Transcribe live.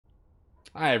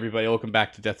Hi, everybody. Welcome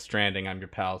back to Death Stranding. I'm your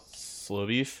pal,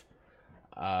 Slowbeef.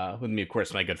 With me, of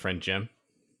course, my good friend Jim.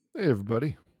 Hey,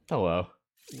 everybody. Hello.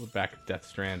 We're back at Death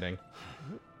Stranding.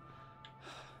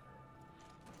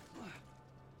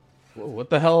 Whoa, what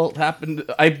the hell happened?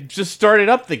 I just started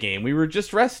up the game. We were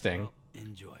just resting.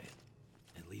 Enjoy it,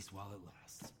 at least while it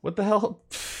lasts. What the hell?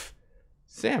 Pfft.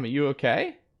 Sam, are you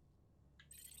okay?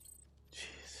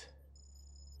 Jeez.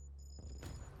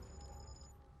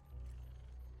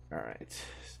 Alright.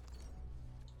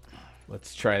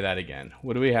 Let's try that again.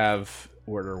 What do we have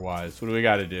order-wise? What do we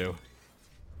got to do?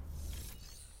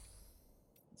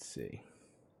 Let's see.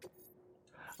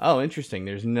 Oh, interesting.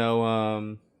 There's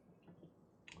no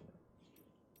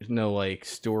like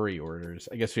story orders.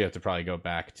 I guess we have to probably go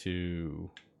back to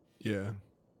Yeah.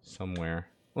 somewhere.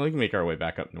 Well, we can make our way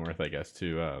back up north, I guess,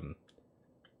 to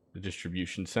the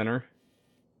distribution center.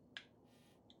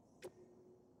 I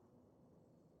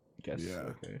guess. Yeah.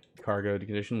 Okay. Cargo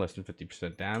condition less than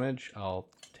 50% damage. I'll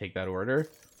take that order.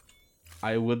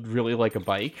 I would really like a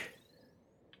bike.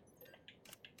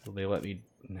 Will they let me?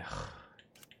 No.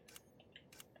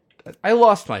 I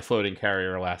lost my floating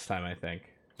carrier last time, I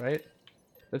think. Right?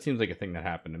 That seems like a thing that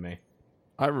happened to me.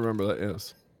 I remember that,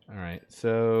 yes. All right,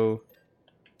 so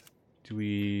do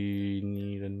we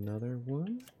need another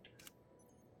one?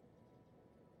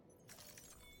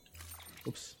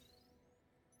 Oops.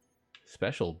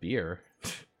 Special beer.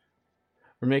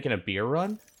 We're making a beer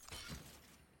run?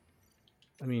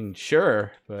 I mean,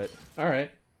 sure, but all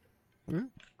right. Yeah.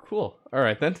 Cool. All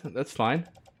right, then. That's fine.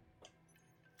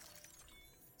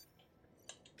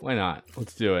 Why not?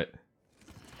 Let's do it.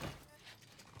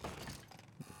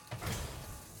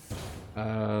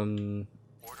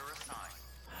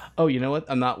 Oh, you know what?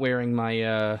 I'm not wearing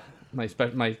my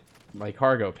my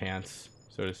cargo pants,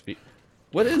 so to speak.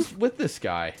 What is with this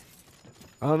guy?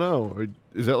 I don't know.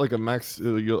 Is that like a max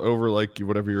over like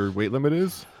whatever your weight limit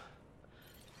is?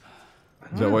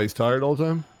 Is that why he's tired all the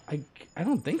time? I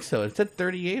don't think so. It said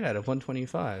 38 out of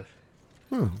 125.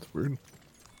 Huh, that's weird.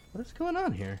 What's going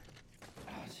on here?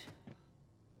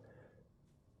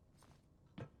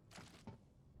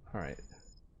 All right.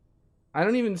 I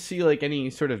don't even see like any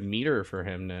sort of meter for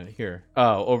him to here.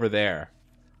 Oh, over there.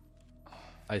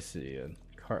 I see. And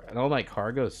all my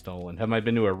cargo's stolen. Have I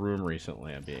been to a room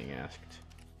recently? I'm being asked.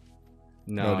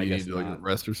 No, Do I you guess need to not. like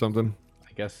rest or something?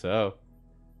 I guess so.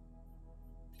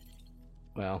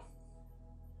 Well.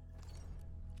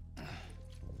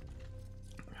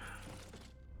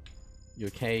 You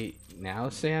okay now,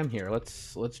 Sam? Here,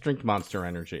 let's drink Monster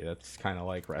Energy. That's kind of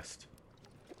like rest.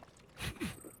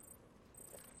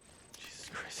 Jesus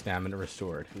Christ, stamina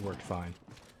restored. It worked fine.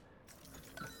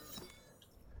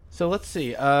 So let's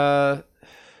see. I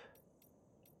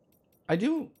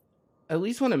do at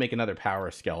least want to make another power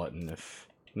skeleton, if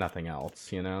nothing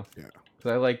else, you know? Yeah.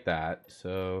 Because I like that,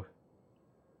 so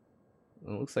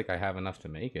it looks like I have enough to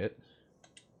make it.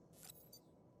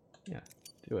 Yeah,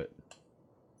 do it.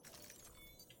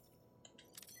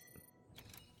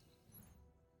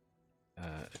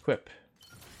 Equip.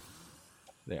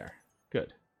 There.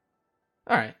 Good.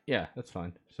 Alright, yeah, that's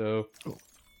fine. So,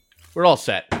 we're all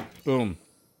set. Boom.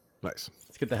 Nice.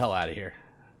 Let's get the hell out of here.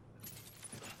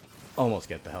 Almost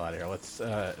get the hell out of here. Let's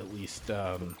at least...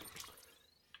 the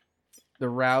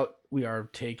route we are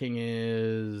taking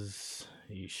is...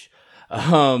 Yeesh.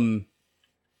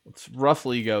 Let's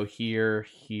roughly go here,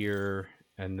 here,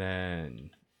 and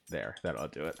then there. That'll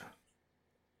do it.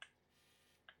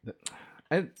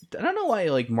 I don't know why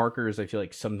like markers I feel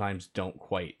like sometimes don't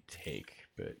quite take,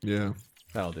 but Yeah.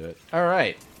 that'll do it. All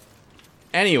right.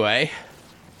 Anyway,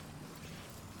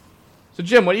 so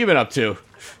Jim, what have you been up to?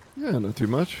 Yeah, not too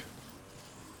much.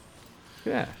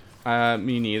 Yeah,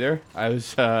 me neither. I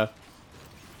was I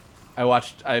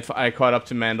caught up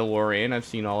to Mandalorian. I've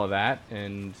seen all of that,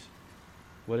 and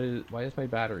why is my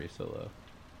battery so low?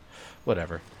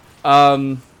 Whatever.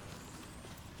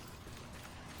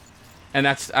 And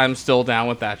I'm still down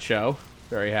with that show.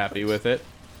 Very happy with it.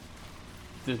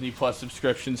 Disney Plus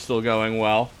subscription still going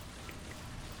well.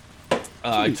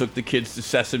 I took the kids to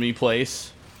Sesame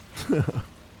Place.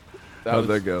 How'd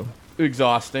that go?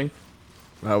 Exhausting.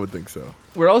 I would think so.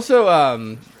 We're also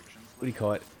what do you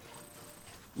call it?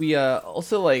 We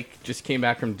also like just came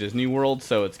back from Disney World,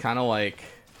 so it's kind of like,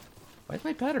 why is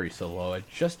my battery so low? I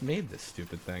just made this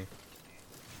stupid thing.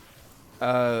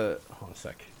 Hold on a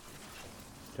sec.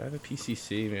 Do I have a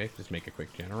PCC? Maybe I can just make a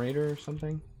quick generator or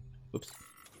something. Oops.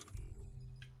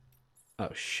 Oh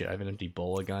shit, I have an empty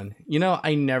bola gun. You know,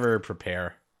 I never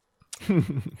prepare. Alright,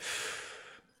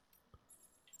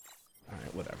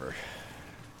 whatever.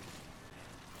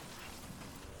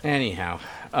 Anyhow,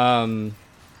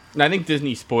 And I think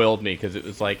Disney spoiled me because it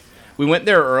was like we went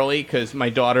there early because my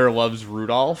daughter loves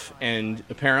Rudolph, and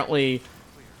apparently,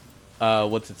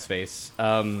 what's its face?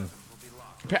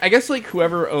 I guess like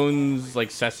whoever owns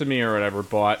like Sesame or whatever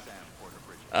bought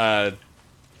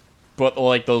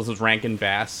like those Rankin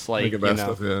Bass like Rankin Bass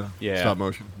stuff, yeah, stop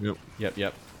motion.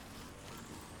 Yep.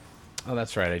 Oh,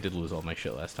 that's right. I did lose all my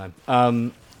shit last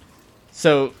time.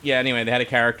 So yeah. Anyway, they had a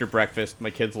character breakfast. My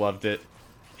kids loved it,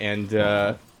 and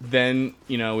then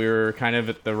we were kind of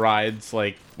at the rides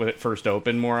like when it first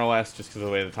opened, more or less, just because of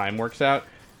the way the time works out.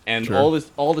 And Sure.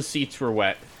 all the seats were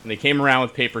wet, and they came around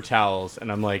with paper towels,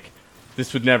 and I'm like,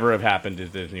 this would never have happened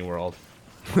at Disney World.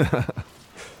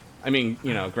 I mean,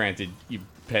 granted, you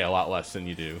pay a lot less than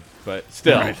you do, but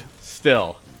still, Right.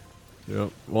 still,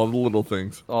 Yep. All the little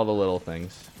things. all the little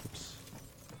things. Oops.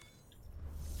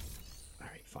 All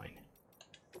right, fine.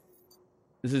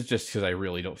 This is just because I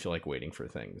really don't feel like waiting for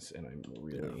things, and I'm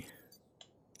really.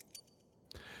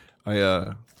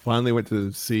 I finally went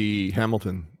to see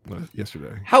Hamilton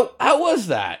yesterday. How was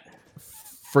that?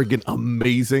 Friggin'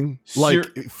 amazing! Like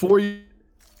 4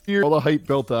 years, all the hype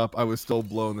built up. I was still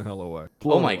blown the hell away.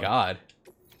 Oh my god,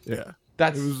 Yeah,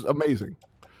 that's it was amazing.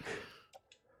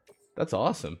 That's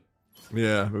awesome.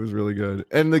 Yeah, it was really good.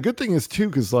 And the good thing is too,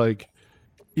 because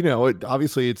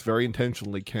obviously it's very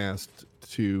intentionally cast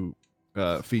to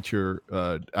feature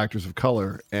actors of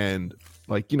color, and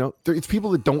it's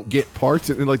people that don't get parts,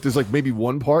 and like there's like maybe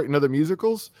one part in other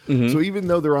musicals. Mhm. So even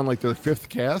though they're on like their fifth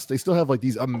cast, they still have like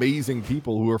these amazing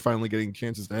people who are finally getting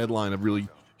chances to headline a really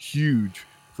huge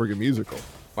friggin' musical.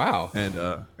 Wow.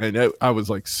 And I was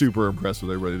like super impressed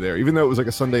with everybody there, even though it was like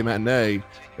a Sunday matinee.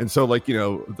 And so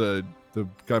the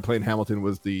guy playing Hamilton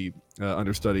was the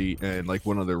understudy, and like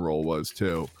one other role was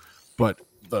too, but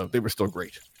they were still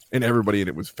great, and everybody in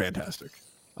it was fantastic.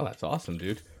 Oh, that's awesome,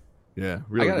 dude. Yeah,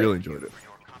 really enjoyed it.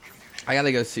 I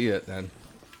gotta go see it then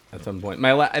at some point.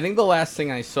 I think the last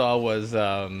thing I saw was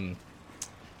God,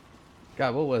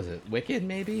 what was it? Wicked,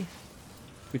 maybe?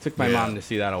 We took my mom to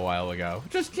see that a while ago.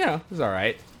 Just it was all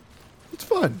right. It's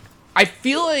fun. I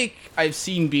feel like I've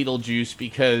seen Beetlejuice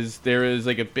because there is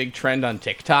like a big trend on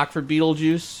TikTok for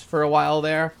Beetlejuice for a while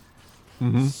there.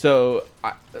 Mm-hmm. So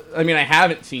I mean, I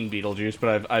haven't seen Beetlejuice,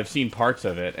 but I've seen parts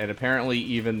of it, and apparently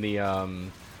even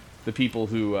the people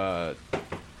who are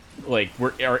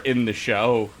in the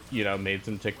show, made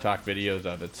some TikTok videos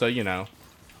of it. So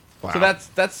Wow. so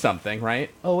that's something, right?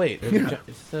 Oh wait, Yeah. no,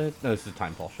 this is a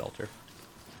Time Fall Shelter.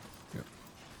 Yeah.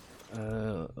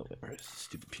 Where's the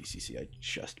stupid PCC I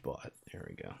just bought? There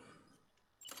we go.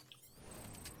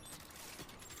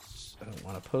 I don't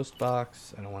want a post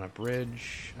box. I don't want a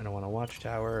bridge. I don't want a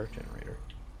watchtower generator.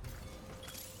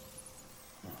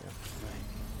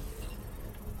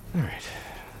 All right.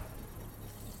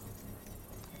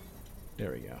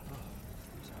 There we go.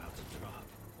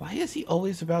 Why is he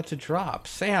always about to drop?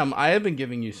 Sam, I have been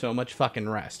giving you so much fucking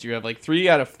rest. You have like 3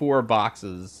 out of 4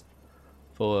 boxes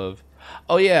full of...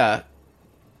 Oh, yeah.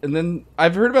 And then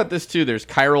I've heard about this, too. There's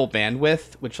chiral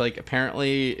bandwidth, which, like,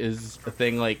 apparently is a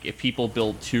thing, like, if people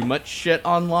build too much shit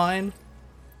online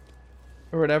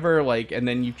or whatever, like, and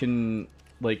then you can,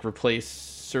 like, replace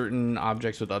certain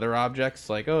objects with other objects.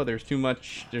 Like, oh, there's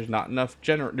not enough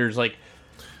there's, like...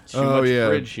 too much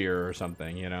bridge here or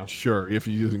something, Sure, if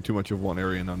you're using too much of one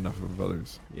area and not enough of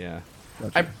others. Yeah.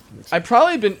 Gotcha.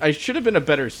 I should have been a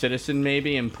better citizen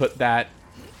maybe and put that.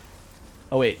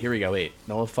 Oh wait, here we go. Wait,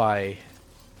 nullify.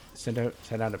 Send out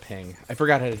a ping. I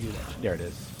forgot how to do that. There it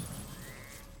is.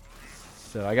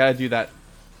 So I gotta do that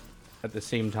at the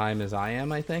same time as I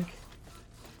am, I think.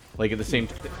 Like at the same.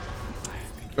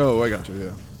 Oh, I got you.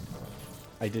 Yeah.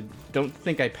 I don't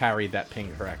think I parried that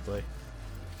ping correctly.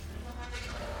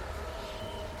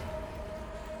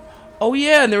 Oh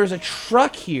yeah, and there was a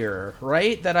truck here,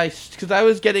 right? Because I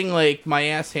was getting like my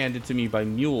ass handed to me by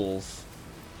mules.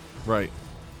 Right.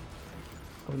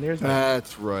 Oh, and there's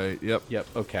That's right. Yep. Yep.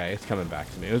 Okay, it's coming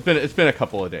back to me. It's been a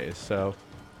couple of days, so.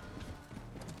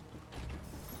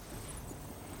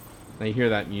 I hear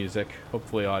that music.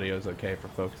 Hopefully, audio's okay for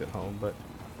folks at home, but.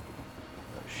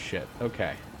 Oh shit.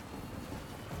 Okay.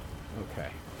 Okay.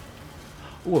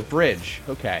 Ooh, a bridge.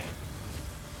 Okay.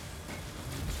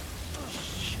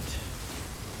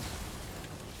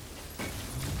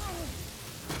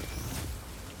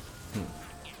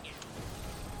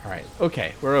 Alright,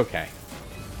 okay, we're okay.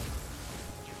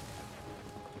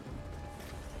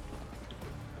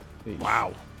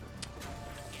 Wow.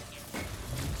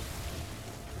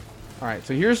 Alright,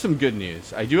 so here's some good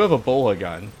news. I do have a bola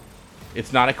gun.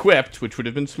 It's not equipped, which would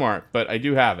have been smart, but I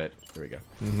do have it. Here we go.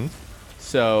 Mm-hmm.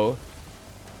 So...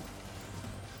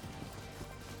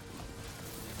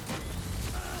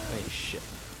 Hey, shit.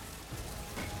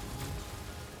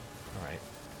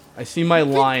 I see my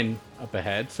line up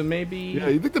ahead, so maybe... Yeah,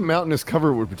 you think the mountainous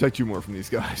cover would protect you more from these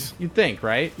guys? You'd think,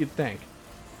 right? You'd think.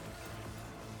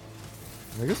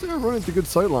 I guess they are running into good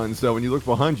sight lines, though. When you look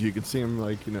behind you, you can see them,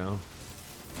 like, you know...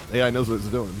 AI knows what it's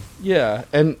doing. Yeah,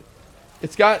 and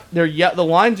it's got... the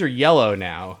lines are yellow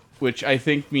now, which I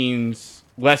think means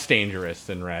less dangerous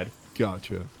than red.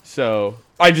 Gotcha. So,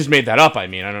 I just made that up, I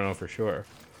mean. I don't know for sure.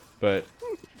 But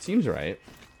it seems right.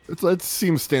 It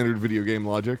seems standard video game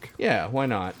logic. Yeah, why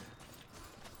not?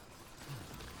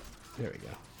 There we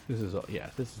go.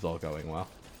 This is all going well.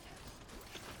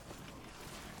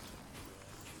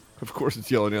 Of course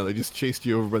it's yellow now. They just chased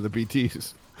you over by the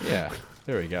BTs. Yeah,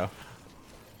 there we go.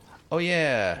 Oh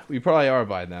yeah, we probably are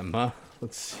by them, huh?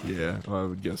 Let's see. Yeah, well, I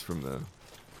would guess from the...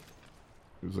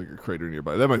 There's like a crater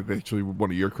nearby. That might be actually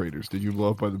one of your craters. Did you blow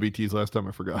up by the BTs last time?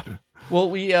 I forgot. Well,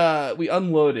 we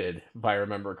unloaded, if I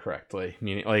remember correctly.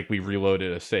 Meaning, like, we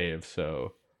reloaded a save,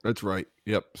 so... That's right.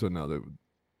 Yep, so now they would...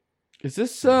 Is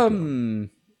this,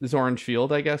 this orange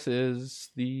field, I guess, is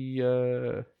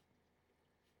the,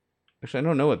 Actually, I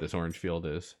don't know what this orange field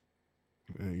is.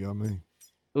 Yeah, you got me. It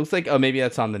looks like, oh, maybe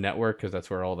that's on the network, because that's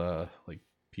where all the, like,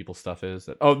 people stuff is.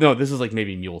 Oh, no, this is, like,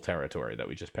 maybe mule territory that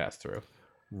we just passed through.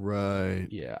 Right.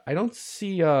 Yeah, I don't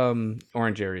see,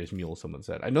 orange areas mule, someone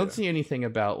said. I don't see anything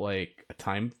about, like, a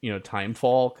time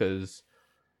fall, because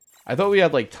I thought we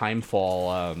had, like, time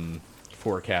fall,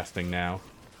 forecasting now.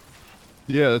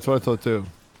 Yeah, that's what I thought, too.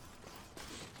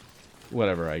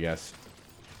 Whatever, I guess.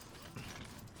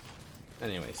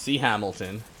 Anyway, see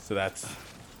Hamilton. So that's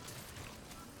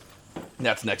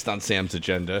next on Sam's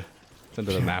agenda. It's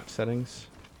under the map settings.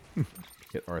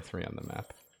 Get R3 on the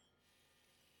map.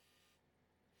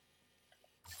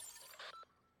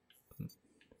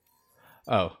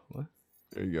 Oh, what?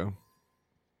 There you go.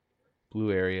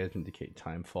 Blue areas indicate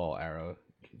time fall arrow.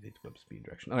 Indicates web speed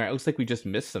direction. All right, looks like we just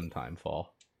missed some time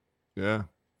fall. Yeah.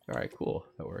 All right, cool.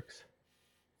 That works.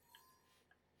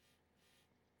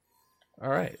 All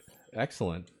right,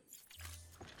 excellent.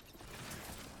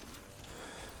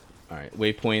 All right,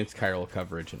 waypoints, chiral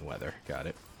coverage, and weather. Got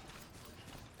it.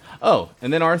 Oh,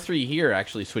 and then R3 here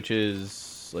actually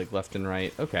switches like left and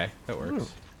right. Okay, that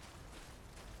works.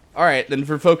 All right, then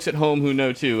for folks at home who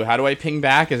know too, how do I ping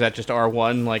back? Is that just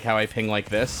R1, like how I ping like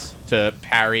this to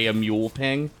parry a mule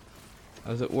ping,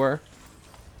 as it were?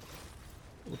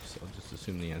 Oops, I'll just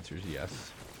assume the answer is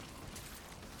yes.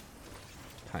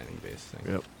 Timing-based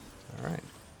thing. Yep. All right.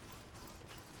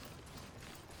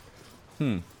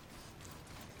 Let's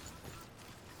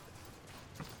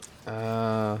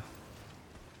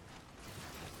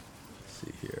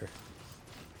see here.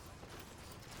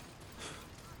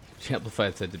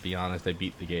 Amplified said, to be honest, I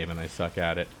beat the game and I suck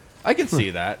at it. I can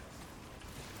see that.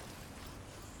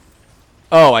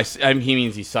 Oh, he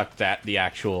means he sucked at the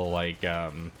actual, like,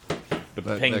 the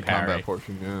ping that parry. combat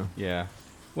portion, yeah. Yeah.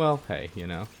 Well, hey, you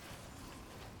know.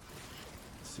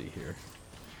 Let's see here.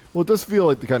 Well, it does feel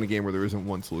like the kind of game where there isn't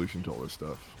one solution to all this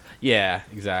stuff. Yeah,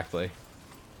 exactly.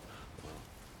 Well,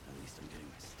 at least I'm getting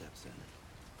my steps in.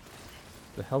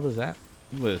 The hell does that?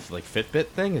 What is it, like Fitbit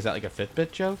thing? Is that like a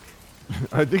Fitbit joke?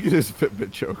 I think it is a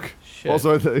Fitbit joke. Shit.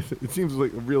 Also, it seems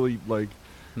like really like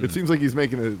it seems like he's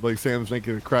making a like Sam's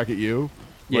making a crack at you.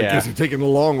 Like, Yeah. guess you're taking the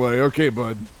long way. Okay,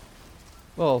 bud.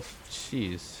 Well,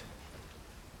 jeez.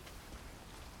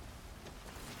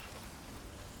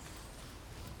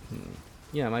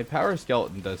 Yeah, my power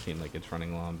skeleton does seem like it's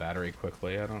running low on battery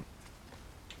quickly. I don't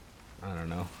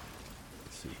know.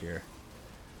 Let's see here.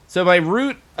 So my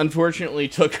route, unfortunately,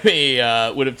 took me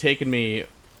would have taken me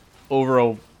over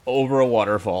a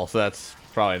waterfall, so that's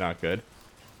probably not good.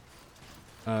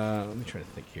 Let me try to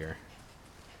think here.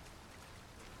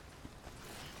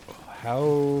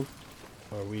 How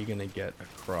are we gonna get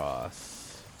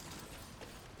across?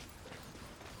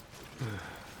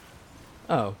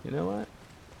 Oh, you know what?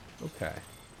 Okay.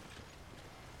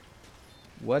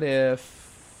 What if...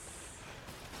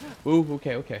 Ooh,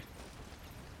 okay.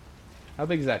 How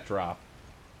big is that drop?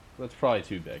 That's probably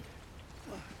too big.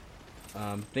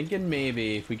 Thinking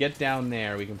maybe if we get down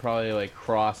there, we can probably, like,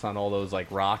 cross on all those, like,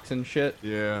 rocks and shit.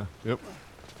 Yeah. Yep.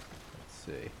 Let's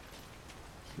see.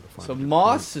 So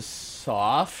moss is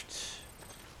soft.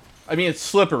 I mean, it's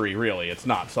slippery, really. It's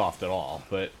not soft at all,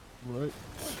 but... Right.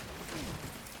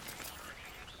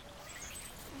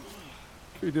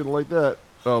 He didn't like that.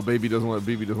 Oh, baby doesn't like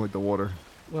the water.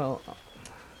 Well,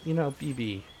 you know,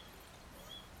 BB.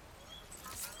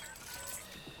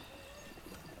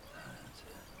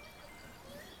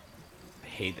 I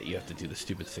hate that you have to do the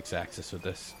stupid 6-axis with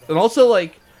this. And also,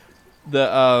 like, the,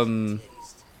 Our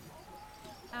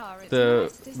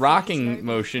the rocking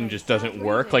motion just doesn't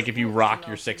work. Like if you rock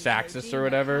your 6-axis or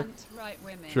whatever.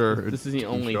 Sure. This is the you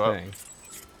only show up. thing.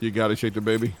 You gotta shake the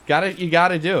baby. You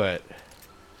gotta do it.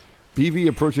 PV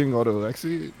approaching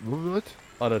autolexi. What?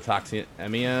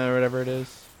 Autotoxemia or whatever it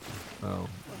is. Oh,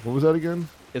 what was that again?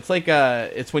 It's like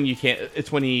it's when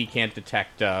he can't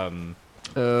detect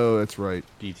Oh, that's right.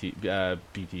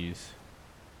 BTs,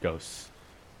 ghosts.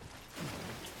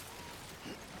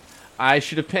 I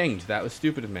should have pinged. That was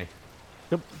stupid of me.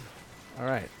 Yep. All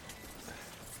right.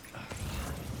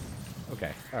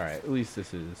 Okay. All right. At least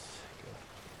this is good.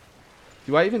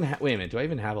 Do I even wait a minute? Do I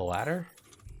even have a ladder?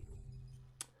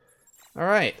 All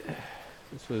right.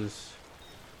 This was.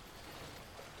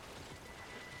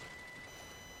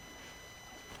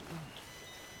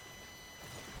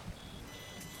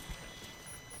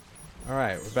 All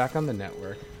right, we're back on the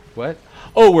network. What?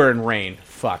 Oh, we're in rain.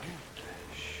 Fuck.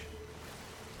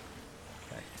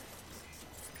 Okay.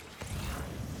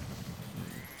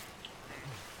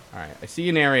 All right, I see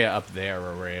an area up there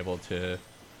where we're able to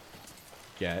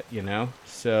get, you know?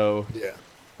 So, Yeah.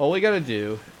 all we gotta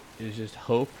do is just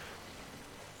hope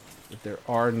that there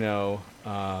are no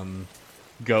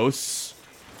ghosts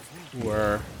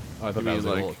or... Oh, I thought that was a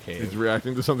little cave. He's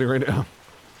reacting to something right now.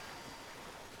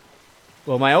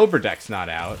 Well, my overdeck's not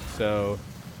out, so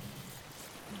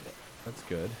that's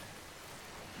good.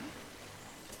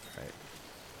 All right.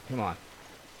 Come on.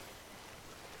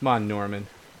 Come on, Norman.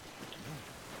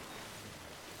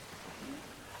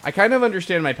 I kind of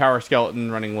understand my power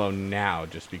skeleton running low now,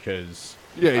 just because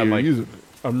Yeah, I'm you're like, using it.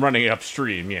 I'm running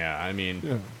upstream, yeah. I mean...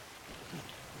 Yeah.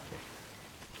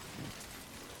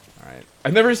 Alright.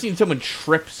 I've never seen someone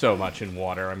trip so much in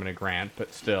water, I'm going to grant,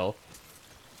 but still.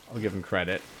 I'll give him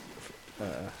credit.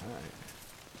 Alright.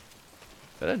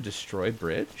 Is that a destroy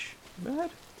bridge? Bad?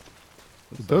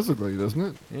 It does look like it, doesn't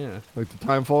it? Yeah. Like the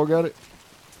Timefall got it?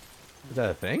 Is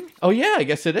that a thing? Oh, yeah, I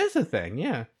guess it is a thing,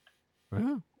 yeah.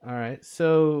 Yeah. Alright,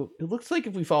 so it looks like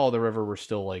if we follow the river, we're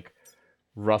still, like,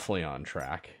 roughly on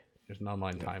track. There's an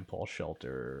online time pole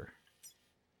shelter.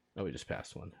 Oh, we just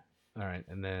passed one. Alright,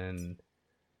 and then...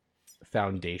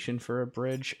 foundation for a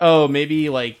bridge. Oh, maybe,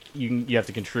 like, you have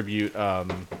to contribute,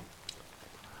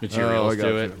 materials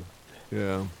to it.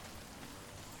 Yeah.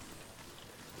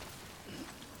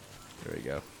 There we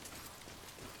go.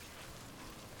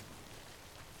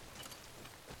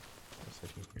 What's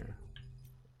looking here?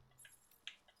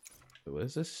 What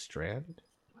is this? Strand?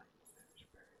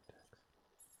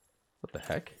 What the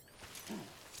heck?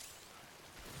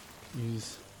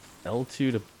 Use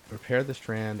L2 to repair the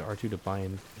strand, R2 to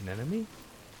bind an enemy?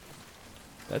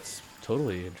 That's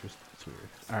totally interesting. That's weird.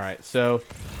 Alright, so...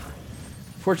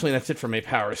 Fortunately, that's it for my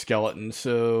power skeleton,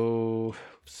 so...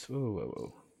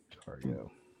 Whoa. Cargo.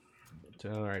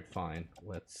 Alright, fine.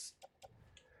 Let's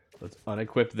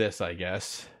unequip this, I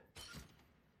guess.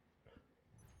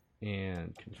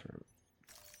 And confirm.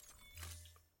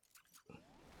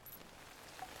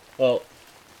 Well...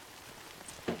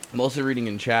 I'm also reading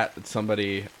in chat that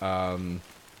somebody helped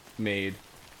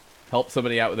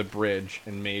somebody out with a bridge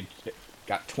and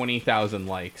got 20,000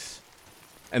 likes.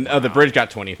 And the bridge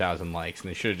got 20,000 likes, and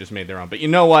they should have just made their own. But you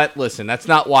know what? Listen, that's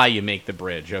not why you make the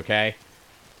bridge, okay?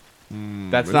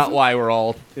 That's not why we're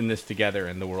all in this together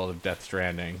in the world of Death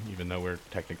Stranding, even though we're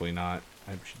technically not.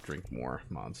 I should drink more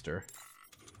Monster.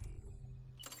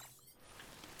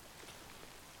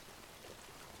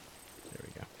 There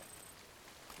we go.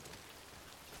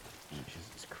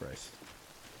 Jesus Christ.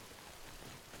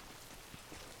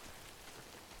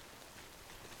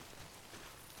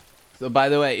 So, by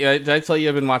the way, did I tell you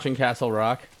I've been watching Castle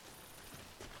Rock?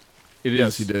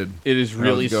 Yes, you did. It is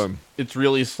really, it's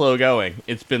really slow going.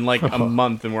 It's been like a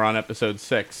month, and we're on episode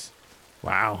 6.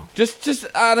 Wow. Just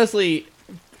honestly,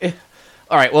 all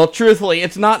right. Well, truthfully,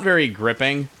 it's not very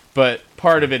gripping, but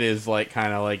part of it is like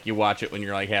kind of like you watch it when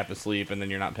you're like half asleep, and then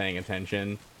you're not paying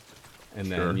attention,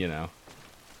 and then you know,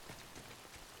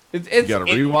 you gotta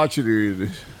rewatch it, or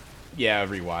yeah,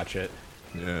 rewatch it.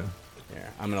 Yeah. Yeah,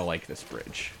 I'm gonna like this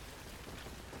bridge.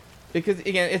 Because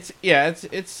again, it's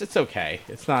okay.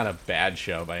 It's not a bad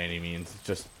show by any means. It's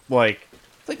just like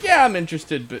yeah, I'm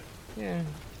interested, but yeah,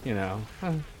 you know.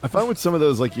 I find with some of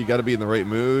those, like, you got to be in the right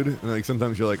mood, and like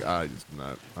sometimes you're like, I'm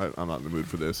not in the mood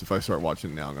for this. If I start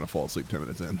watching it now, I'm gonna fall asleep 10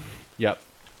 minutes in. Yep.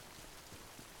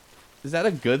 Is that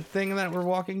a good thing that we're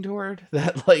walking toward?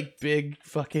 That like big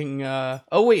fucking oh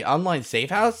wait, online safe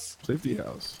house? Safety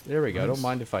house. There we go. Nice. Don't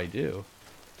mind if I do.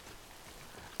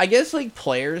 I guess, like,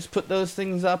 players put those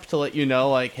things up to let you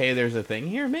know, like, hey, there's a thing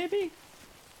here, maybe?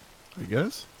 I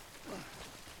guess.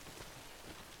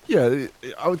 Yeah,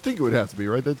 I would think it would have to be,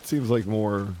 right? That seems like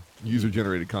more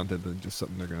user-generated content than just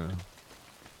something they're gonna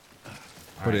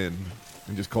put in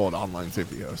and just call it online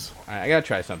safety house. All right, I gotta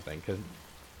try something because.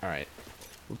 All right.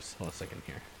 Oops. Hold on a second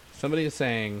here. Somebody is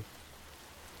saying.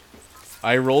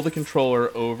 I roll the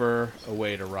controller over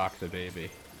away to rock the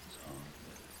baby.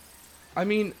 I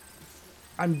mean,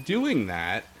 I'm doing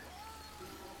that.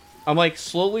 I'm like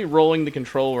slowly rolling the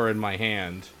controller in my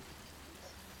hand.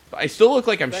 But I still look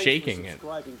like I'm shaking it.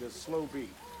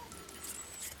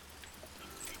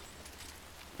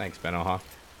 Thanks, Benohawk.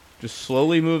 Just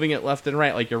slowly moving it left and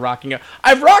right like you're rocking it.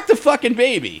 I've rocked a fucking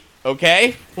baby,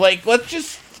 okay? Like, let's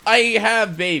just... I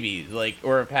have babies, like,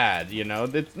 or have had, you know?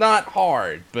 It's not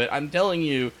hard, but I'm telling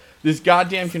you, this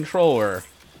goddamn controller...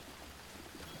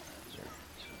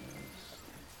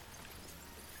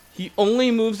 He only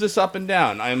moves this up and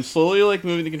down. I am slowly, like,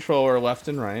 moving the controller left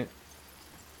and right.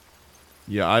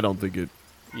 Yeah, I don't think it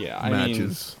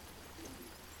matches.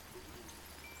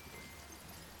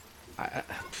 All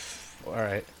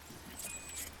right.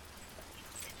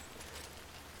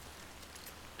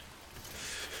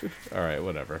 All right,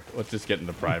 whatever. Let's just get in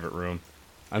the private room.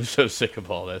 I'm so sick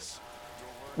of all this.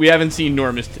 We haven't seen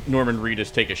Norman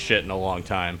Reedus take a shit in a long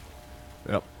time.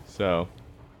 Yep. So.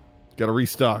 Got to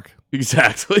restock.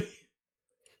 Exactly.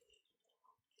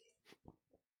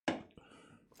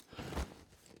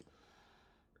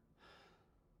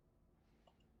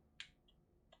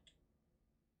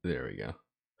 There we go.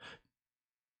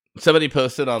 Somebody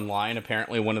posted online,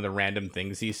 apparently one of the random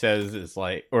things he says is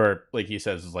like, or like he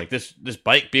says is like, this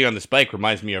bike, being on this bike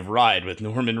reminds me of Ride with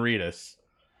Norman Reedus.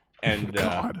 And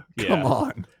God, yeah, come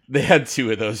on. They had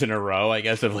 2 of those in a row, I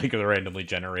guess, of like the randomly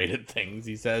generated things,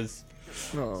 he says.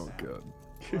 Oh, God.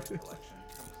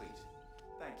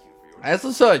 I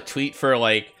also saw a tweet for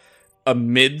like a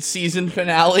mid-season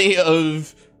finale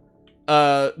of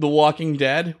The Walking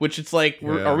Dead, which it's like,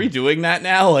 are we doing that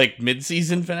now? Like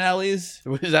mid-season finales?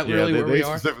 Is that really where we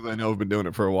are? Specifically, I know have been doing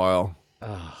it for a while.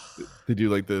 They do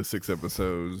like the 6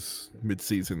 episodes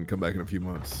mid-season, come back in a few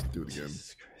months, do it again.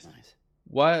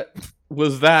 What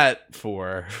was that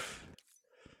for?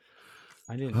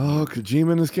 I didn't. Oh,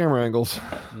 Kojima and his camera angles.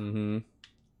 Mm-hmm.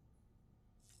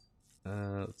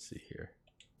 Let's see here.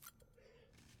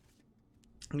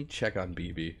 Let me check on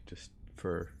BB just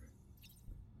for.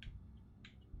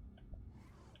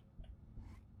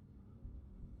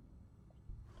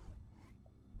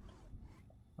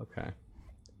 Okay.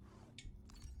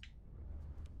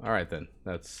 All right then.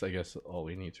 That's, I guess, all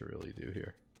we need to really do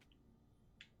here.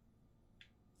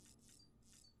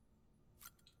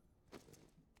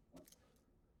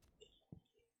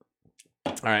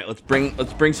 All right, let's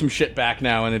bring some shit back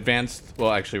now and advance.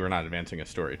 Well, actually, we're not advancing a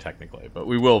story technically, but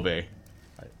we will be,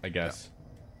 I guess.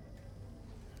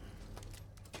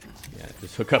 Yeah,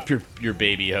 just hook up your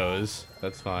baby hose.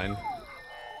 That's fine.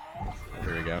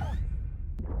 Here we go.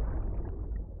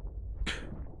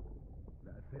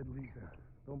 That's it, Lisa.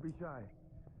 Don't be shy.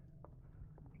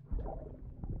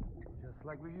 Just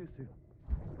like we used to.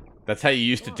 That's how you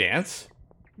used to dance?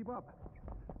 Keep up.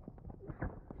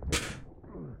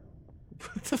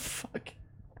 What the fuck?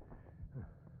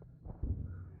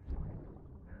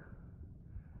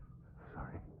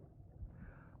 Sorry.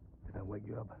 Did I wake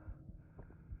you up?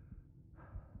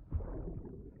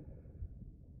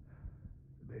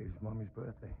 Today's Mommy's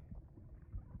birthday.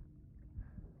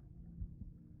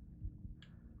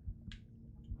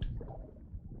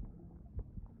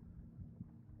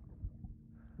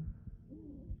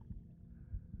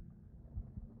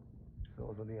 It's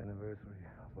also the anniversary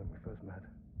of when we first met.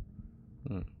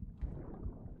 Hmm.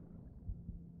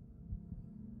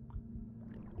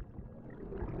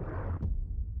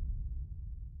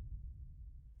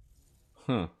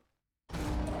 Huh.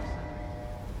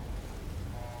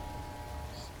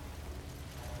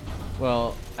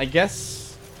 Well, I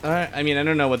guess... I mean, I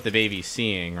don't know what the baby's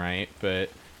seeing, right?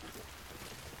 But...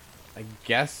 I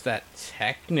guess that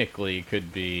technically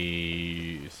could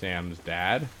be Sam's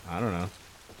dad. I don't know.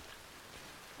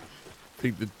 I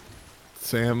think that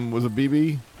Sam was a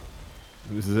BB.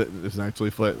 This is it. This is actually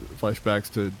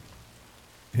flashbacks to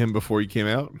him before he came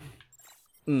out.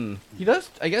 He does,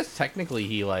 I guess technically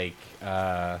he like,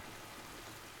 yeah,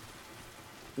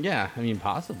 I mean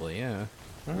possibly, yeah.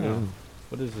 I don't know.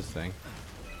 What is this thing?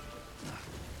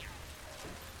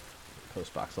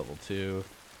 Postbox level 2.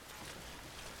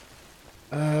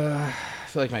 I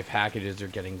feel like my packages are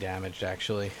getting damaged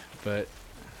actually, but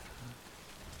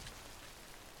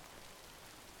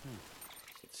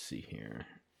let's see here.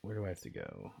 Where do I have to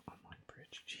go? Online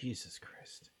bridge. Jesus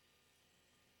Christ.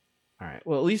 All right.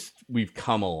 Well, at least we've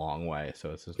come a long way,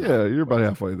 so it's just Yeah, you're about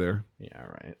halfway there. Yeah,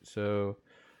 right. So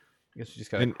I guess we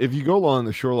just got. And if you go along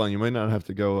the shoreline, you might not have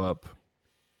to go up.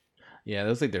 Yeah, it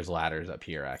looks like there's ladders up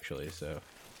here actually. So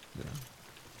yeah.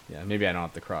 Yeah, maybe I don't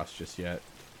have to cross just yet.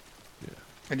 Yeah.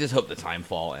 I just hope the time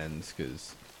fall ends,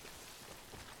 because...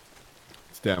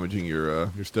 It's damaging your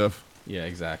stuff. Yeah,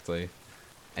 exactly.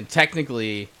 And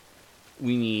technically,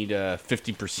 we need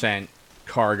 50%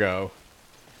 cargo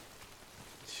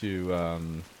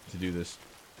to do this.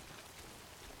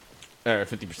 Or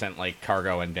 50% like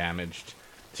cargo and damaged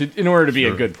in order to be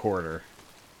a good porter.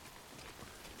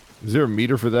 Is there a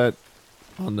meter for that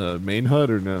on the main HUD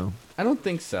or no? I don't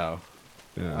think so.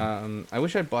 Yeah. I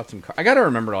wish I bought some. I gotta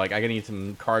remember, like, I gotta need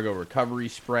some cargo recovery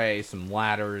spray, some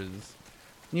ladders.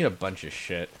 Need a bunch of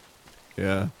shit.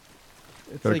 Yeah.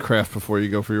 It's Gotta like, craft before you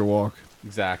go for your walk.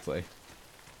 exactly.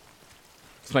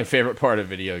 It's my favorite part of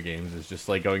video games, is just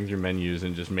like going through menus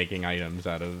and just making items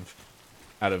out of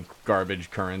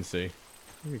garbage currency.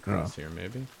 Maybe cross here,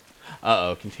 maybe.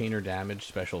 Uh-oh, container damage,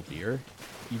 special beer.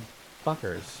 You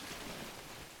fuckers.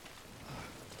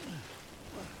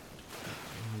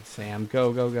 Sam,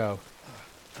 go, go, go.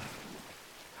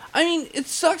 I mean, it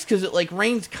sucks because it, like,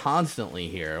 rains constantly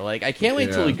here. Like, I can't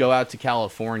wait till we go out to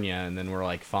California and then we're,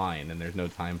 like, fine and there's no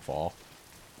time fall.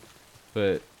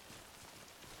 But...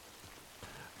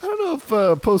 I don't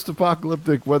know if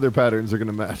post-apocalyptic weather patterns are going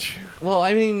to match. Well,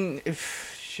 I mean,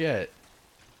 shit.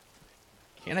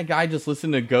 Can't a guy just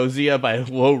listen to Gozia by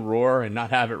Low Roar and not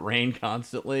have it rain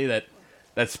constantly? That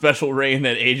special rain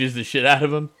that ages the shit out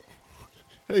of him?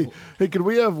 Hey, could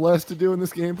we have less to do in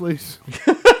this game, please?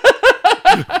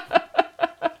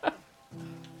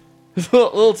 It's a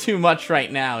little too much right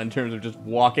now in terms of just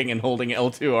walking and holding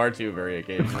L2, R2 very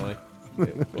occasionally.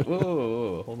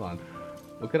 Whoa, hold on.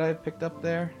 What could I have picked up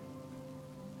there?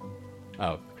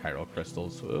 Oh, chiral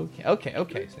crystals.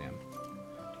 Okay, Sam.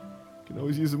 Can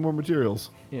always use some more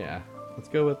materials. Yeah, let's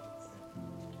go with...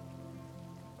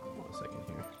 Hold on a second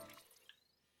here.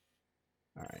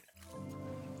 Alright.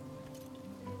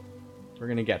 We're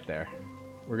gonna get there.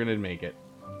 We're gonna make it.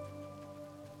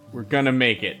 We're gonna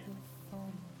make it.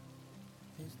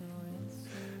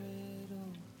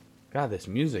 God, this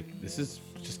music. This is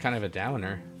just kind of a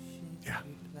downer. Yeah.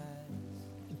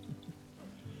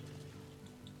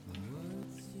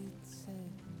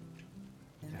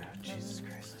 Jesus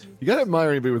Christ. You gotta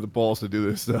admire anybody with the balls to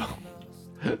do this, though.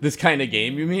 This kind of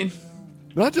game, you mean?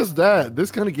 Not just that,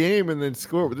 this kind of game, and then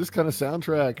score it with this kind of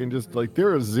soundtrack, and just like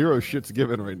there are zero shits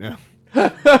given right now.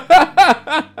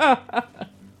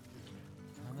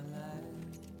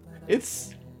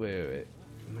 It's wait.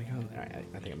 Am I going? All right,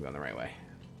 I think I'm going the right way.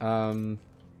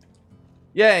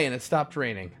 Yay, and it stopped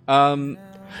raining.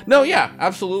 No, yeah,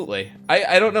 absolutely.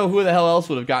 I don't know who the hell else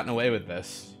would have gotten away with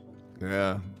this.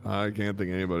 Yeah, I can't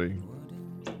think of anybody.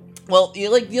 Well,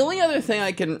 like the only other thing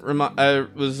I can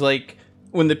was like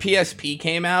when the PSP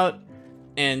came out,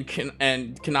 and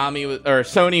Konami or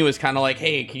Sony was kind of like,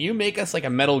 "Hey, can you make us like a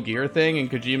Metal Gear thing?" And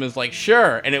Kojima's like,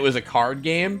 "Sure," and it was a card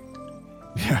game.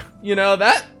 Yeah, you know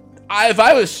that. I'm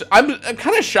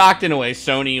kind of shocked in a way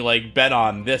Sony like bet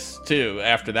on this too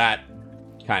after that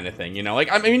kind of thing, you know.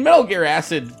 Like I mean Metal Gear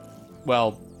Acid,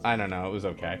 well, I don't know, it was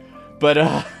okay.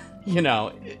 But you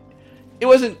know, it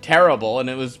wasn't terrible and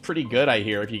it was pretty good, I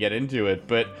hear, if you get into it,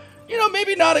 but you know,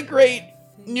 maybe not a great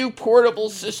new portable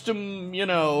system, you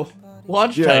know,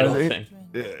 launch title thing.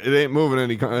 It ain't moving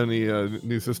any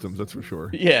new systems, that's for sure.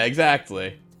 Yeah,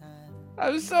 exactly. I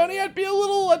was Sony, I'd be a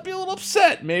little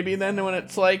upset. Maybe then when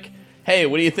it's like, hey,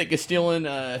 what do you think of stealing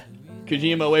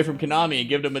Kojima away from Konami and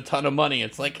giving him a ton of money?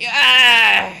 It's like,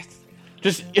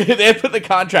 just they put the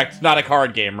contract. It's not a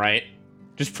card game, right?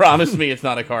 Just promise me it's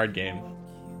not a card game.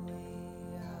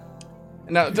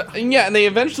 Now, yeah, and they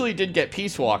eventually did get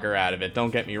Peace Walker out of it.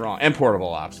 Don't get me wrong, and Portable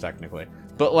Ops technically,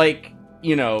 but like,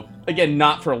 you know, again,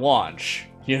 not for launch.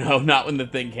 You know, not when the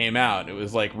thing came out. It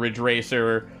was like Ridge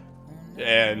Racer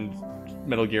and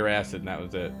Metal Gear Acid, and that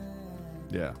was it.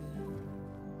 Yeah.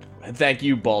 And thank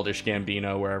you, Baldish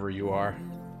Gambino, wherever you are.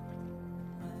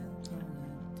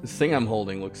 This thing I'm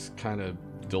holding looks kind of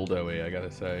dildo-y, I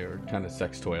gotta say, or kind of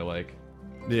sex toy-like.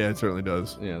 Yeah, it certainly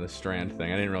does. Yeah, the strand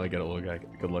thing. I didn't really get a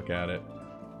good look at it.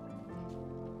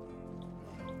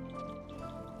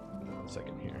 One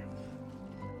second here.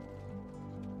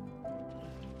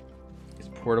 Is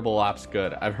Portable Ops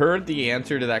good? I've heard the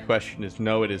answer to that question is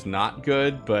no, it is not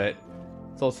good, but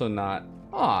it's also not...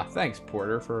 Aw, thanks,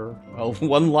 Porter, for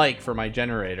one like for my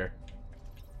generator.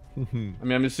 I mean,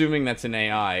 I'm assuming that's an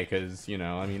AI, because, you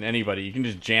know, I mean, anybody, you can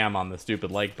just jam on the stupid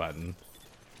like button.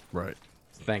 Right.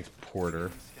 Thanks,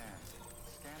 Porter.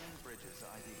 Scanning bridges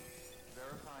ID.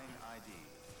 Verifying ID.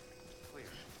 Clear.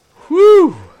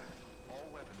 Whew! All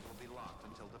weapons will be locked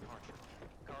until departure.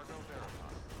 Cargo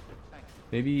verified. Thank you.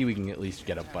 Maybe we can at least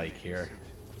get a bike here.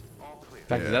 All clear. In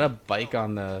fact, is that a bike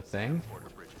on the thing? Border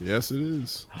bridges. Yes, it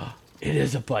is. It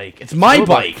is a bike. It's my Your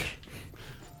bike. bike.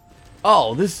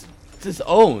 Oh, this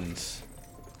owns.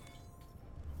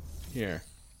 Here.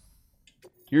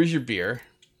 Here's your beer.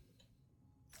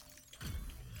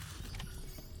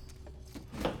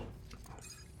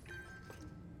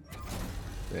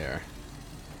 There.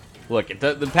 Look,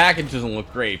 the package doesn't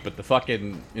look great, but the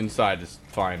fucking inside is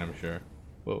fine, I'm sure.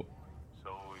 Whoa. So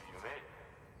you made it.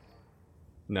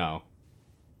 No.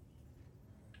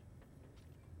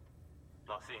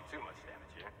 Not seeing too much damage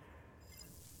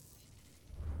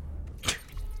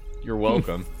here. You're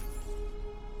welcome.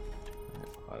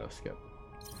 Auto skip.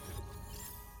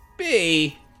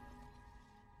 B.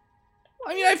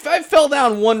 I mean, I fell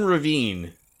down one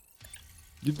ravine.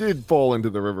 You did fall into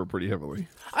the river pretty heavily.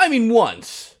 I mean,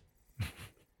 once.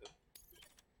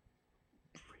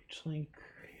 Breach link,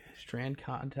 strand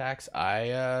contacts.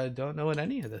 I don't know what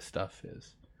any of this stuff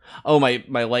is. Oh, my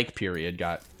like period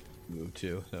got moved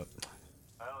too. So,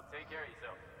 Well, take care of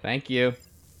yourself. thank you.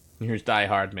 Here's Die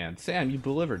Hard Man. Sam, you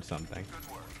delivered something.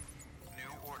 Good work.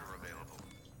 New order available.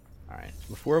 All right.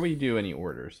 Before we do any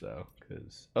orders, though,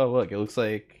 because look, it looks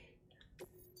like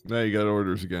Now you got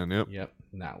orders again. Yep. yep,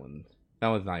 that one's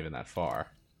not even that far.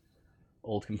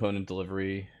 Old component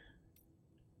delivery.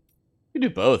 You do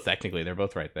both technically. They're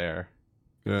both right there.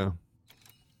 Yeah.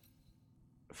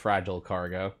 Fragile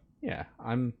cargo. Yeah,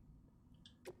 I'm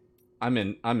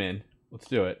in. Let's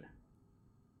do it.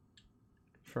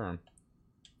 Confirm.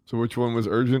 So which one was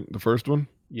urgent? The first one?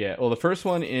 Yeah. Well, the first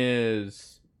one's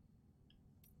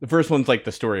like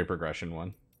the story progression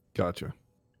one. Gotcha.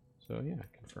 So yeah,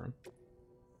 confirm.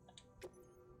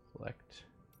 Select.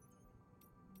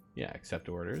 Yeah, accept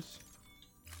orders.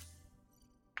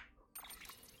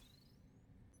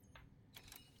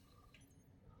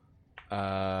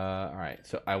 All right.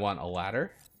 So I want a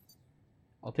ladder.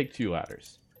 I'll take 2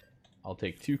 ladders. I'll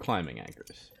take 2 climbing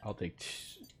anchors. I'll take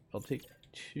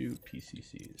 2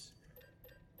 PCCs.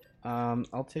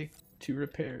 I'll take 2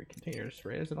 repair container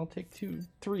sprays, and I'll take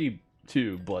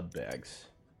 2 blood bags.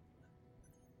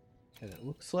 And it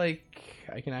looks like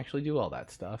I can actually do all that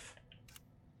stuff.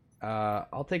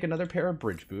 I'll take another pair of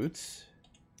bridge boots.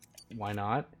 Why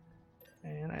not?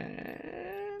 And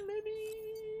maybe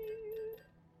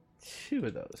 2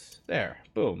 of those. There.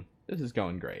 Boom. This is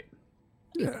going great.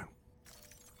 Yeah.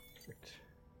 Perfect.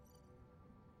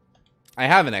 I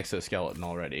have an exoskeleton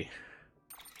already.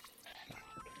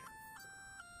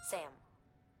 Sam,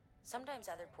 sometimes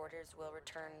other porters will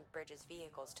return Bridges'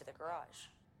 vehicles to the garage.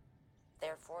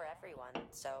 They're for everyone,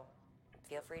 so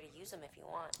feel free to use them if you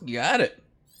want. You got it.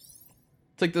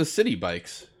 It's like those city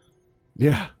bikes.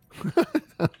 Yeah.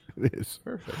 It is.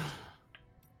 Perfect.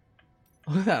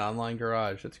 Look at that online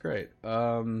garage. That's great.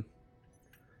 No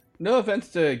offense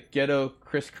to Ghetto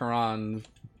Chris Karan.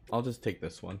 I'll just take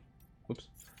this one. Whoops.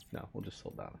 No, we'll just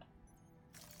hold down.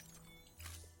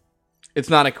 It's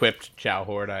not equipped, Chow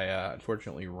Horde. I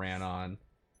unfortunately ran out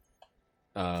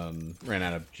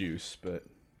of juice, but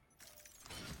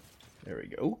there we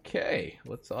go. Okay,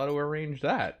 let's auto arrange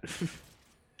that.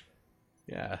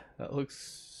 Yeah, that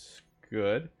looks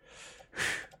good.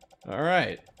 All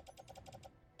right.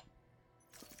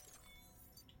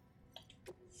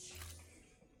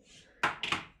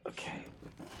 Okay.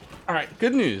 All right.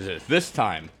 Good news is this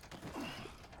time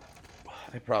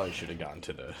I probably should have gone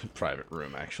to the private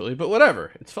room actually, but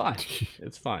whatever. It's fine.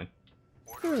 It's fine.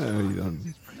 Yeah, you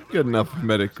done good enough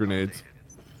medic grenades.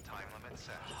 Time limit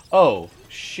set. Oh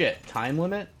shit! Time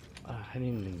limit? I didn't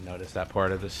even notice that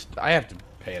part of this. I have to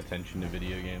pay attention to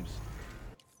video games.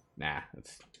 Nah,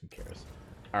 who cares?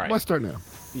 All right. Why start now?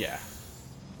 Yeah.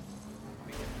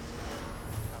 Have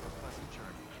a pleasant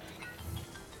journey.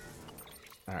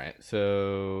 All right.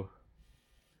 So,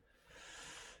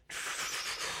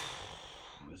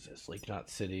 what is this? Lake Knot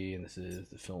City, and this is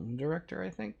the film director, I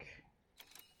think.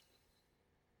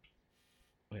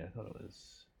 Wait, I thought it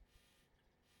was.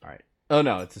 All right. Oh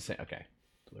no, it's the same. Okay.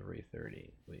 Delivery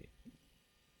 30. Wait.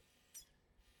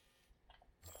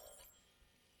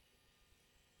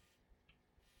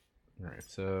 All right.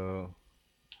 So,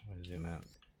 I'm gonna zoom out.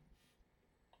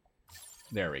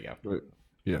 There we go. Right.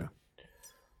 Yeah.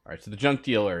 All right, so the junk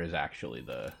dealer is actually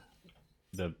the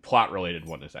plot related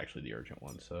one is actually the urgent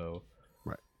one. So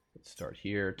Right. let's start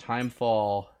here.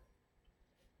 Timefall.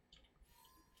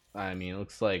 I mean, it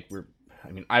looks like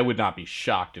I would not be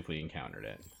shocked if we encountered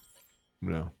it,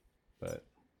 No. but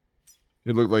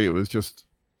It looked like it was just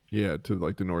to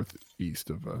like the northeast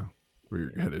of where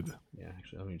you're headed. yeah.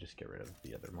 Actually, let me just get rid of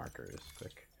the other markers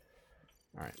quick.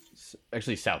 All right,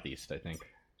 actually southeast, I think.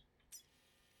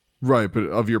 Right, but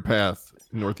of your path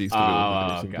northeast of it, Oh,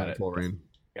 there's some got kind it. of full rain.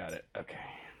 Got it. Okay.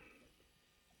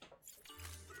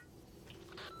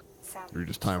 Sam, Or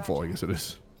just timefall, I guess it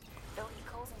is. though he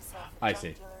calls himself a I drug see.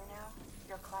 dealer now,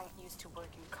 your client used to work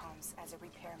in comms as a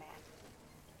repairman.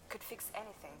 Could fix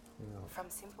anything, from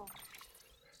simple.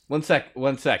 One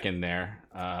second there.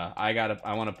 I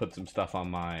want to put some stuff on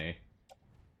my.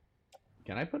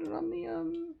 Can I put it on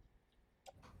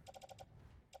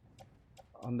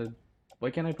the Why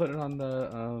can't I put it on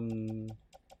the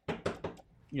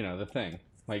the thing,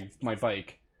 my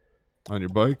bike? On your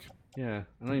bike? Yeah,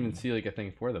 I don't even see like a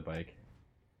thing for the bike.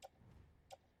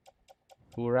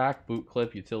 Tool rack, boot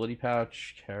clip, utility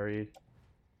pouch, carried.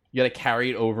 You gotta carry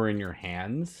it over in your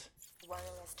hands.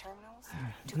 Wireless terminals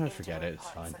I'm gonna forget it. It's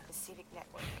parts fine. of the civic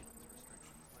network.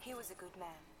 He was a good man,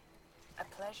 a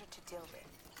pleasure to deal with.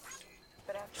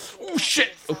 But after he Oh shit!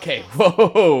 left Okay, South,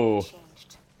 whoa!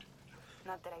 changed.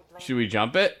 Not that I blame Should we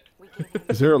jump it? We gave him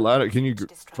Is there a ladder? Can you to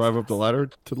distrust drive up the us. ladder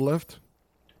to the left?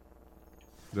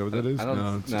 Is that what that is? I don't.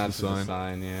 No, it's no, just it's a just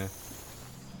sign. Yeah.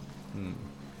 Hmm.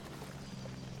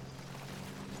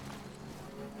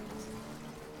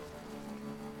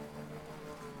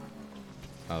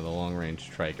 Oh, the long-range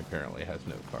trike apparently has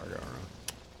no cargo room.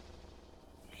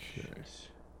 Okay.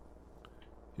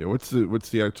 Yeah, what's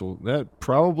the actual? That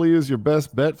probably is your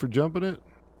best bet for jumping it.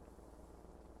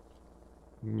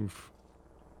 Oof.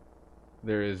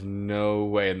 There is no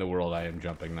way in the world I am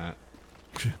jumping that.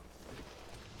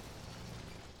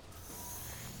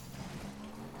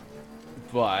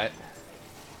 But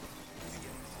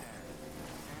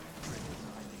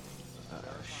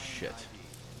shit.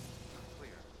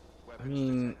 I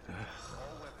mean, All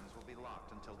weapons will be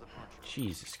locked until departure.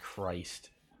 Jesus Christ.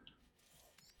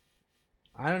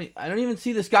 I don't even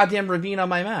see this goddamn ravine on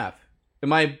my map.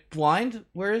 Am I blind?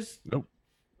 Where is Nope.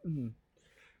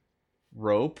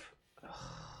 rope?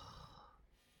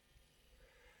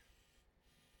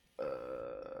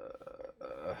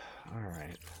 All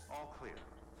right. All clear.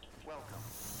 Welcome,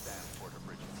 Porter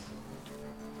Bridges.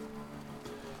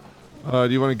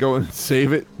 Do you want to go and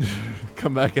save it?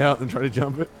 Come back out and try to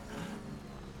jump it?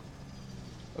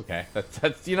 Okay,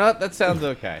 that's you know what? That sounds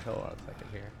okay. Hold on a second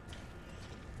here.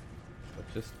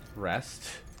 Let's just rest.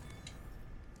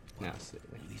 Now see.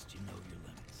 At least you know your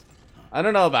limits. I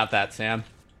don't know about that, Sam.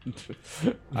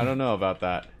 I don't know about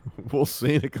that. We'll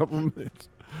see in a couple of minutes.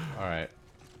 All right.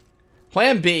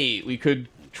 Plan B, we could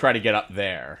try to get up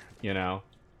there, you know?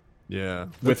 Yeah.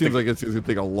 That With seems the- like it's going to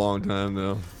take a long time,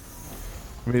 though.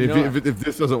 I mean, You know if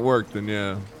this doesn't work, then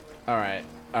yeah. All right.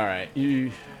 All right.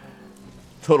 You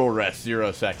total rest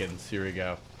 0 seconds. Here we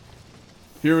go.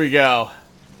 Here we go.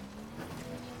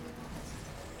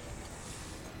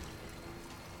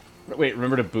 Wait,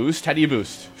 remember to boost? How do you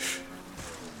boost?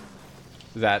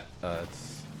 Is that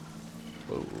it's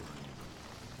whoa.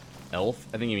 Elf?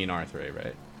 I think you mean R3,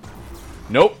 right?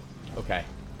 Nope. Okay.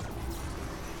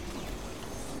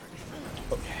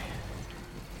 Okay.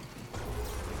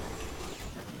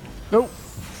 Nope.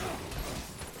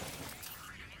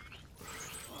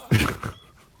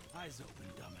 Eyes open,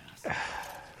 dumbass.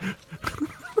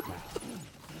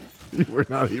 You were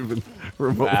not even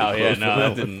remotely Wow, yeah, close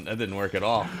no, to that didn't work at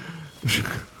all.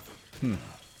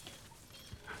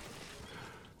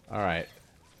 All right.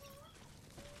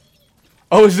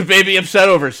 Oh, is the baby upset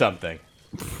over something?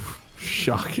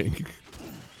 Shocking.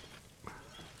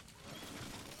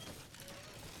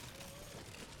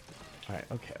 All right,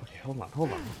 okay,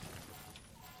 hold on.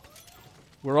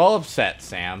 We're all upset,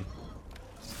 Sam.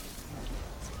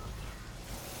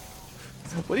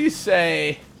 What do you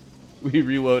say we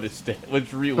reload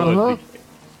let's reload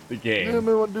the game. Yeah, I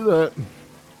may want to do that.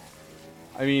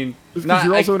 I mean, Just not, because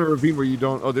you're I, also in a ravine where you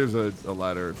don't... Oh, there's a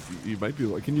ladder. You might be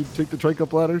like... Can you take the trike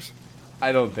up ladders?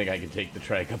 I don't think I can take the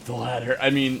trike up the ladder. I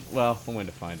mean, well, I'm going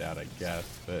to find out, I guess,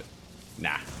 but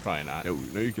nah, probably not. No,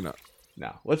 you cannot.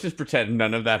 No, let's just pretend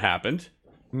none of that happened.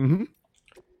 Mm-hmm.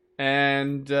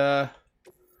 And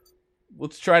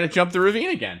let's try to jump the ravine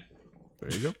again.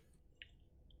 There you go.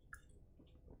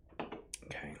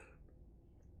 Okay.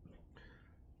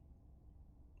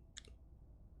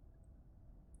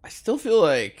 I still feel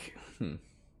like... There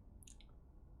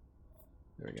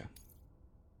we go.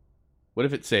 What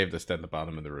if it saved us at the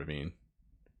bottom of the ravine?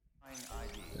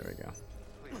 There we go.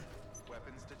 Clear.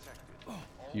 Weapons detected.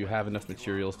 Do you have enough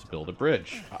materials to build a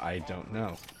bridge? I don't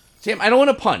know. Sam, I don't want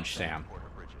to punch, Sam. Porter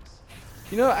Bridges.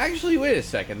 You know, actually, wait a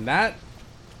second. That...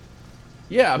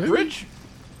 Yeah, a Really? bridge...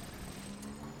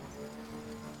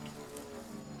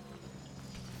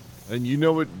 And you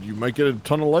know what? You might get a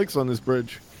ton of likes on this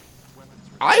bridge.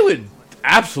 I would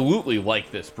absolutely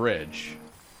like this bridge.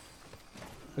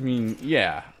 I mean,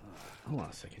 yeah. Hold on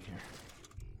a second here.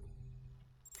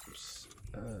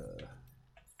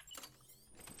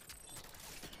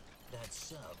 That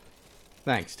sub.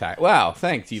 Thanks, Ty. Wow,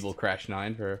 thanks, Evil Crash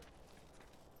 9 for...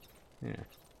 Yeah.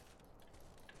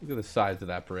 Look at the size of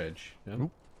that bridge. Yep.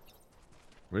 Oop.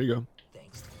 There you go.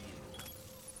 Thanks to you,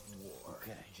 war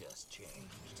just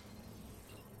changed.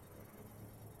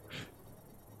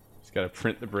 Just gotta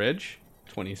print the bridge.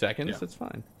 20 seconds, Yeah. that's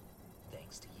fine.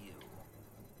 Thanks to you,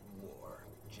 war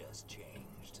just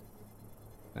changed.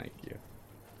 Thank you.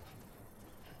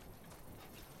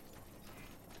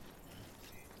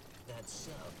 That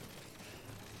sub,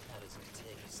 how does it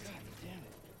taste?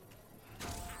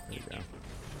 There you go.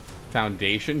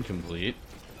 Foundation complete.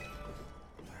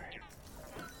 You're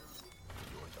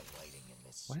the lighting in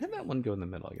this. Why did that one go in the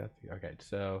middle? I got okay,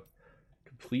 so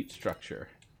complete structure.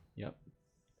 Yep.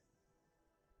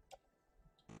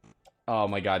 Oh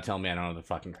my god, tell me I don't have the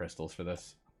fucking crystals for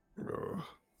this. Ugh.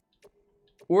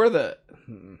 Or the...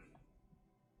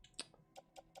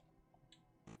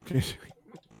 Can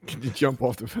you jump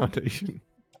off the foundation?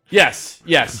 Yes,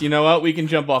 yes, you know what? We can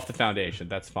jump off the foundation.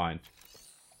 That's fine.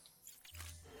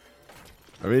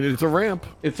 I mean, it's a ramp.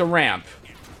 It's a ramp.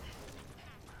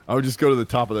 I would just go to the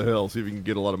top of the hill, see if you can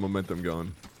get a lot of momentum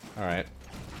going. Alright.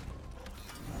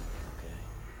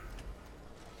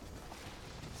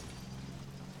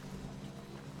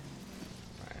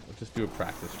 Alright, let's just do a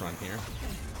practice run here.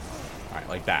 Alright,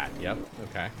 like that. Yep,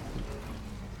 okay.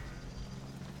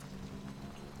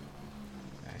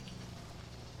 Okay.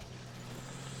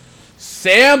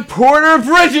 Sam Porter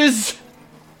Bridges!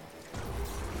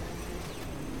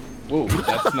 Whoa,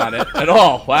 that's not it at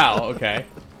all. Wow, okay.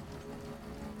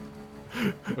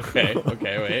 Okay,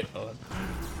 wait. Hold on.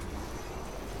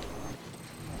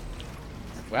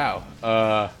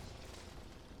 Wow.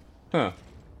 Huh.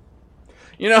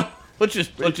 You know, let's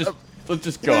just go In up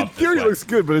this theory, way. it looks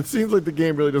good, but it seems like the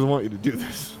game really doesn't want you to do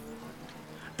this.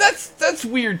 That's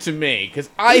weird to me, because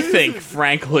I think,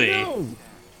 frankly, No.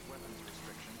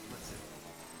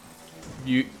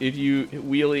 if you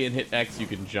wheelie and hit X, you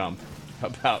can jump. How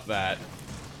about that?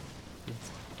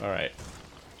 All right.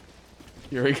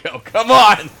 Here we go. Come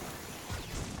on!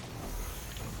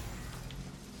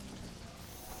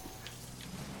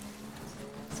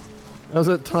 How's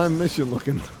that time mission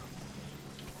looking?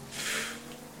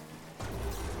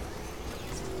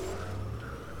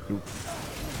 Oop.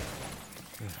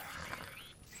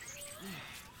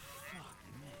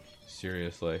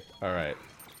 Seriously. All right.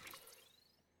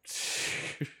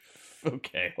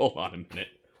 Okay, hold on a minute.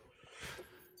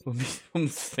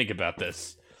 Let's think about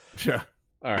this. Yeah.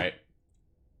 All right.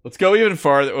 Let's go even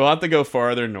farther. We'll have to go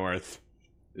farther north.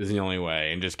 Is the only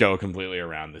way, and just go completely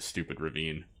around this stupid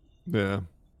ravine. Yeah.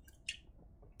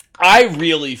 I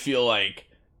really feel like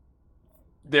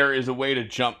there is a way to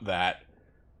jump that.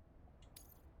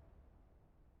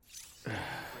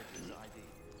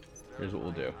 Here's what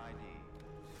we'll do.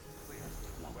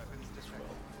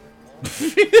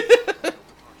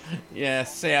 Yeah,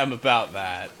 Sam, about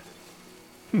that.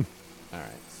 All right,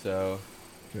 so.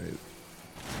 Okay.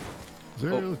 Is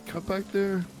there a cut back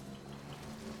there?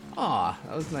 Aw,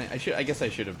 that was nice. I guess I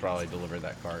should have probably delivered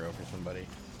that cargo for somebody.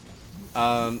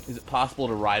 Is it possible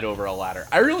to ride over a ladder?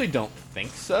 I really don't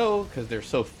think so, because they're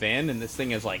so thin, and this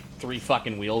thing has like 3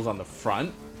 fucking wheels on the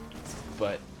front.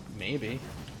 But maybe. There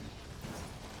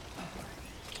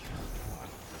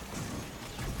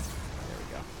we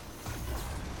go.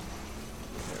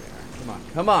 There we are. Come on,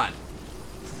 come on.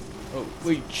 Oh,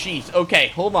 wait, jeez. Okay,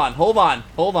 hold on. Okay,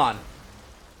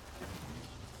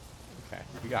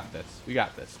 we got this. We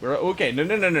got this. We're okay.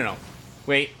 No.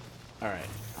 Wait. All right,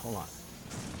 hold on.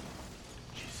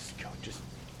 Jesus, go. Just.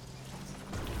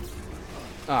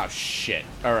 Oh shit.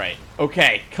 All right.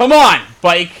 Okay. Come on,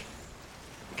 bike.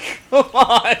 Come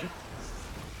on.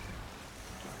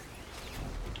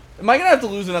 Am I gonna have to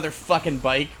lose another fucking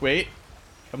bike? Wait.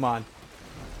 Come on.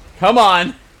 Come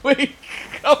on. Wait.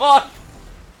 Come on.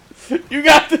 You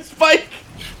got this bike.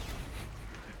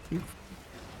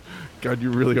 God,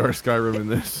 you really are Skyrim in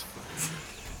this.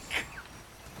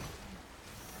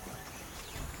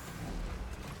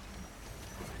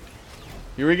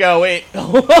 Here we go. Wait.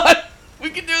 Hold on. We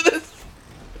can do this.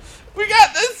 We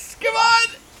got this. Come on.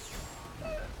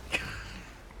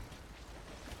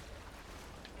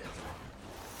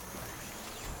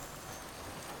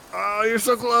 Oh, you're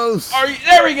so close. Are you,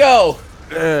 there we go.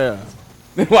 Yeah.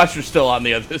 Watch, we're still on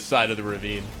the other side of the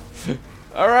ravine.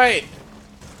 All right.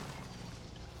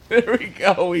 There we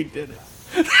go. We did it.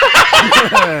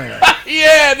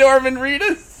 Yeah, Norman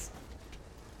Reedus.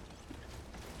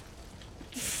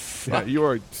 Yeah, you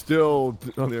are still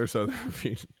on the other side of the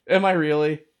ravine. Am I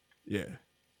really? Yeah.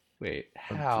 Wait,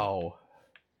 how?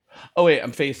 Oh, wait,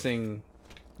 I'm facing...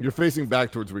 You're facing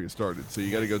back towards where you started, so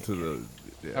you got to go to the...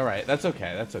 Yeah. All right, that's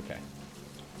okay. That's okay.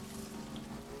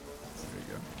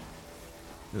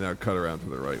 And now cut around to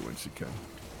the right when she can.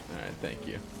 All right, thank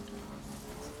you.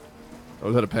 Oh,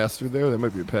 is that a pass through there? That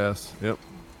might be a pass. Yep.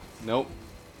 Nope.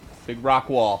 Big rock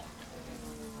wall.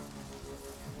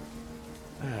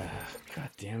 God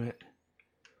damn it.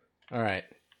 All right.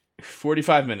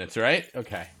 45 minutes, right?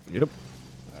 Okay. Yep.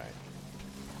 All right.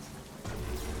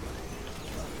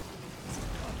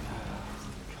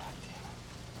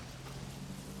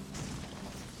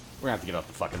 We're gonna have to get off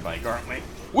the fucking bike, aren't we?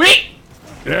 Wait!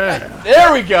 Yeah.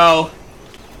 There we go!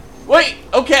 Wait,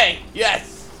 okay,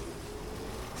 yes.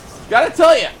 Gotta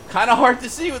tell you, kind of hard to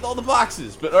see with all the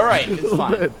boxes, but alright, it's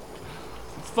fine. bit.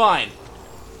 It's fine.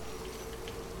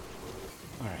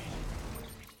 Alright.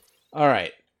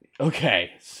 Alright.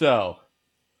 Okay, so.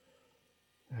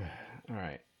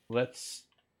 Alright, let's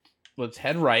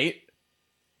head right.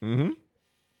 Mm-hmm.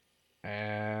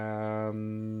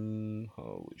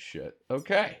 Holy shit.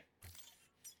 Okay.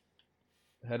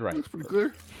 Head right. Looks pretty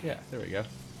clear. Yeah, there we go.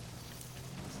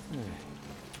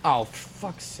 Oh, for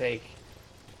fuck's sake.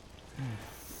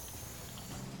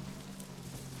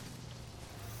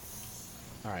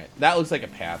 Alright, that looks like a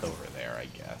path over there, I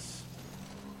guess.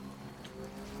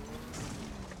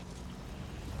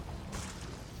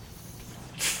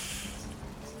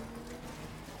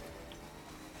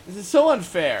 This is so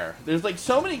unfair. There's like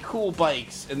so many cool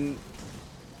bikes, and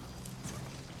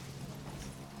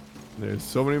There's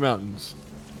so many mountains.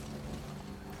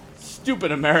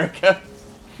 stupid America.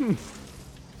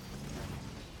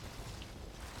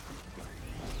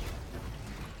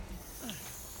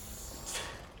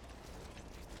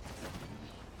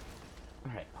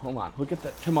 Alright, hold on. Look at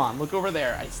that. Come on, look over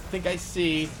there. I think I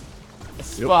see a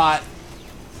spot.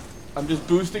 I'm just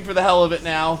boosting for the hell of it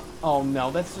now. Oh no,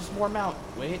 that's just more mountain.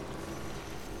 Wait.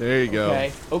 There you go.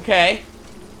 Okay. Okay.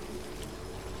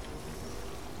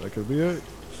 That could be it.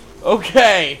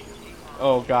 Okay.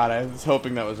 Oh god, I was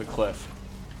hoping that was a cliff.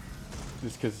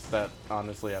 Just because that,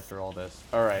 honestly, after all this.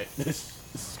 Alright, this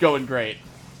is going great.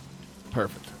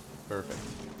 Perfect. Perfect.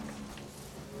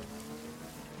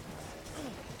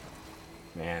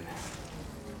 Man.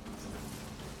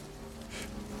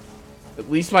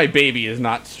 At least my baby is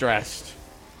not stressed.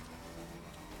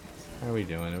 How are we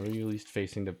doing? Are we at least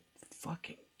facing the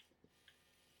fucking...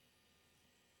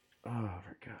 Oh,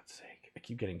 for God's sake. I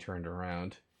keep getting turned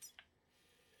around.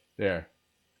 There.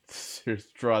 Here's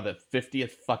draw the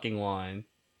 50th fucking line.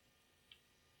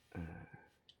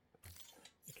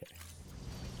 Okay.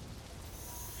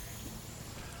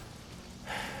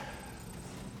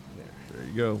 There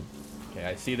you go. Okay,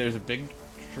 I see there's a big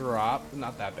drop.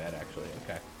 Not that bad, actually.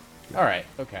 Okay. Alright,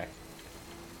 okay.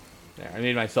 There, I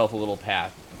made myself a little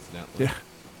path, incidentally. Yeah.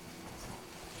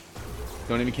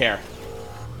 Don't even care.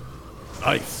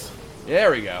 Nice.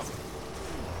 There we go.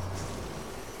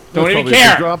 Don't even Probably a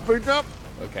care! big drop, big drop.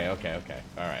 Okay, okay, okay.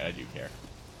 Alright, I do care.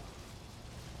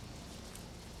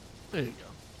 There you go.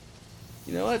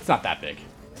 You know what? It's not that big.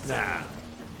 Nah.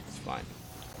 It's fine.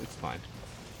 It's fine.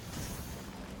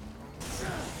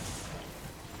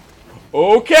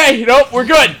 Okay, nope, we're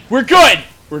good. We're good.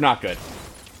 We're not good.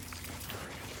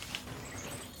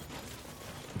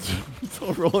 It's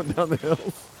all rolling down the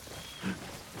hills.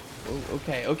 Oh,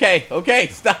 okay, okay, okay,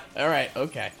 stop. All right,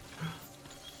 okay.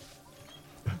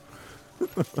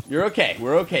 You're okay.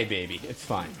 We're okay, baby. It's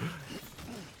fine.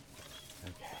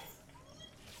 Okay.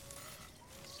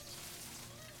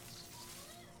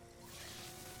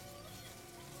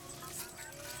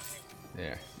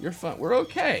 There. You're fine. We're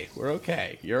okay. We're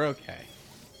okay. You're okay.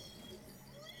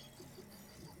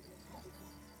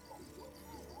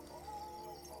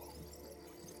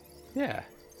 Yeah.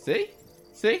 See?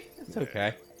 See? It's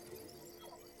okay.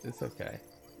 It's okay.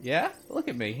 Yeah? Look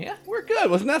at me. Yeah? We're good.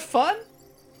 Wasn't that fun?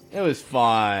 It was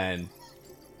fun.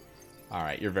 All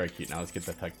right, you're very cute. Now let's get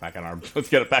the bike back on our. Let's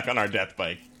get it back on our death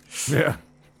bike. Yeah.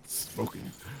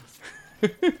 Smoking.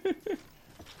 Pick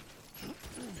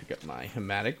up my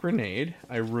hematic grenade.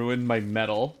 I ruined my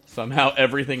metal. Somehow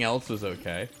everything else was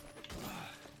okay. All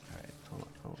right, hold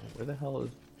on. Where the hell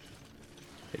is?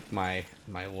 Take my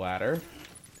ladder.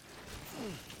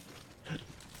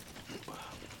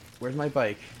 Where's my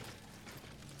bike?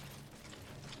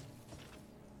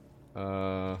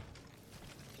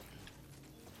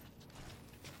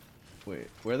 Wait,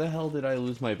 where the hell did I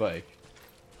lose my bike?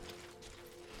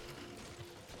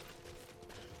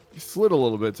 You slid a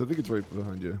little bit, so I think it's right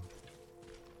behind you.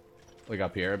 Like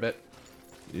up here a bit?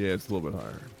 Yeah, it's a little bit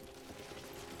higher.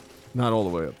 Not all the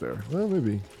way up there. Well,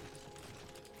 maybe.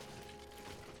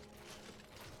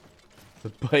 The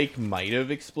bike might have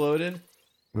exploded.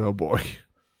 Oh boy.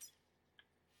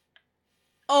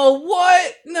 Oh,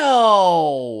 what?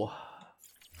 No!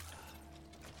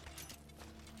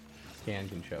 Scan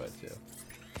can show it too.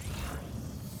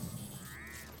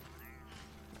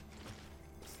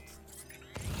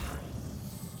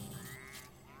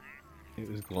 It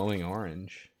was glowing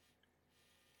orange.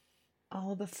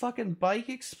 Oh, the fucking bike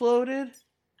exploded?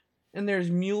 And there's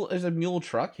a mule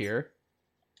truck here.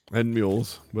 And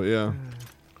mules, but yeah.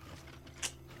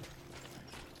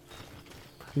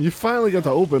 You finally got to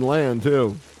open land,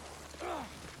 too.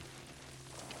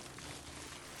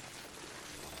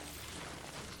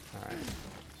 Alright.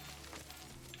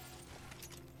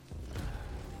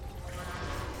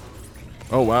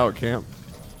 Oh, wow, a camp.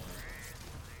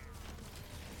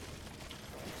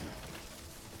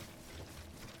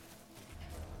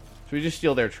 Should we just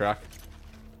steal their truck?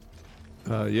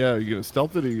 Yeah, you gonna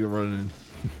stealth it or you gonna run in?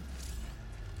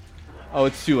 Oh,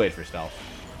 it's too late for stealth.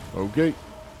 Okay.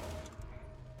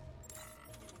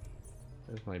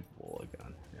 There's my bullet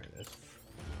gun. There it is.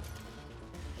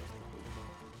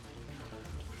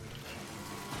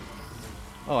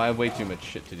 Oh, I have way too much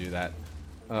shit to do that.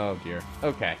 Oh, dear.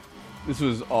 Okay. This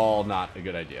was all not a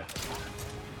good idea.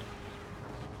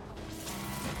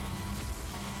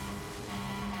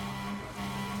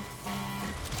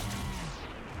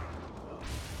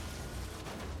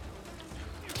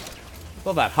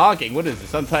 Well, that honking. What is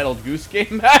this? Untitled Goose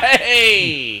Game?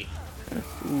 Hey!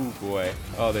 Ooh, boy.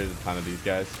 Oh, there's a ton of these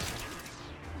guys.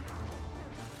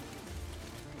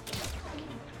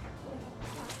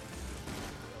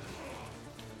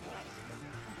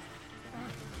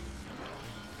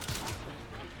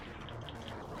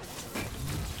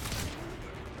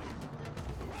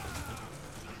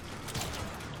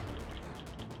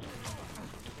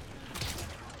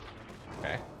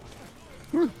 Okay.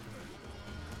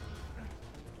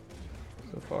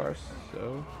 So far,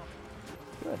 so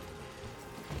good.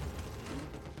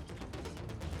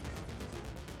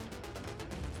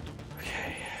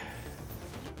 Okay.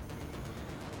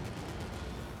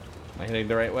 Am I heading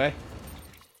the right way?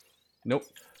 Nope.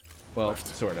 Well,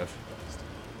 sort of.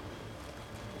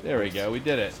 There we go. We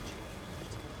did it.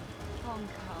 Hong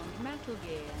Kong, Metal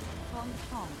Gear, Hong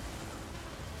Kong.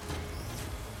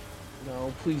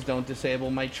 No, please don't disable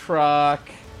my truck.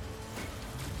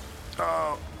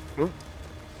 Oh. Oop.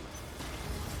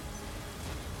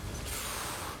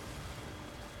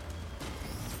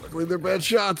 Luckily, they're bad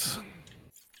shots.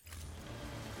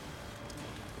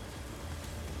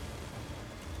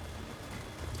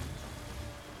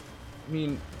 I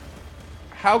mean,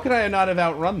 how could I not have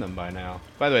outrun them by now?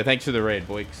 By the way, thanks for the raid,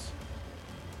 boys.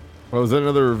 Oh, is that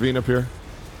another ravine up here?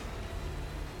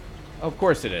 Of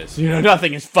course it is. You know,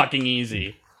 nothing is fucking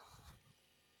easy.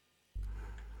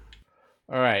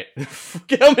 All right.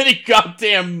 Forget how many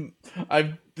goddamn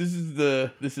this is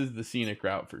the scenic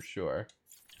route for sure.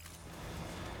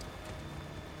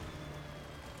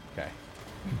 Okay.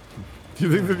 Do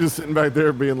you think they're just sitting back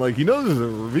there being like, you know there's a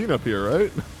ravine up here,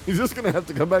 right? He's just going to have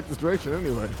to come back this direction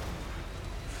anyway.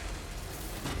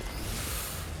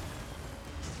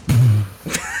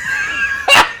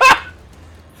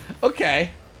 Okay.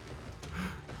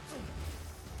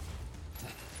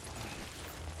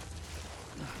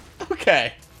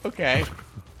 Okay. Okay.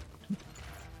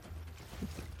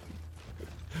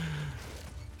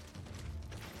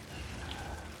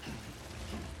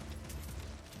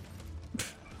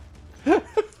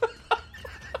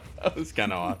 That was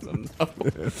kind of awesome.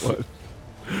 What?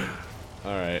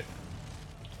 All right.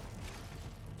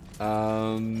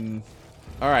 All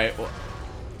right. Well,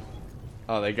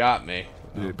 oh, they got me.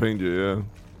 They pinged you, yeah.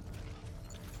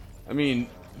 I mean,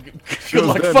 good Shows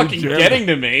luck that fucking in general. getting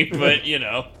to me, but you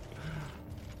know.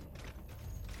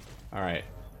 All right.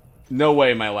 No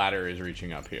way my ladder is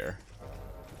reaching up here.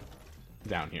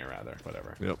 Down here, rather.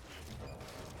 Whatever. Yep.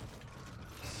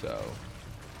 So.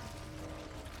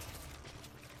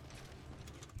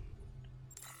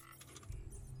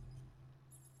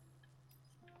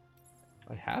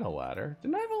 I had a ladder.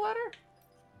 Didn't I have a ladder?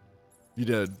 You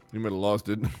did. You might have lost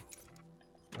it.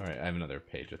 All right, I have another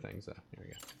page of things. Here we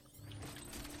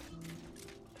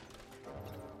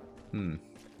go.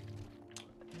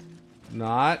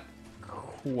 Not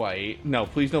quite. No,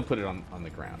 please don't put it on the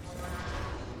ground.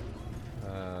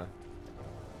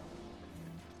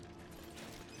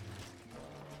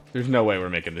 There's no way we're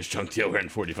making this junk deal. We're in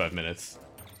 45 minutes.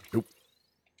 Nope.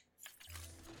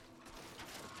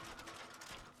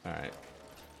 All right.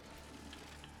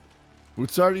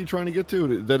 Which side are you trying to get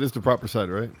to? That is the proper side,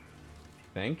 right?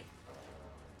 Think.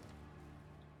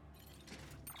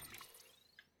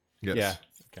 Yes. Yeah.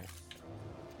 Okay.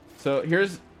 So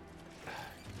here's.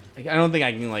 I don't think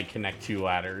I can like connect two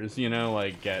ladders. You know,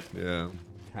 like get Yeah.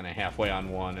 kind of halfway on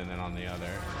one and then on the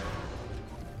other.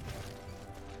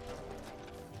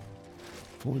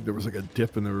 If only there was like a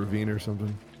dip in the ravine or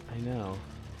something. I know.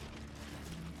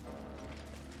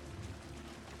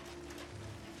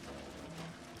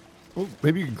 Well,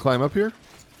 maybe you can climb up here.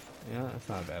 Yeah, that's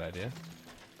not a bad idea.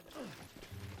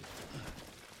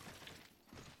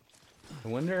 I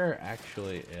wonder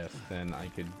actually if then I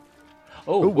could.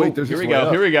 Oh, wait, oh, there's here this we way go.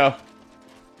 up. Here we go.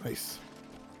 Nice.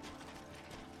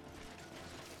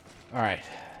 All right,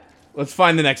 let's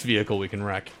find the next vehicle we can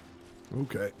wreck.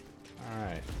 Okay. All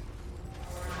right.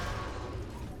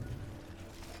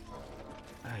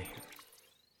 Aye.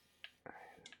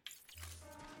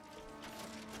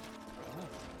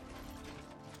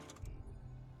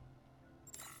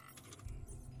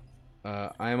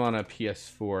 I'm on a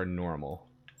PS4 normal.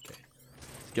 Okay.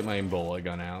 Let's get my Ebola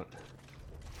gun out.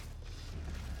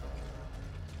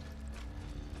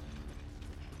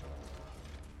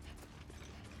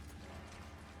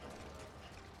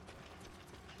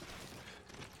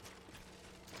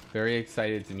 Very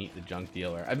excited to meet the junk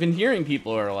dealer. I've been hearing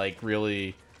people are like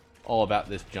really all about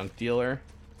this junk dealer.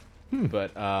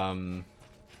 But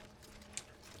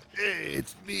Hey,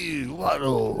 it's me,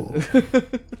 Waddle.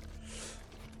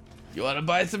 you want to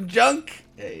buy some junk?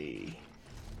 Hey.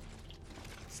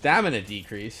 Stamina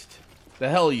decreased. The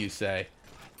hell you say?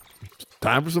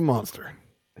 Time for some monster.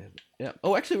 Yeah.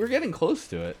 Oh, actually, we're getting close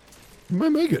to it. You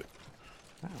might make it.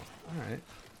 Wow. All right.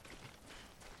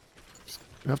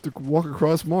 You have to walk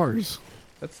across Mars.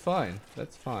 That's fine.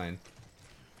 That's fine.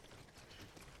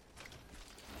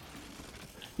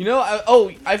 You know,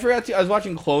 I forgot to. I was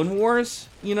watching Clone Wars.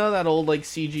 You know that old like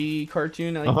CG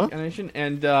cartoon animation,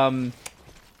 and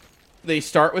they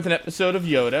start with an episode of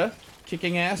Yoda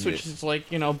kicking ass, which is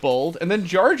like bold, and then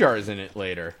Jar Jar is in it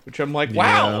later, which I'm like,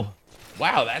 wow,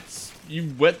 wow, that's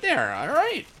you went there. All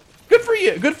right, good for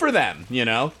you, good for them.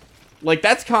 Like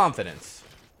that's confidence.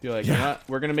 You're like, you know what?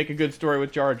 We're gonna make a good story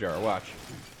with Jar Jar. Watch.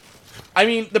 I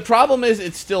mean, the problem is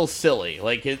it's still silly.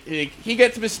 Like he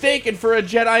gets mistaken for a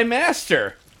Jedi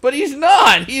Master, but he's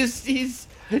not. He's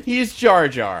Jar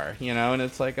Jar, and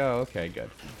it's like, oh, okay, good.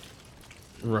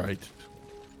 Right.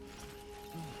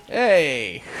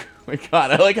 Hey, my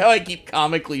God, I like how I keep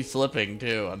comically slipping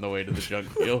too on the way to the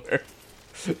junk dealer.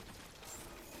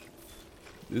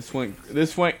 This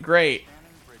went great.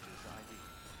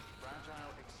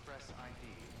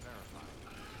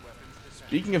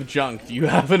 Speaking of junk, do you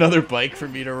have another bike for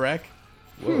me to wreck?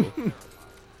 Whoa.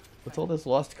 What's all this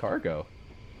lost cargo?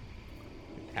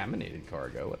 Contaminated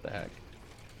cargo, what the heck?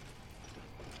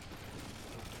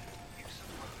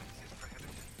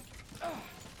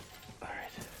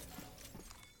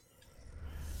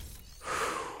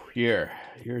 Alright.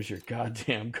 Here's your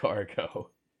goddamn cargo.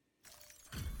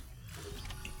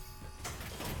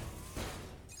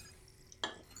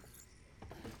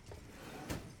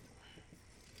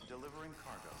 Delivering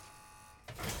cargo.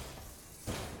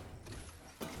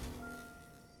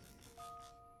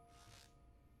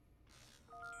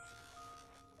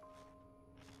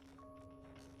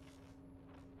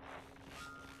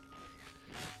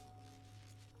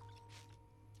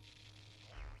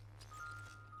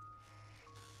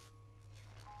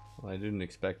 Well, I didn't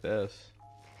expect this.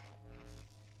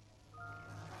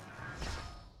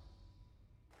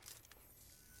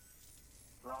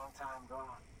 Long time gone,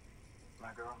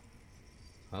 my girl.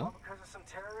 Huh? All because of some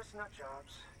terrorist nut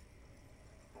jobs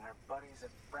and their buddies at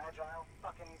Fragile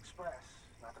fucking Express.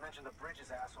 Not to mention the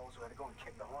Bridges assholes who had to go and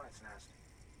kick the hornet's nest.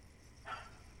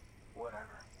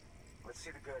 Whatever. Let's see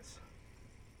the goods.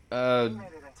 You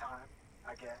made it in time,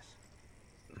 I guess.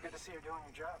 Good to see you're doing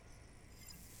your job.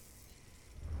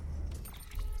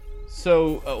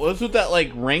 So, what's with that,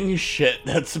 like, ring shit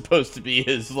that's supposed to be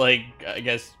his, like, I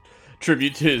guess,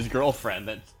 tribute to his girlfriend?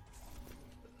 Let's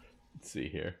see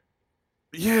here.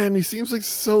 Yeah, and he seems like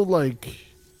so, like,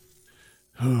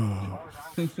 All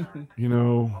you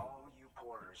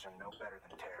porters are no better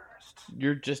than terrorists.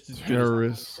 You're just as good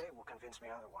terrorists. Say will convince me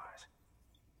otherwise.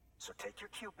 So take your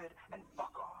Cupid and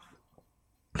fuck off.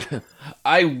 as...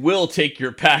 I will take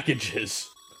your packages.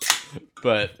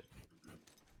 But...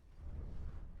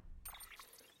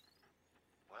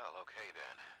 Well, okay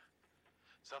then.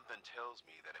 Something tells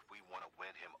me that if we want to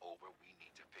win him over, we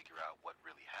need to figure out what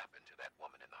really happened to that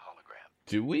woman in the hologram.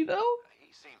 Do we, though?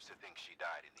 He seems to think she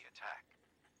died in the attack.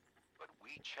 But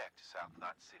we checked South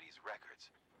Knot City's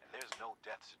records, and there's no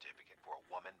death certificate for a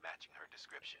woman matching her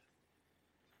description.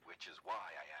 Which is why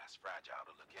I asked Fragile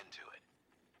to look into it.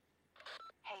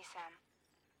 Hey, Sam.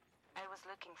 I was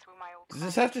looking through my old Does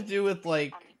this have to do with,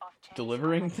 like, on the off chance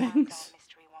delivering I found things? that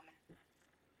mystery woman.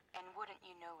 And wouldn't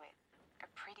you know it, a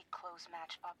pretty close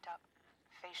match popped up.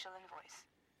 Facial and voice.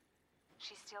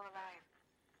 She's still alive.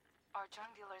 Our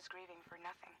junk dealer's grieving for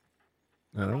nothing.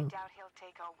 I doubt he'll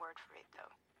take our word for it, though.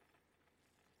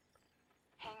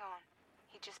 Hang on.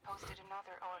 He just posted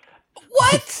another order.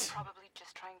 What? Probably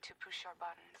just trying to push our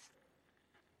buttons.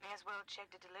 May as well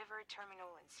check the delivery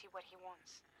terminal and see what he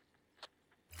wants.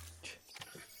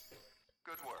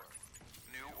 Good work.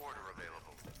 New order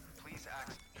available. Please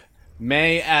access.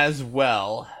 May as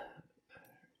well.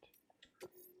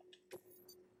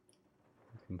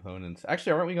 Components.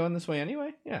 Actually, aren't we going this way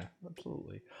anyway? Yeah,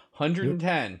 absolutely.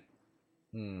 110.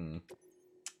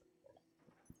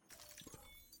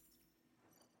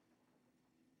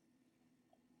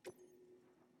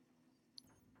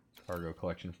 Cargo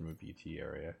collection from a BT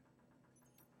area.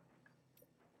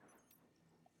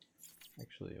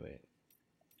 Actually, wait.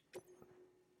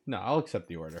 No, I'll accept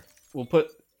the order. We'll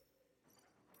put...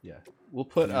 Yeah. We'll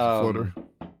put, floater.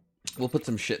 We'll put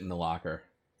some shit in the locker.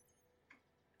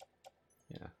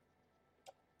 Yeah.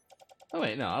 Oh,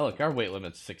 wait, no. Look, our weight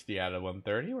limit's 60 out of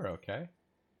 130. We're okay.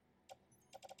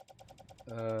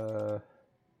 Oh,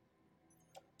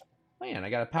 yeah, and I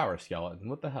got a power skeleton.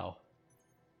 What the hell?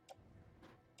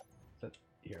 That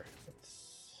here.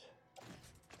 Let's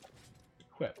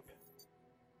equip.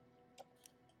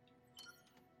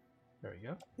 There we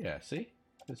go. Yeah, see?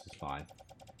 This is fine.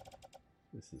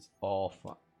 This is all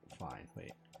fine.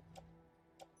 Wait.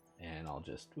 And I'll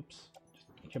just, oops. Just,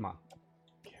 come on.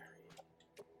 Carry.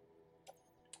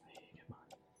 Hey, come on.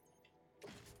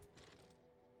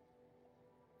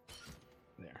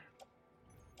 There.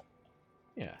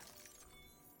 Yeah.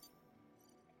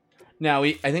 Now,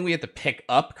 I think we have to pick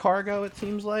up cargo, it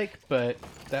seems like, but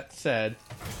that said,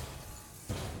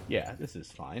 yeah, this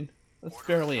is fine. That's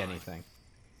barely anything.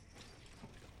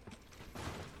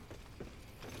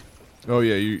 Oh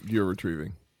yeah, you're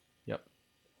retrieving. Yep.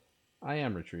 I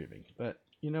am retrieving, but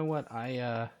you know what?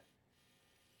 Where's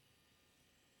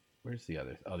the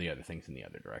other? Oh, the other thing's in the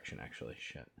other direction, actually.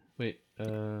 Shit. Wait,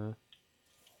 yeah,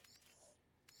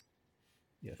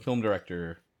 film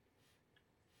director.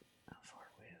 How far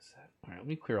away is that? All right, let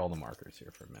me clear all the markers here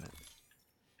for a minute.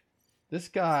 This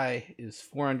guy is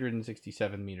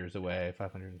 467 meters away,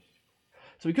 500.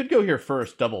 So we could go here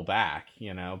first, double back,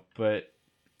 you know, but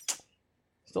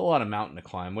still a lot of mountain to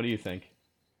climb. What do you think?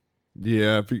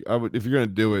 Yeah, if you're gonna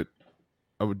do it,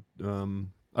 I would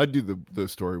I'd do the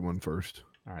story one first.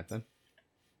 All right then. At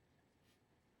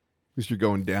least you're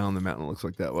going down the mountain. It looks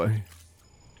like that way,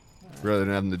 rather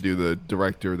than having to do the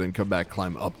director, then come back,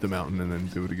 climb up the mountain, and then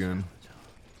do it again.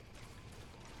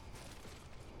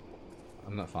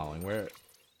 I'm not following. Where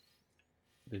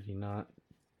did he not?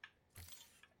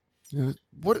 Yeah,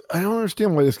 what? I don't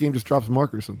understand why this game just drops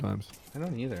markers sometimes. I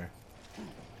don't either.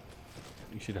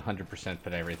 You should 100%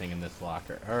 put everything in this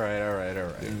locker. All right.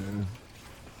 Yeah.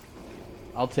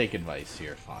 I'll take advice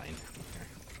here. Fine.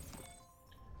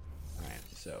 All right.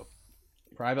 So,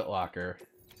 private locker.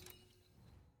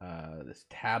 This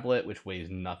tablet, which weighs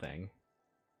nothing.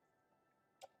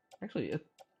 Actually,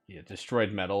 yeah,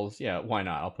 destroyed metals. Yeah, why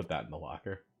not? I'll put that in the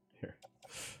locker. Here.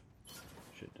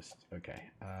 Should just okay.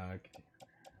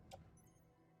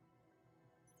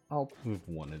 I'll move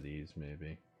one of these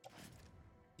maybe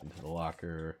into the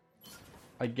locker.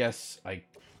 I guess I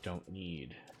don't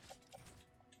need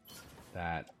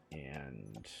that,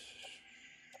 and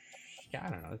yeah,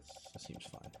 I don't know. This seems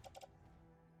fine.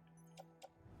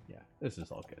 Yeah, this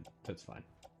is all good. That's fine.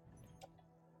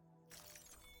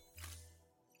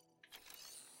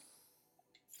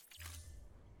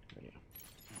 There you go.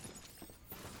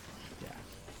 Yeah.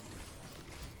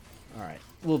 All right,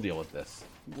 we'll deal with this.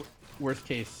 Worst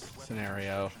case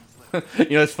scenario. You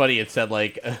know, it's funny. It said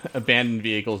like abandoned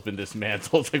vehicle has been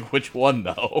dismantled. It's like, which one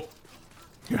though?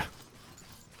 Yeah.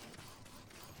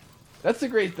 That's the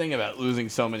great thing about losing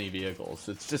so many vehicles.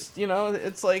 It's just, you know,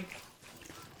 it's like,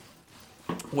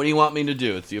 what do you want me to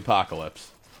do? It's the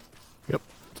apocalypse. Yep.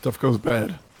 Stuff goes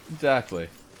bad. Exactly.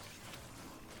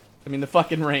 I mean, the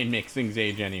fucking rain makes things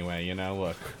age anyway, you know,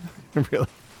 look. Really?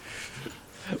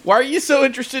 Why are you so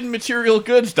interested in material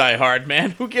goods, Die Hard,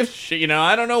 man? Who gives a shit? You know,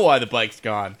 I don't know why the bike's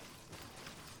gone.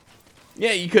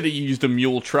 Yeah, you could have used a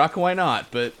mule truck. Why not?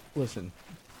 But, listen.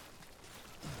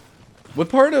 What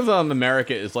part of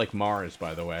America is like Mars,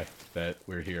 by the way, that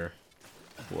we're here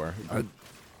for?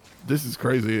 This is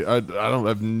crazy. I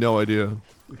have no idea.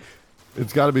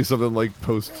 It's got to be something like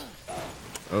post...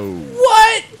 Oh.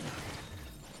 What?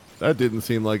 That didn't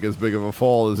seem like as big of a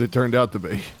fall as it turned out to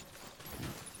be.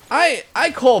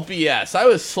 I call BS. I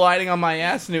was sliding on my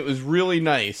ass and it was really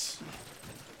nice.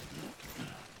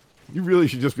 You really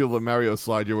should just be able to Mario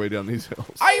slide your way down these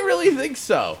hills. I really think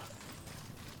so.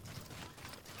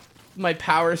 My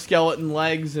power skeleton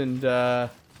legs and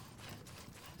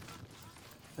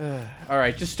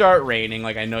alright, just start raining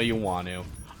like I know you want to.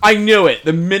 I knew it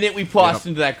the minute we crossed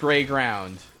into that gray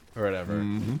ground. Or whatever.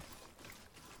 Mm-hmm.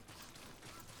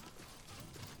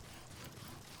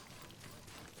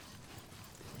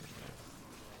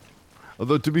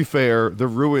 Although to be fair, the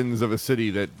ruins of a city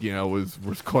that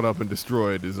was caught up and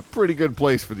destroyed is a pretty good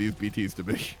place for these BTs to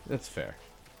be. That's fair.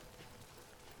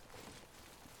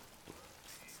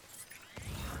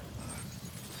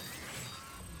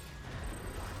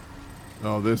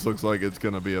 Oh, this looks like it's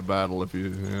gonna be a battle if you.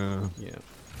 Yeah. Yeah.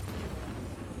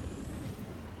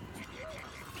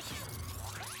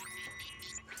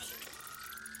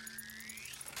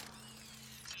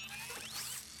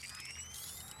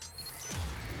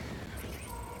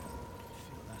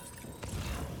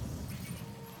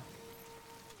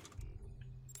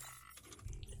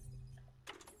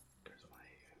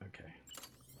 Okay.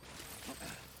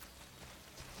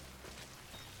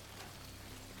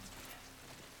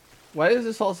 Why does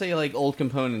this all say like old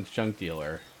components junk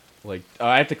dealer? Like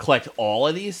I have to collect all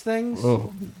of these things?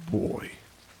 Oh boy.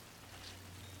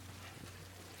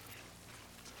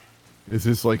 Is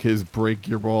this like his break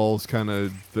your balls kind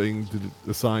of thing to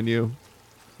assign you?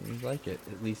 Seems like it.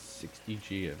 At least 60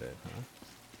 G of it,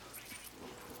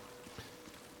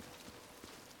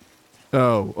 huh?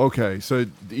 Oh, okay. So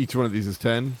each one of these is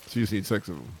 10. So you just need 6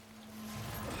 of them.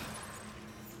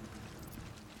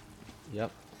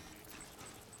 Yep.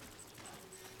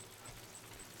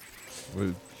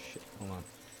 Well, Shit, hold on.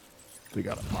 they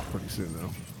gotta pop pretty soon though.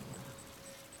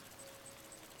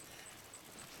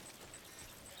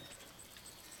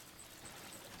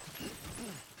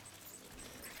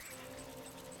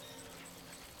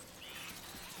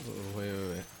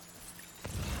 Wait.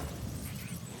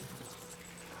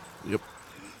 Yep.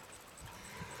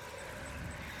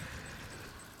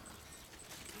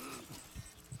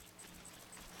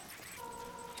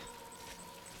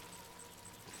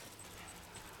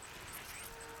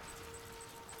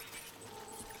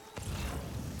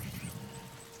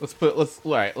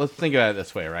 Let's think about it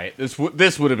this way, right? This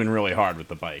would have been really hard with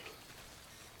the bike.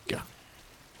 Yeah.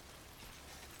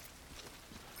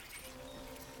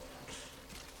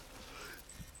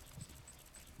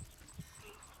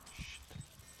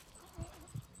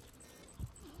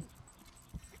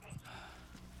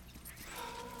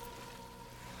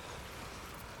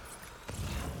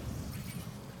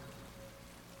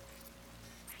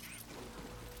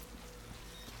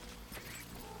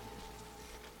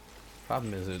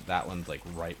 Problem is that one's like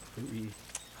right.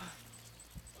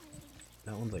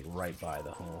 That one's like right by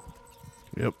the hole.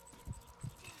 Yep.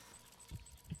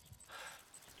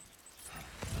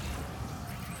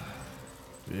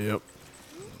 Yep.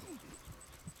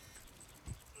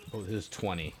 Oh, this is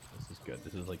 20. This is good.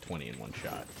 This is like 20 in one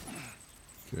shot.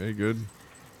 Okay, good.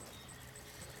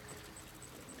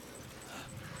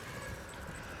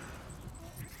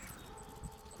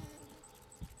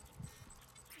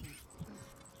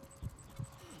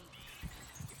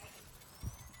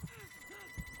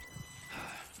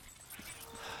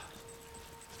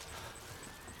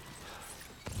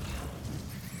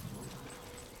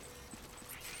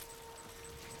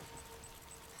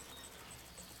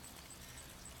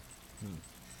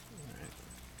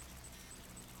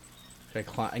 Should I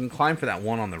climb? I can climb for that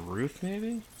one on the roof,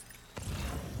 maybe?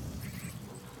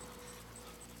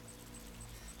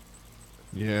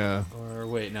 Yeah. Or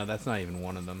wait, no, that's not even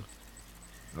one of them.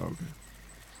 Okay.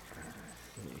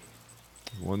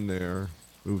 One there.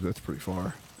 Ooh, that's pretty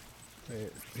far.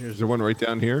 Wait, Is there one right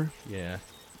down here? Yeah.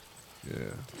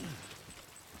 Yeah.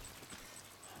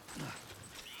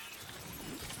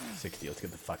 60. Let's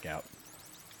get the fuck out.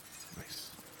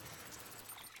 Nice.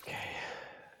 Okay.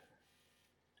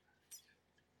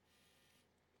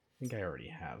 I think I already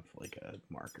have like a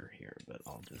marker here, but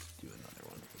I'll just do another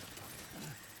one.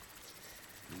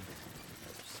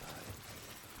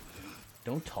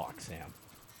 Don't talk, Sam.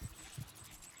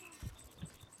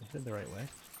 Is it the right way?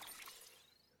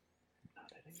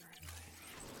 Not heading the right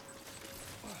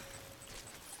way.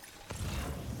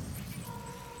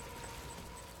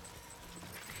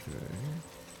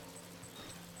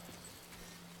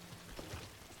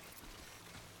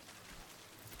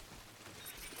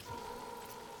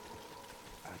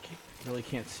 Okay. Really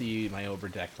can't see my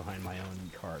overdeck behind my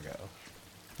own cargo.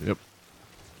 Yep.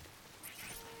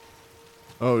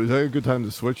 Oh, is that a good time to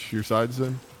switch your sides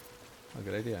then? Oh,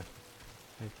 good idea.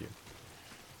 Thank you.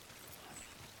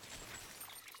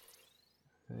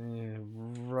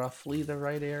 Roughly the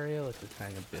right area. Let's just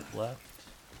hang a bit left.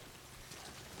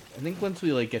 I think once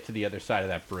we like get to the other side of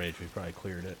that bridge, we probably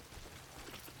cleared it.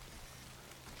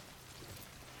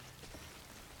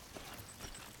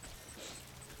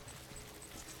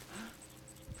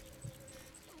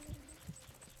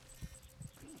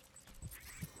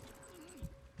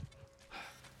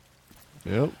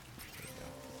 Yep.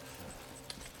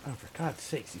 Oh, for God's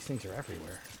sakes, these things are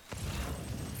everywhere.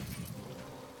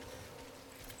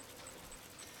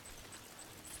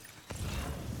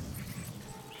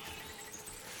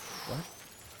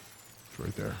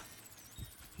 right there.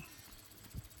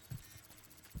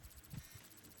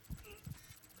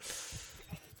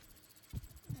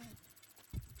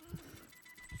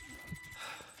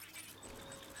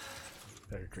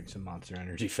 Better drink some Monster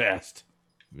Energy fast.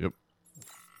 Yep.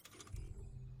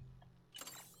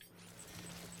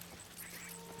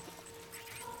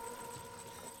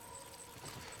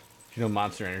 You know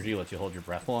Monster Energy lets you hold your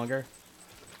breath longer?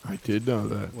 I did know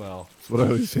that. Well, That's what I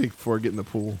always take before I get in the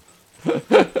pool.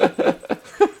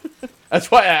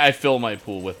 that's why I fill my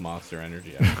pool with Monster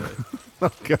Energy, actually.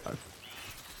 Oh, God.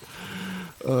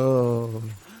 Oh.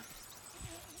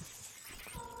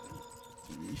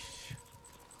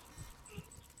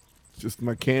 Just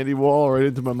my candy wall right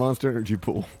into my Monster Energy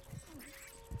pool.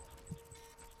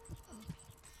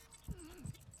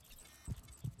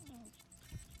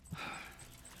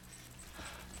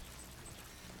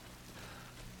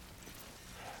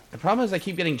 The problem is I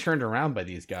keep getting turned around by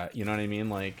these guys. You know what I mean?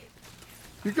 Like,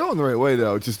 You're going the right way,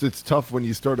 though. It's tough when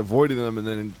you start avoiding them and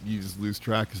then you just lose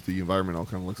track because the environment all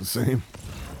kind of looks the same.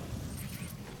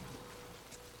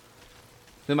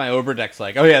 then my overdeck's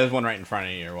like, oh yeah, there's one right in front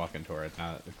of you. You're walking toward.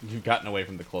 Now you've gotten away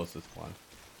from the closest one.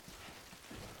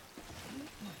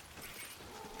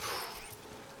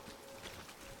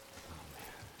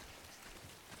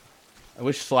 I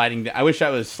wish I wish I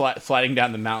was sliding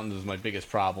down the mountains was my biggest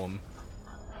problem.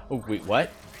 Oh wait, what?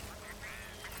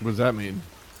 What does that mean?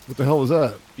 What the hell was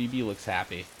that? BB looks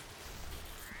happy.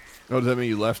 Oh, does that mean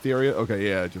you left the area? Okay,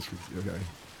 yeah, just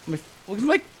okay.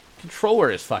 My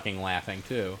controller is fucking laughing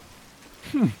too.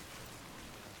 All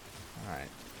right.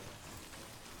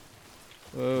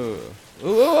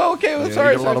 Oh, okay. Well, Yeah,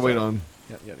 sorry. you got a lot of weight sorry. on.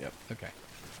 Yep. Okay.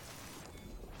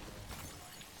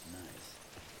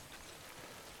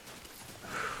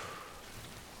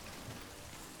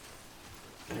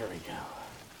 There we go.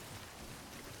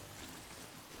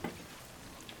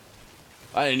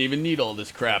 I didn't even need all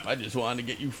this crap. I just wanted to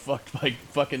get you fucked by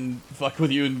fuck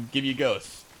with you and give you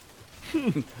ghosts.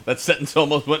 That sentence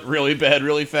almost went really bad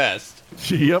really fast.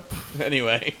 Yep.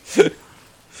 Anyway. Let's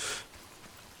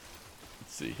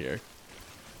see here.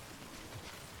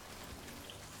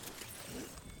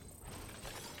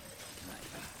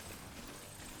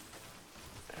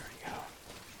 There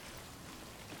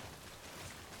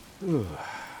we go. Ooh,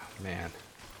 man.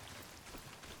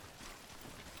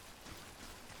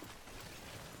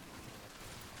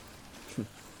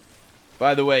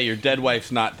 By the way, your dead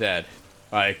wife's not dead.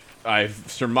 I've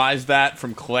surmised that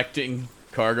from collecting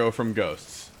cargo from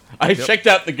ghosts. I checked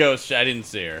out the ghost. I didn't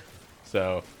see her.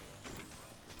 So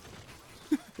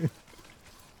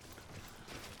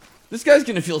this guy's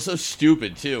gonna feel so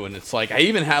stupid too, and it's like I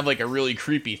even have like a really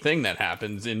creepy thing that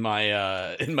happens in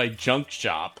my junk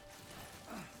shop.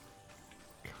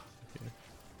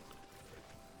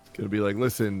 It's gonna be like,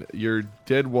 listen, your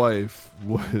dead wife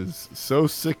was so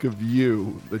sick of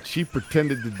you that she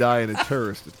pretended to die in a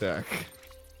terrorist attack.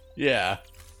 Yeah.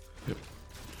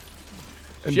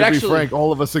 And She to be actually- frank,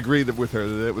 all of us agreed with her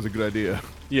that it was a good idea.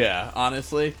 Yeah,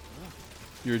 honestly.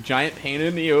 You're a giant pain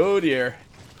in the oh dear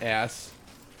ass.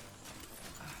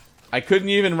 I couldn't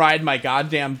even ride my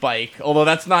goddamn bike, although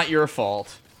that's not your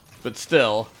fault. But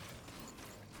still.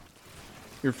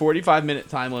 Your 45-minute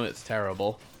time limit's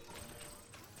terrible.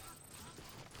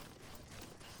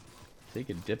 Take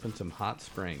a dip in some hot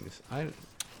springs.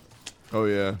 Oh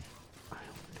yeah. I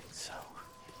don't think so.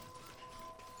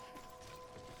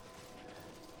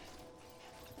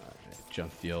 Alright,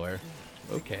 junk dealer.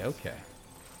 Okay.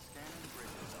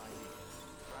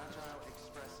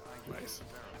 Nice.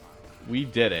 We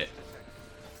did it.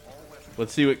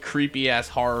 Let's see what creepy ass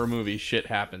horror movie shit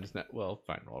happens now. Well,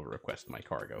 fine. I'll request my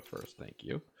cargo first. Thank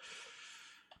you.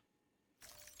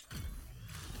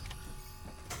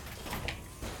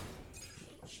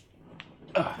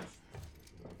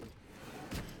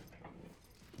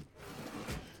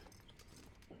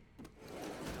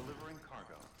 Delivering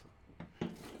cargo.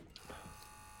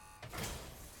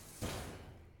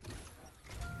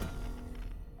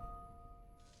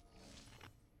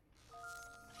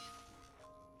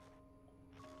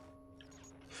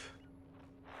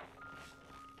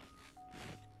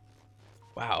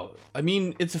 Wow. I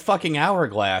mean, it's a fucking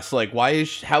hourglass. Like,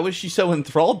 how is she so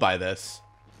enthralled by this?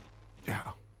 Yeah.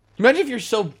 Imagine if you're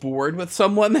so bored with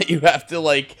someone that you have to,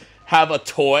 like, have a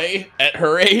toy at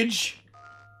her age.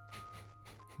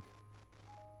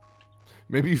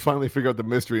 Maybe you finally figure out the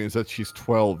mystery and it's that she's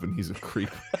 12 and he's a creep.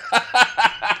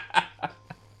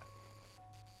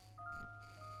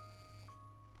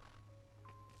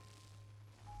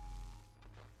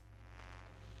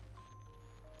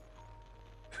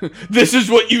 This is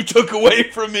what you took away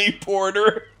from me,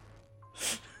 Porter.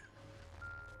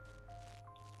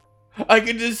 I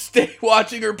could just stay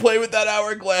watching her play with that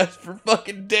hourglass for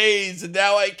fucking days, and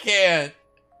now I can't.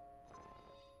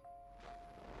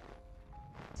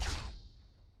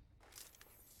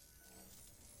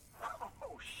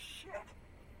 Oh, shit.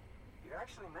 You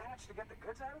actually managed to get the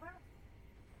goods out of there?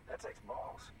 That takes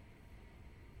balls.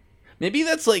 Maybe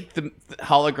that's like the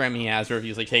hologram he has, or if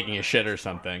he's like taking a shit or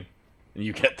something, and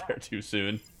you get there too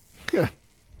soon. Yeah.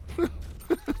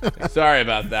 Sorry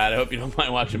about that. I hope you don't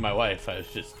mind watching my wife. I was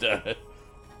just, Oh,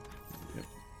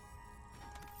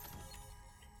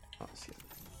 shit.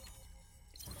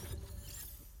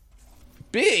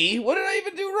 B? What did I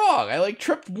even do wrong? I like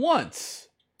tripped once.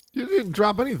 You didn't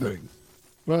drop anything.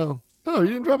 Well, no, you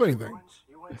didn't drop anything. Ruins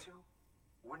you went to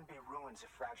wouldn't be ruins if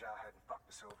Fragile hadn't fucked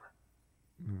us over.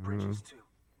 Bridges, too.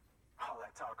 All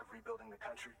that talk of rebuilding the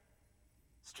country.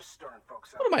 It's just stirring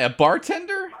folks up. What am I, a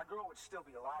bartender? My girl would still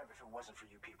be alive if it wasn't for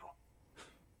you people.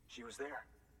 She was there.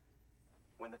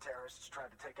 When the terrorists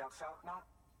tried to take out South Knot,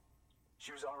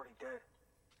 she was already dead.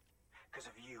 Because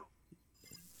of you.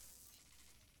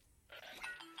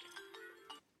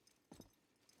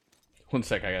 One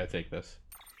sec, I gotta take this.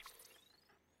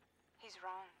 He's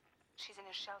wrong. She's in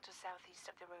a shelter southeast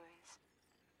of the ruins.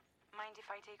 Mind if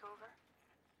I take over?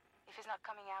 If he's not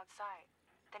coming outside,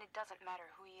 then it doesn't matter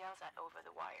who he yells at over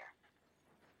the wire.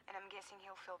 And I'm guessing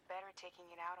he'll feel better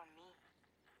taking it out on me.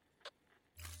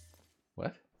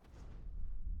 What?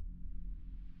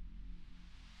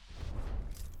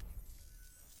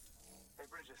 Hey,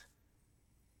 Bridges.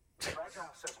 Fragile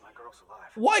says my girl's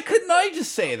alive. Why couldn't I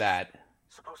just say that?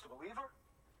 Supposed to believe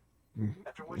her?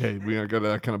 After what Hey, you we did, ain't got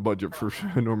that kind of budget for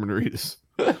Norman Reedus.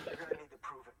 you're gonna need to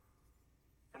prove it.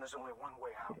 And there's only one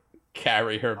way out.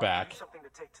 Carry her I'll give back. you something to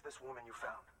take to this woman you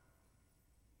found.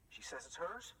 She says it's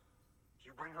hers.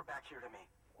 You bring her back here to me.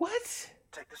 What?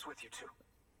 Take this with you too.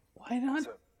 Why not? It's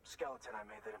a skeleton I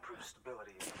made that improves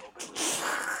stability and mobility.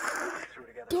 Threw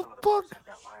together The some of the fuck? parts I've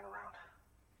got lying around.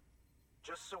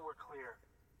 Just so we're clear,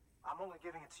 I'm only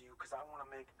giving it to you because I want to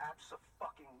make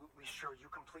abso-fucking-lutely sure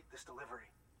you complete this delivery.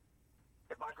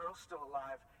 If my girl's still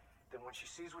alive, then when she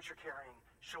sees what you're carrying,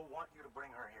 she'll want you to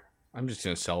bring her here. I'm just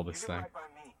gonna sell You this do thing. right by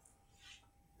me.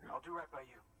 I'll do right by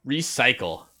you.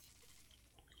 Recycle.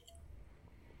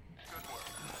 Good work.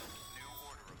 New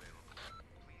order available.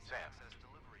 Please Sam,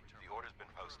 the order's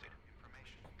been posted.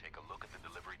 Take a look at the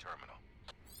delivery terminal.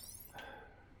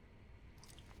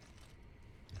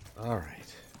 All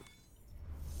right.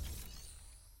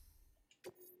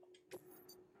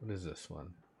 What is this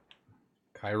one?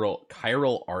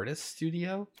 Chiral Artist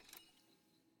Studio?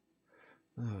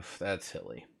 Oof, that's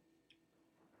hilly.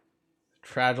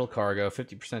 Fragile cargo,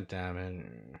 50% damage.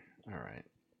 Alright.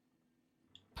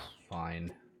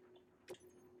 Fine.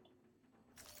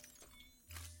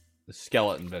 The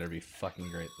skeleton better be fucking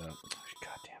great, though.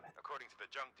 God damn it. According to the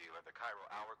junk dealer, the chiral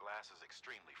hourglass is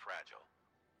extremely fragile.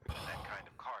 That kind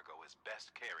of cargo is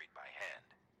best carried by hand.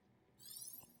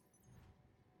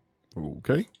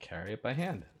 Okay. Carry it by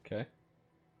hand. Okay.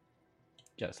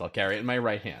 Yes, I'll carry it in my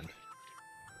right hand.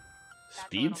 That's a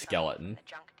Speed little skeleton. something for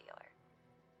the junk dealer.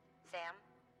 Sam,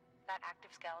 that active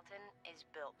skeleton is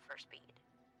built for speed.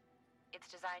 It's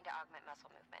designed to augment muscle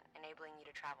movement, enabling you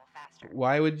to travel faster.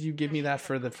 Why would you give me that There's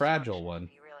for even the boost fragile option one?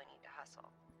 if you really need to hustle,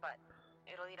 but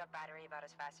it'll eat up battery about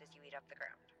as fast as you eat up the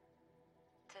ground.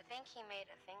 To think he made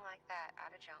a thing like that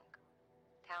out of junk,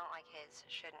 talent like his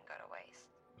shouldn't go to waste.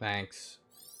 Thanks.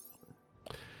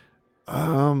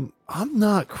 I'm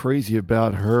not crazy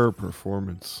about her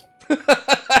performance.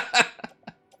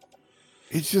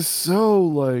 It's just so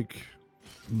like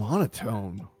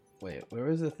monotone. Wait, where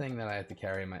was the thing that I had to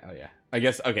carry in my... Oh, yeah. I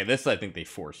guess... Okay, this I think they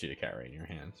force you to carry in your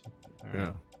hands. All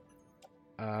right.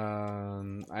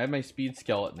 Yeah. I have my speed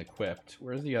skeleton equipped.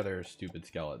 Where's the other stupid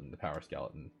skeleton? The power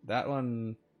skeleton. That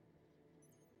one...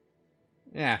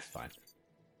 Yeah, it's fine.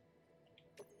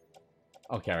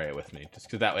 I'll carry it with me, just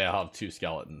because that way I'll have two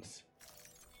skeletons.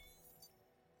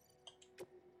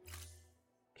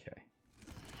 Okay.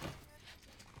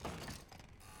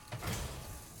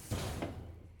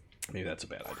 Maybe that's a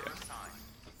bad idea.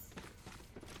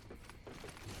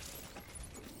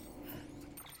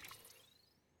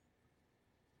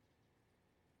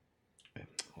 Okay,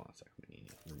 hold on a second. We need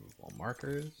to remove all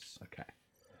markers. Okay.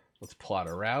 Let's plot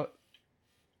a route.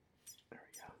 There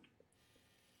we go.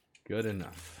 Good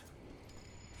enough.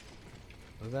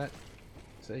 What is that?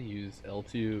 Say use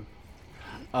L2.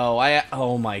 Oh,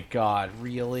 oh my god,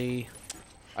 really?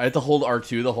 I have to hold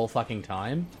R2 the whole fucking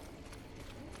time?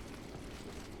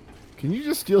 Can you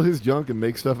just steal his junk and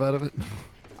make stuff out of it?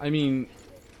 I mean...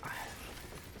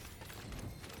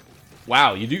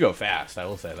 Wow, you do go fast, I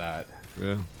will say that.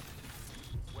 Yeah.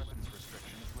 Weapons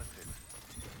restriction is lifted.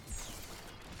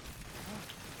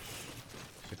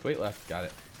 Wait left. Got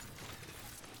it.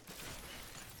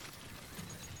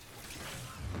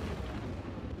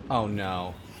 Oh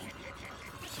no.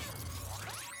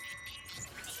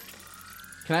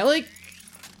 Can I like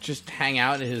just hang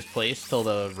out at his place till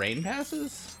the rain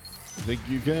passes? I think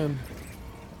you can.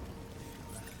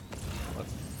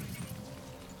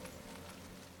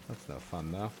 That's no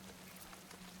fun though.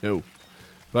 No.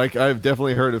 Like, I've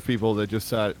definitely heard of people that just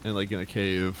sat in like in a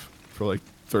cave for like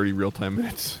 30 real-time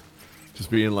minutes. Just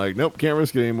being like, nope, can't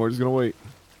risk it anymore, just gonna wait.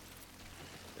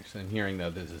 Actually, I'm hearing though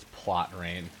this is plot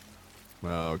rain.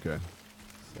 Oh, okay.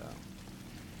 So.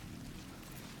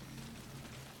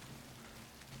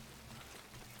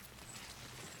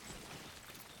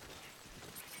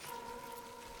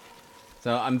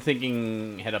 So I'm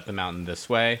thinking head up the mountain this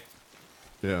way.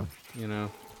 Yeah. You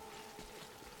know.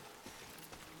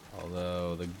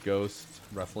 Although the ghost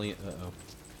roughly. Uh-oh.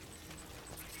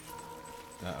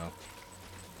 Uh-oh.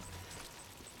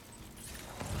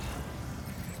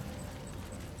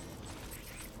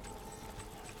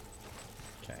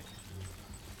 Okay.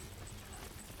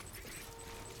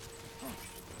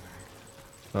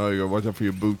 Oh, you gotta watch out for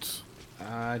your boots.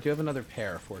 I do have another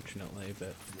pair, fortunately,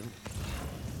 but.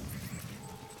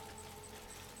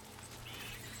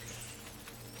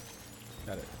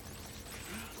 Got it.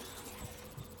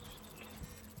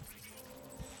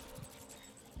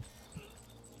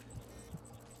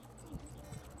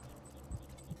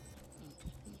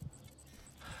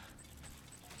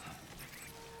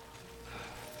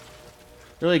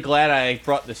 Really glad I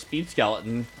brought the speed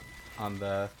skeleton on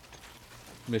the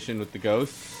mission with the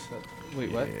ghosts.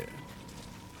 Wait, what?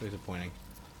 Where's it pointing?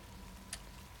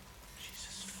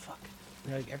 Jesus fuck.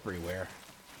 They're like everywhere.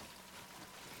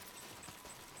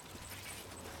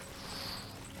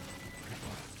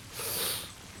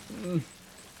 Okay.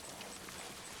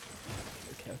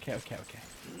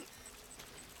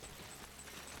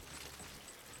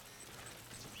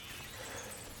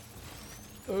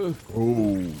 Oh,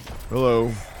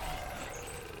 hello.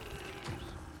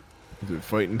 Is it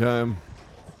fighting time?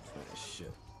 Oh,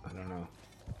 shit. I don't know.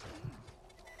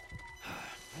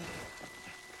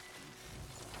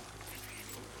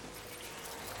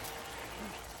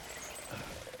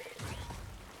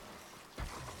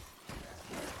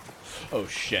 Oh,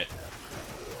 shit.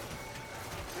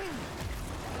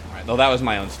 Alright, though that was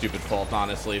my own stupid fault,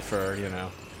 honestly, for, you know...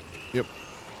 Yep.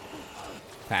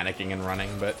 Panicking and running,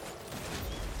 but...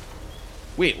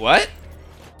 Wait, what?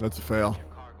 That's a fail.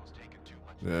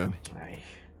 Yeah.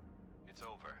 It's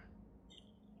over.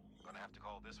 Gonna have to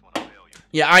call this one a failure.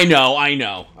 Yeah, I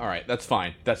know. Alright, that's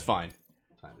fine.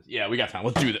 Yeah, we got time.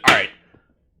 Let's do this.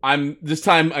 Alright. This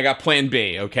time I got plan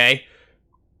B, okay?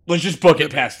 Let's just book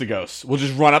it past the ghosts. We'll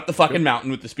just run up the fucking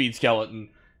mountain with the speed skeleton,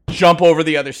 jump over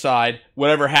the other side,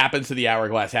 whatever happens to the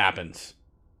hourglass happens.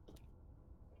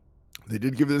 They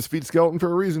did give it a speed skeleton for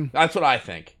a reason. That's what I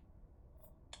think.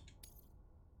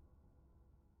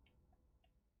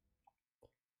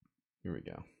 Here we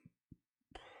go.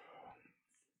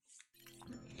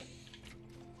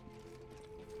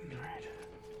 Alright.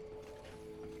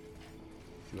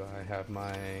 Do I have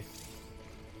my...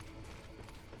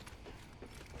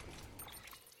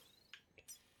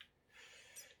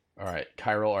 Alright,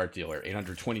 Chiral Art Dealer,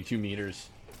 822 meters.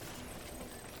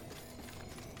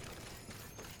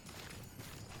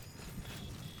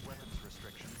 Weapons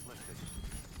restrictions lifted.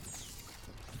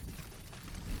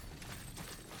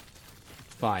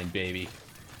 Fine, baby.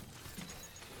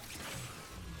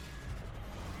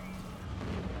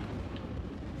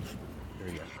 There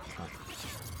we go. Fine.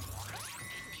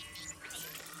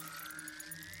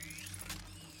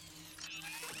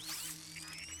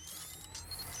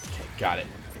 Okay, got it.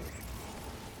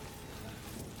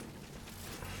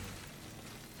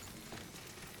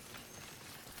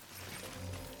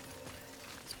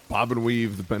 Bob and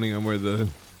weave depending on where your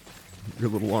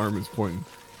little arm is pointing.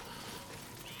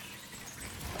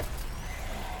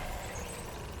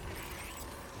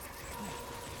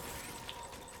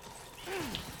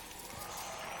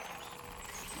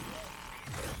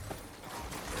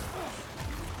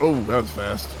 Oh, that was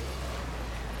fast.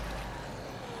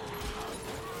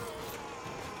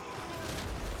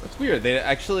 That's weird. They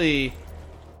actually...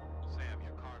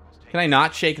 Can I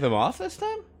not shake them off this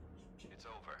time?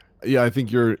 Yeah, I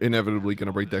think you're inevitably going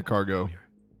to break that cargo.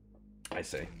 I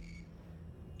see.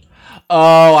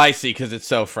 Oh, I see, because it's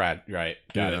so fragile. Right.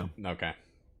 Got it. Okay.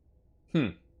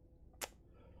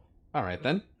 All right,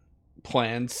 then.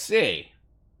 Plan C.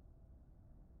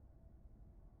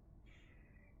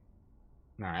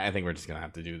 All right, I think we're just going to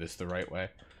have to do this the right way.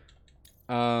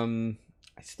 I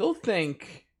still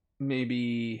think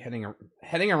maybe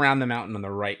heading around the mountain on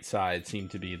the right side seemed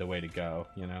to be the way to go,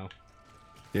 you know?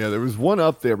 Yeah, there was one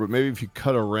up there, but maybe if you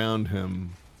cut around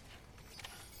him,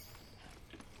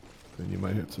 then you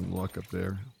might hit some luck up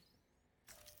there.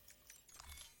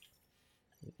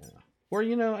 Yeah. Or,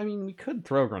 you know, I mean, we could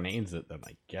throw grenades at them,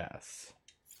 I guess.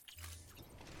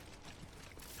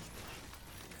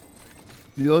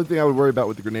 The only thing I would worry about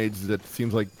with the grenades is that it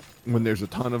seems like when there's a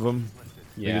ton of them,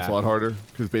 it gets a lot harder,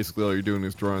 because basically all you're doing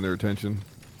is drawing their attention.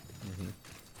 Mm-hmm.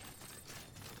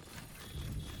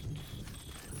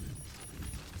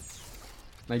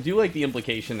 I do like the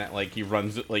implication that, like, he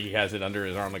runs, like, he has it under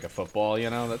his arm like a football, you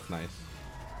know? That's nice.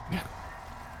 Yeah.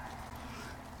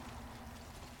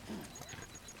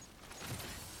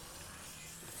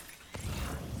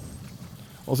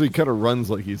 Also, he kind of runs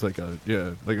like he's like a,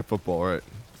 like a football, right?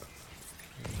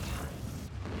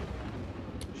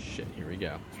 Shit, here we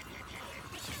go.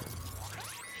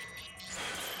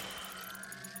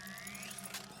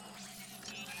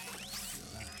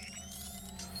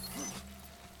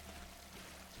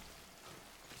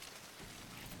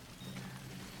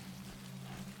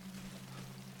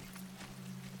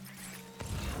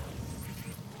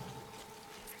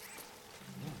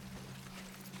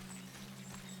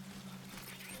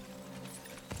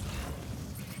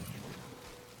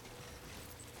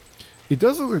 It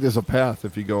does look like there's a path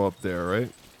if you go up there, right?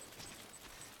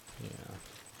 Yeah.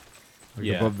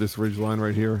 Like above this ridge line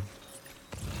right here.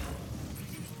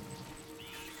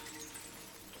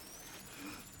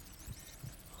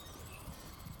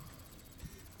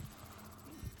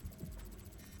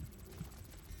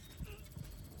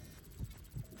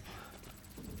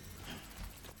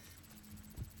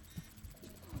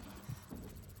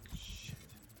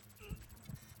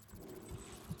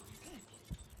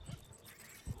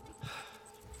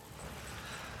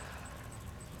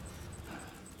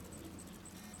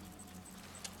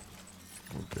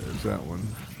 Okay, there's that one.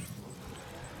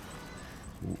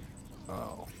 Ooh.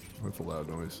 Oh, that's a loud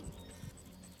noise.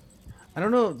 I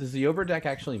don't know, does the overdeck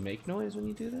actually make noise when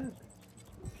you do that?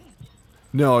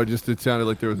 No, it sounded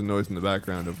like there was a noise in the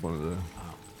background of one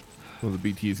of the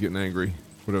BTs getting angry,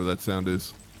 whatever that sound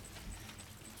is.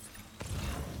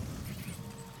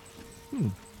 I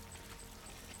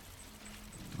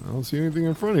don't see anything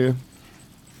in front of you.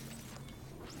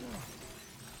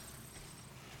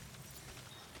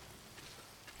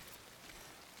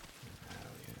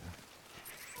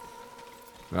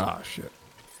 Ah, shit.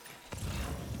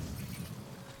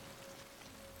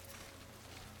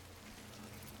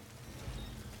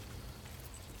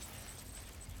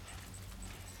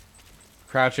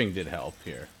 Crouching did help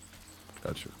here.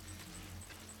 Gotcha.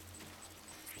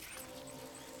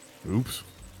 Oops.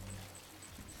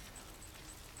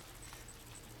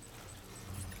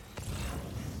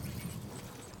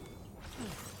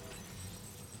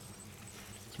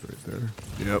 It's right there.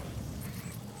 Yep.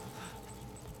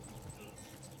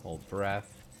 Hold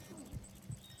breath.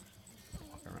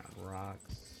 Walk around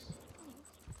rocks.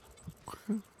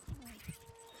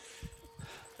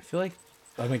 I feel like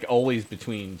I'm like always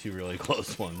between two really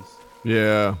close ones.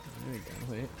 Yeah. There you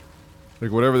go. Wait.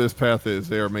 Like whatever this path is,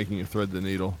 they are making you thread the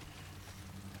needle.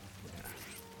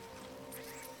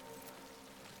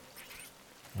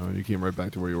 Oh, you came right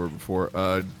back to where you were before.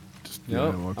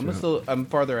 No, I'm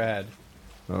farther ahead.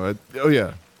 Oh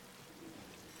yeah.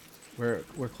 We're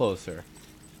closer.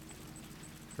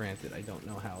 Granted, I don't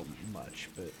know how much,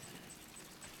 but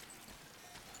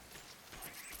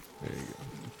there you go.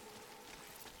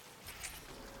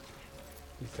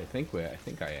 At least I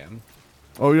think I am.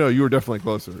 Oh yeah, you were definitely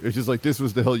closer. It's just like this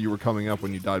was the hill you were coming up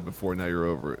when you died before. Now you're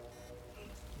over it.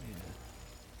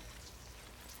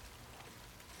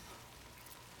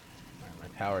 Right, my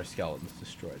power skeleton's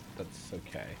destroyed. That's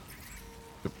okay.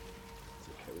 Yep. It's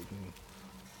okay. We can.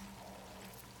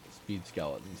 The speed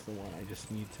skeleton's the one I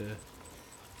just need to.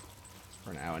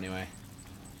 For now, anyway.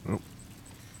 Nope.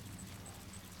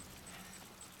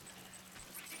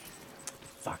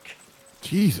 Fuck.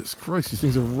 Jesus Christ, these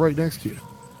things are right next to you. Here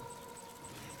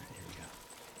we go.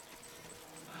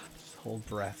 Just hold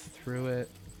breath through it.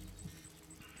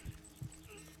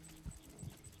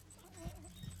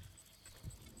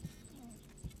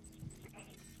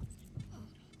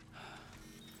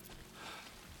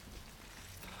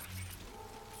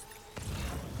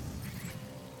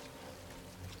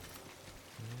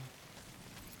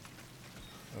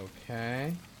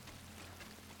 Okay.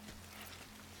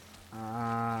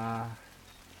 I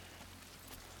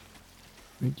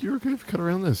think you're okay if you cut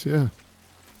around this, yeah. I'm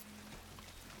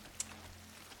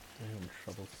having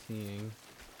trouble seeing.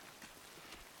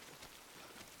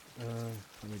 What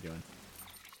are we doing?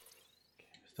 Okay,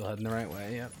 still heading the right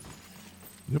way, yep.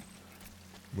 Yep.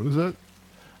 What is that?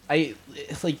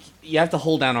 It's like you have to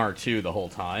hold down R2 the whole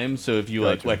time. So if you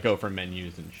like Gotcha. let go from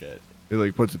menus and shit. It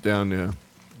like puts it down. Yeah.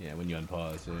 Yeah, when you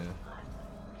unpause.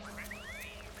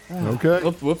 Yeah. Okay.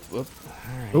 Whoop whoop whoop.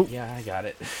 All right. Oh. Yeah, I got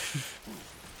it.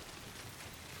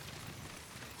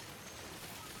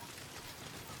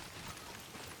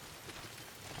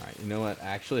 All right. You know what?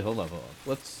 Actually, hold up.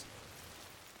 Let's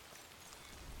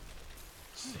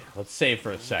save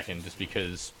for a second, just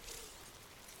because.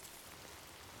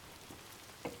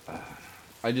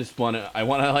 I want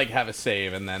to like have a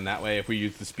save, and then that way, if we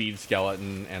use the speed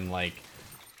skeleton and like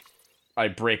I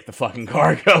break the fucking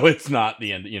cargo, it's not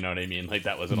the end. You know what I mean? Like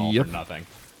that wasn't all Yep. for nothing.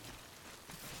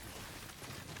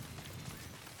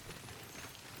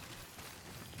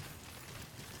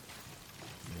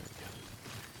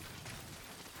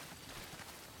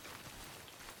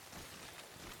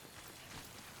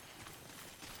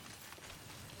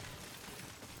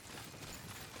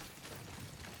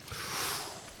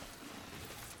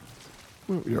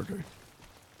 Oh, yeah, okay.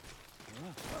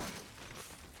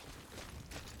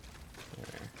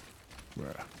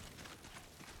 Right.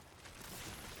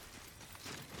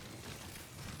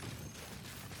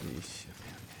 Yeesh.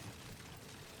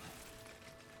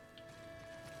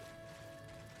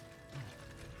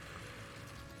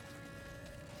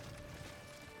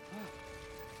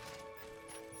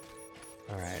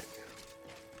 All right.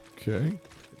 Okay.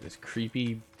 This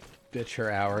creepy bitch her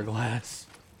hourglass.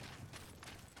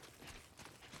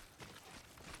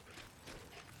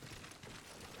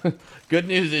 Good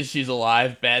news is she's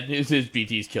alive. Bad news is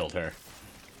BT's killed her.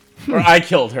 Or I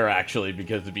killed her, actually,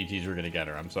 because the BTs were going to get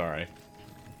her. I'm sorry.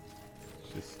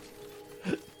 Just...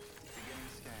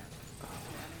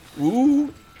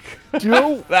 Ooh.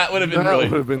 Joe, that would have been that really...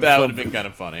 would've been that would have something. been kind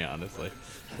of funny, honestly.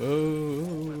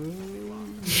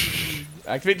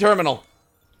 Activate terminal.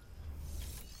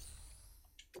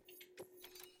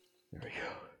 There we go.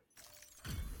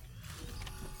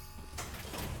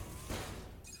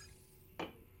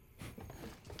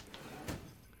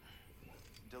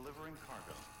 Delivering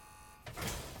cargo.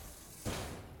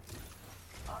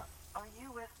 Are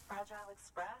you with Fragile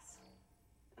Express?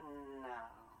 No.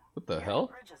 What the You're hell?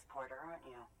 Bridges Porter, aren't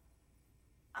you?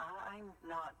 I'm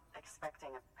not expecting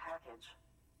a package.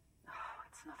 Oh,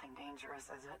 it's nothing dangerous,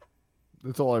 is it?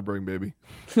 That's all I bring, baby.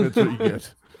 That's what you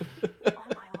get. Oh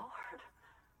my lord.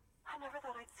 I never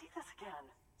thought I'd see this again.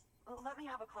 Let me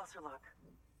have a closer look.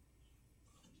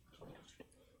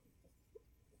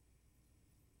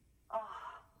 Oh,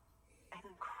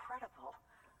 incredible.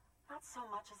 Not so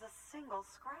much as a single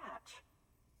scratch.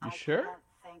 You I sure? can't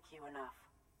thank you enough.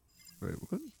 Wait,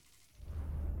 what?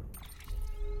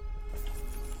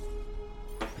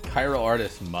 The chiral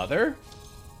artist's mother?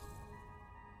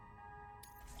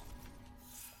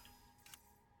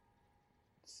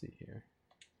 Let's see here.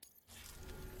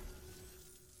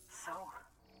 So,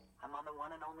 I'm on the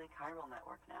one and only chiral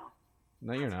network now.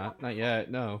 No, you're not. Not yet.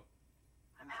 No.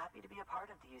 I'm happy to be a part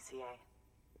of the UCA.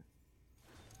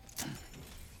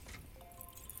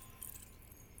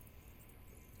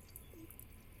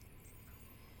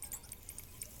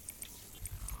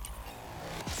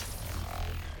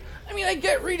 I mean, I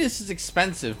get Regis is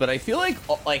expensive, but I feel like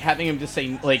having him just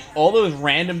say like all those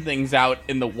random things out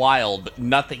in the wild, but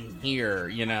nothing here,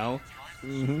 you know?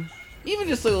 Mm-hmm. Even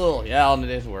just a little, yeah, on the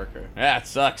day's worker. Yeah, it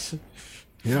sucks.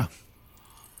 Yeah.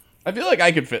 I feel like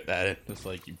I could fit that in. Just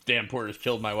like, you damn porters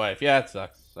killed my wife. Yeah, it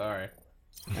sucks. Sorry.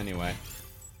 Anyway.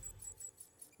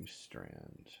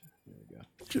 Strand. There we go.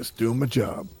 Just doing my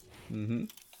job. Mm-hmm.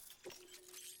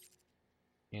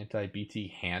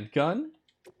 Anti-BT handgun?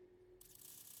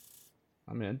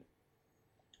 I'm in.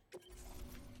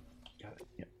 Got it.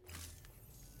 Yep.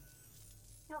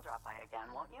 You'll drop by again,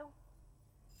 won't you?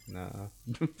 Nah.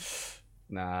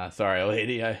 Nah, sorry,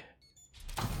 lady.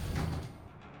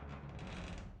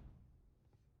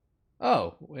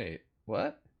 Oh, wait.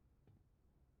 What?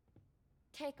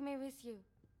 Take me with you.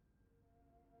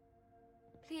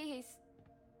 Please.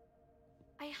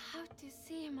 I have to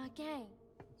see him again.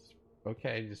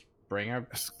 Okay, just bring our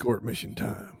Escort mission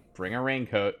time. bring a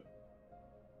raincoat.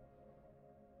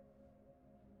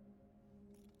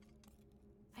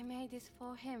 I made this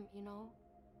for him, you know.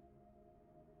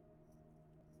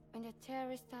 When the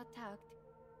terrorists attacked,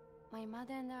 my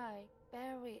mother and I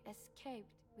barely escaped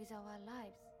with our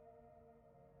lives.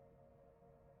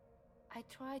 I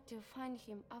tried to find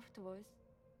him afterwards.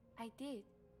 I did.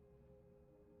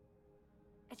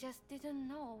 I just didn't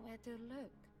know where to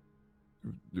look.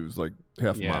 It was like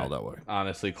half a Yeah. mile that way.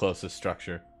 Honestly, closest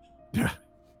structure. Yeah.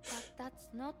 But that's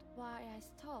not why I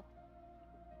stopped.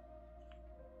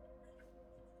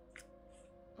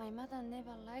 My mother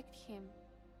never liked him.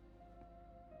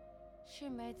 She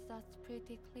made that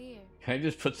pretty clear. Can I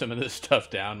just put some of this stuff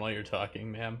down while you're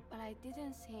talking, ma'am? But I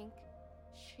didn't think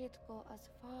she'd go as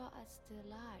far as to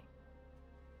lie.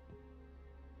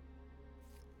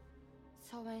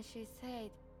 So when she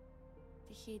said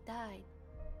that he died,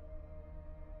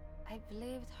 I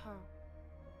believed her.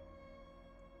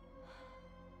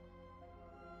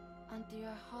 Until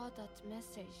I heard that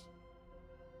message.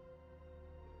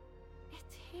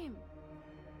 It's him.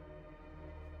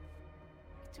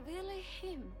 It's really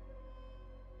him.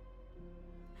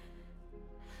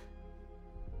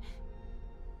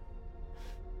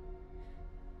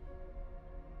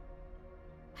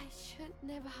 I should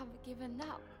never have given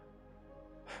up.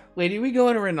 Lady, we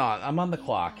going or not? I'm on the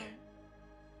clock.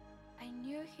 I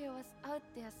knew he was out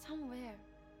there somewhere.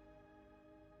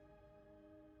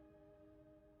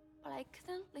 But I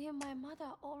couldn't leave my mother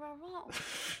all alone.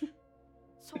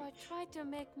 So I tried to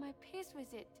make my peace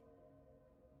with it.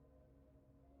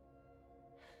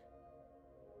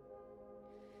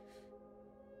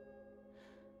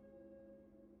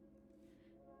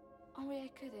 Only I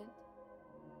couldn't.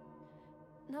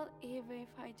 Not even if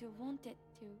I do wanted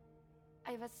to.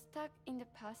 I was stuck in the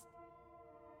past,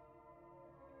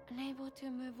 unable to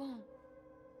move on.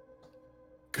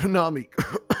 Konami.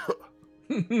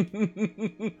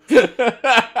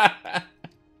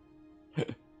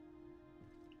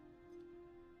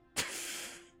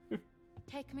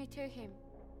 Take me to him.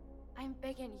 I'm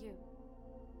begging you.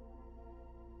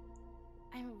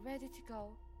 I'm ready to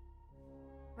go.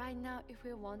 Right now, if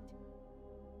you want.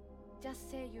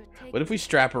 Just say you take. What if we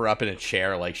strap her up in a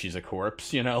chair like she's a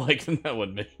corpse? You know, like that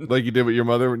would be. Like you did with your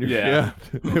mother when you. Yeah.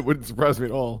 It wouldn't surprise me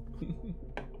at all.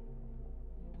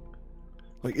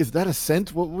 Like, is that a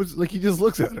scent? What was like? He just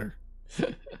looks at her.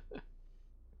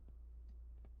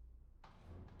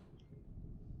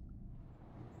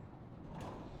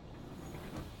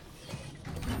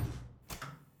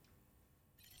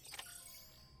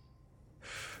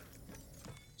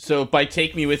 So by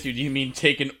take me with you, do you mean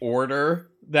take an order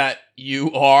that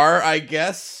you are, I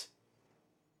guess?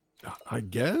 I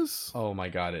guess? Oh my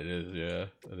god, it is, yeah.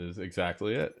 That is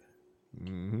exactly it.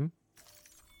 Mm-hmm.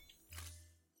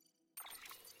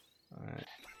 Alright.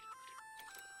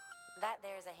 That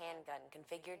there's a handgun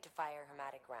configured to fire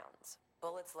hermetic rounds.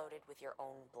 Bullets loaded with your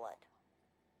own blood.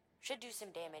 Should do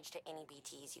some damage to any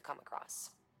BTs you come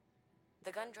across.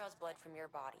 The gun draws blood from your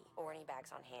body or any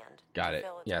bags on hand. Got it.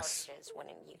 Fill its Yes. cartridges when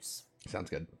in use.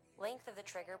 Sounds good. Length of the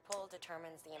trigger pull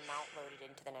determines the amount loaded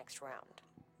into the next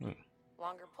round.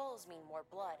 Longer pulls mean more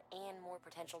blood and more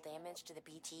potential damage to the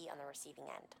BT on the receiving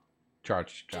end.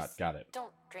 Charge. Just Got it.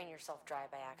 Don't drain yourself dry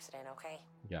by accident, okay?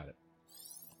 Got it.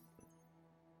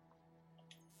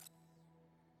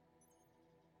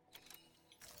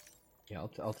 Yeah,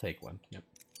 I'll take one. Yep.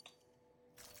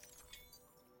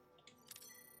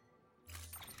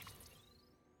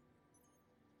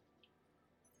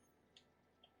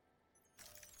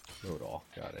 Load all.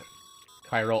 Got it.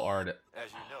 Chiral art. As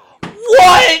you know,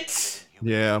 What?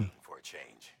 Yeah. for a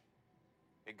change.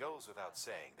 It goes without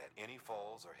saying that any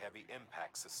falls or heavy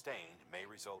impacts sustained may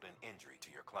result in injury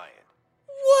to your client.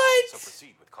 What? So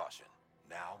proceed with caution,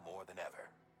 now more than ever.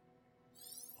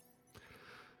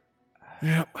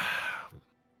 Yep.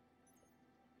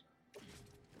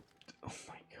 Oh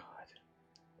my god.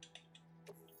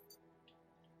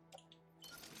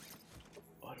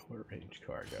 Auto range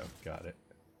cargo. Got it.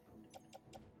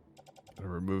 Gotta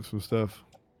remove some stuff.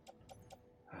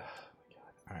 Oh my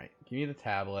god. Alright, give me the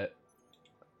tablet.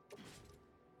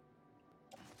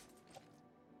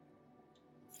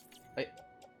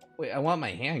 Wait, I want my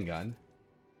handgun.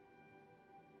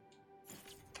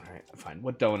 Alright, fine.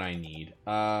 What don't I need?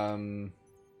 Yeah,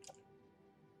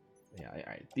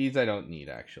 alright. These I don't need,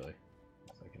 actually.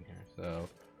 A second here. So...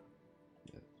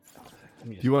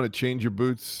 Do you want to change your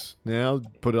boots now?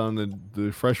 Put on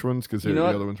the fresh ones because the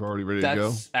other ones are already ready to go?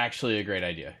 That's actually a great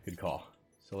idea. Good call.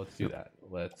 So let's do that.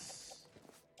 Let's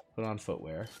put on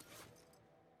footwear.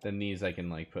 Then these I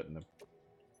can, like, put in the...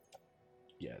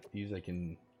 Yeah, these I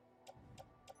can...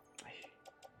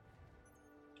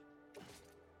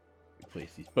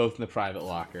 Place these both in the private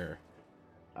locker.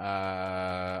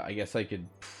 I guess I could...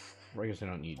 I guess I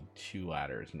don't need 2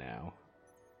 ladders now.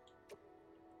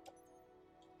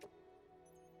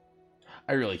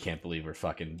 I really can't believe we're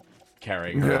fucking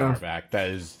carrying her on our back.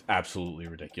 That is absolutely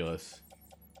ridiculous.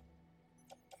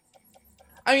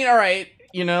 I mean, alright,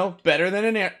 you know, better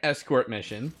than an escort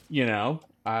mission, you know.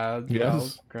 I'll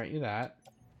grant you that.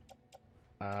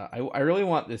 I really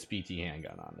want this BT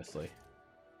handgun, honestly.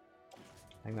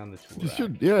 Hang on this. You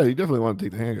should, yeah, you definitely want to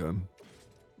take the handgun.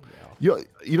 Yeah,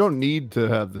 You don't need to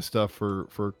have the stuff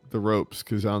for the ropes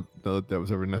because I don't know that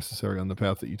was ever necessary on the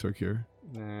path that you took here.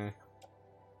 Nah.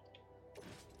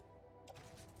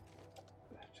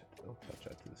 I'll touch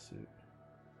that to the suit.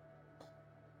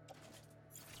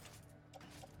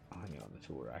 I'll hang it on the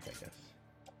tool rack, I guess.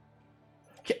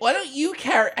 Okay, why don't you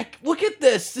carry? Look at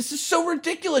this. This is so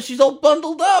ridiculous. She's all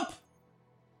bundled up.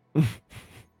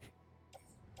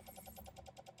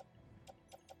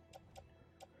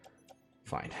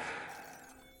 Fine.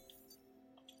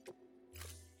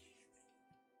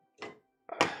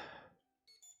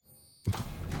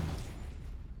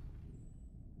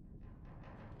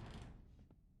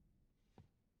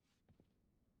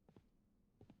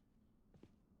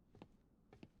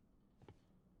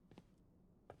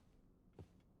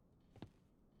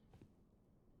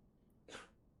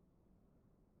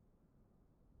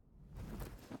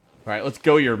 All right, let's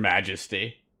go, Your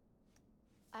Majesty.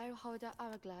 I'll hold the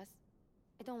hourglass.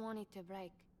 I don't want it to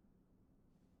break.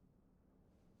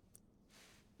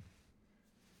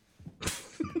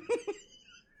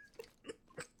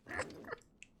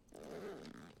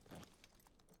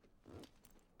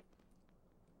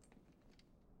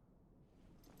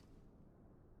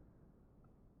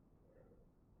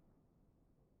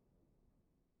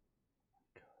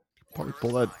 Probably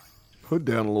pull that hood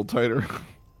down a little tighter.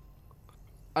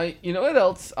 You know what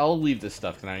else? I'll leave this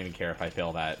stuff because I don't even care if I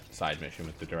fail that side mission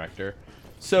with the director.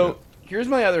 So here's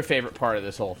my other favorite part of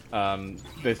this whole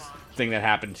this thing that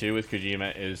happened too with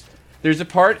Kojima is there's a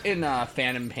part in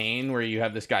Phantom Pain where you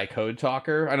have this guy Code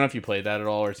Talker. I don't know if you played that at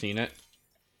all or seen it.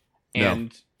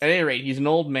 And at any rate, he's an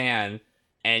old man,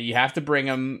 and you have to bring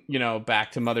him,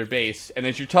 back to Mother Base. And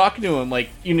as you're talking to him, like,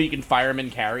 you can firemen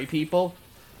carry people.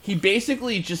 He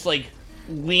basically just, like,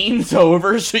 leans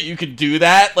over so you can do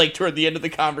that, like, toward the end of the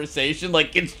conversation.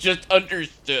 Like, it's just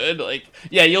understood. Like,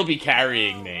 yeah, you'll be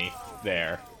carrying me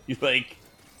there. You like,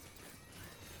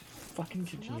 fucking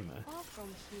Kojima. Far from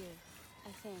here,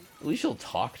 I think. At least he'll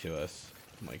talk to us.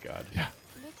 Oh my god. Yeah.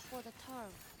 Look for the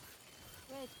tarp.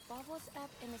 Wait, bubbles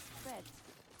up and it spreads.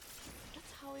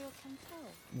 That's how you can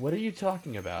tell. What are you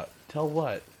talking about? Tell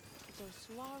what? They'll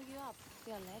swallow you up.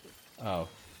 They're ready. Oh.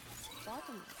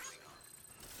 Bottomless.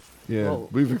 Yeah, Whoa.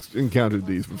 we've encountered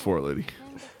these before, lady.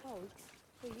 And the folks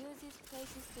who use these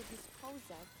places to dispose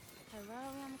of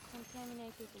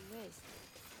terrarium-contaminated waste.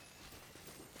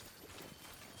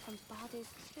 And bodies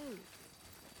too.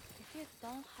 If you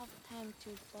don't have time to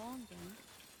burn them,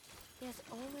 there's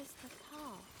always the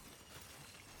car.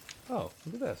 Oh,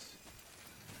 look at this.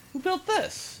 Who built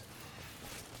this?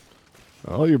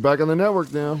 Oh, you're back on the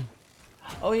network now.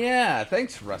 Oh yeah,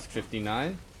 thanks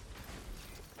Rusk59.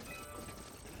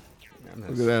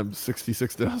 Look at them,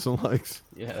 66,000 likes.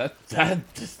 Yeah,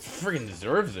 that just friggin'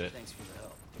 deserves it. Thanks for the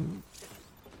help.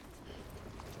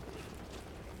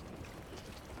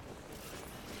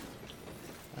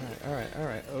 All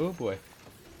right. Oh boy.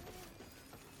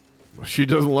 She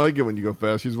doesn't like it when you go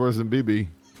fast. She's worse than BB.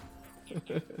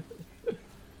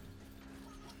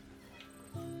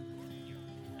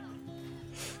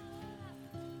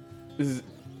 This is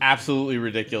absolutely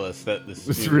ridiculous that this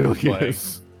This music really is playing.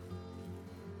 is.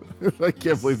 I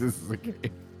can't believe this is a game.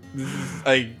 This is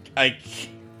I.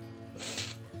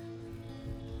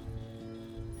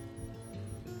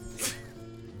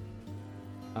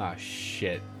 Ah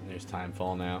shit! There's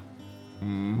Timefall now.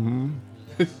 Mm-hmm.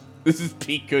 This is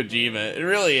peak Kojima. It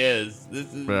really is.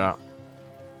 This is. Yeah.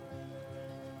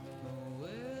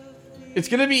 It's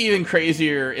gonna be even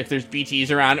crazier if there's BTs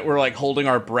around it. We're like holding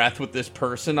our breath with this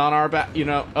person on our back.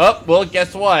 Oh, well,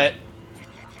 guess what?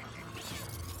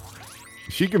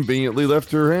 She conveniently left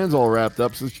her hands all wrapped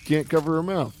up so she can't cover her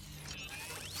mouth.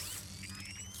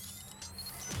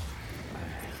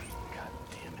 God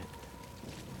damn it.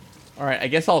 All right, I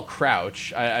guess I'll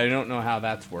crouch. I don't know how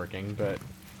that's working, but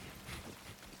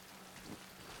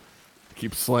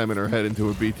Keep slamming her head into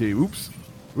a BT. Oops.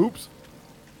 Oops.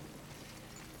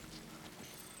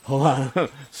 hold on.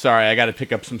 Sorry, I got to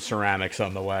pick up some ceramics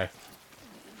on the way.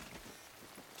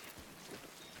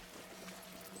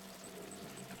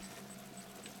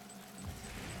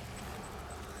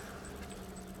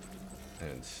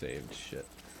 And saved shit.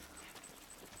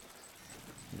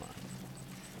 Come on.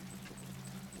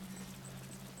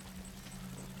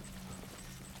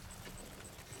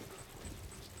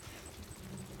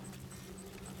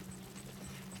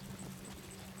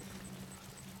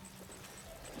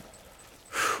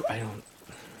 Whew, I don't.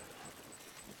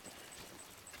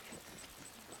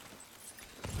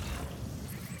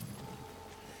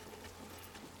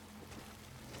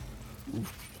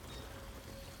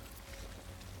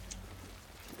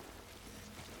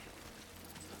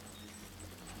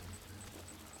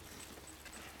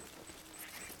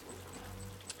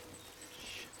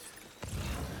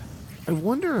 I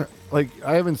wonder, like,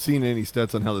 I haven't seen any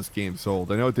stats on how this game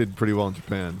sold. I know it did pretty well in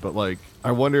Japan, but like,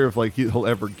 I wonder if like he'll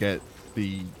ever get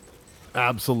the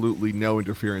absolutely no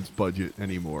interference budget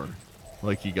anymore,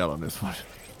 like he got on this one.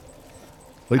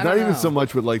 Like, I not don't even so know.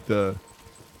 much with like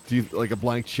like a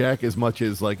blank check, as much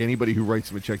as like anybody who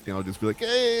writes him a check now will just be like,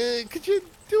 hey, could you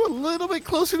do a little bit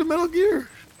closer to Metal Gear?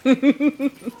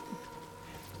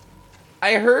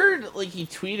 I heard like he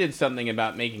tweeted something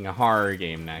about making a horror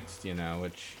game next, you know,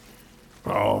 which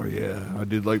Oh yeah, I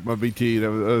did like my BT. That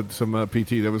was some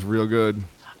PT. That was real good.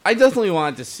 I definitely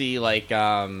wanted to see like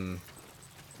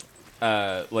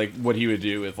what he would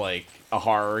do with like a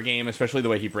horror game, especially the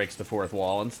way he breaks the fourth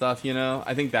wall and stuff, you know.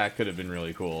 I think that could have been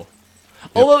really cool.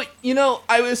 Yep. Although, you know,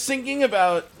 I was thinking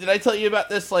about, did I tell you about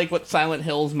this, like what Silent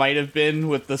Hills might have been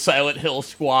with the Silent Hill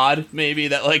squad, maybe,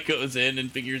 that like goes in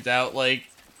and figures out like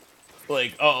the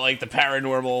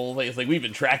paranormal, like we've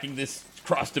been tracking this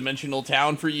cross-dimensional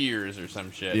town for years or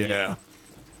some shit. Yeah. You know?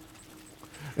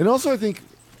 And also I think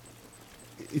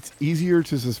it's easier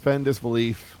to suspend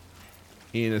disbelief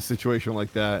in a situation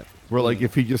like that, where like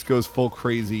if he just goes full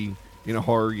crazy in a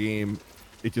horror game,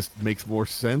 it just makes more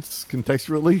sense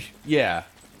contextually. Yeah.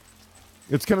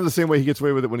 It's kind of the same way he gets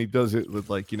away with it when he does it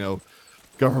with like, you know,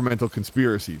 governmental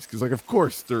conspiracies, because like of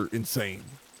course they're insane.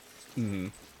 Mm-hmm.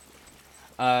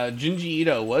 Junji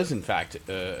Ito was in fact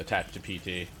attached to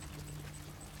PT.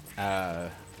 There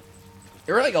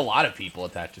were like a lot of people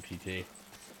attached to PT. Yeah.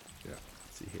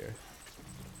 Let's see here.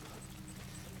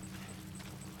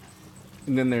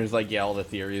 And then there's like all the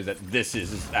theories that this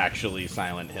is actually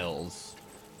Silent Hills,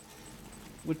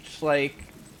 which like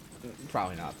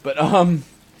probably not, but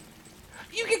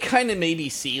you could kind of maybe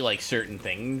see like certain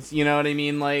things, you know what I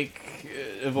mean, like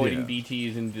avoiding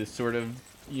BTs and just sort of,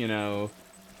 you know,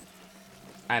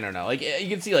 I don't know, like you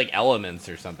can see like elements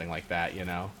or something like that, you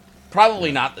know.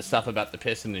 Probably not the stuff about the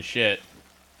piss and the shit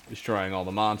destroying all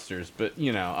the monsters, but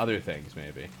you know, other things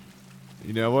maybe.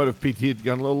 You know what? If PT had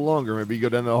gone a little longer, maybe you go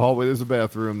down the hallway. There's a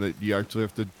bathroom that you actually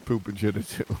have to poop and shit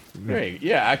into. Great,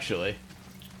 yeah, actually.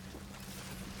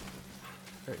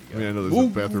 There you go. I mean, I know there's a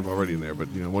bathroom already in there, but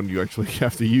you know, one you actually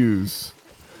have to use.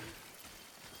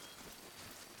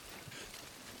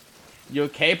 You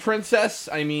okay, princess?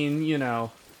 I mean, you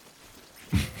know.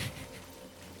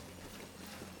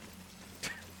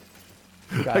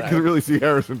 God, I can really see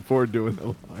Harrison Ford doing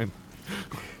that line.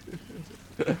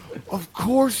 Of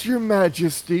course, Your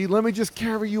Majesty. Let me just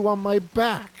carry you on my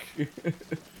back.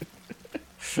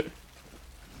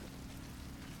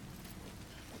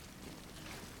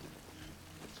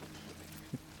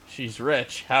 She's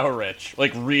rich. How rich?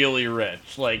 Like, really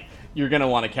rich. Like, you're gonna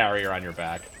want to carry her on your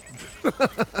back. Seems we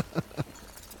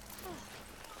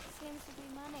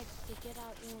managed to get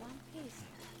out in one piece.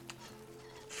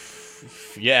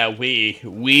 Yeah, we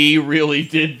really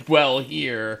did well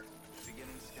here.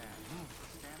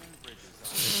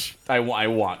 I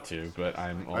want to, but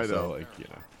I'm also like, you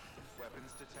know.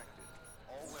 Weapons detected.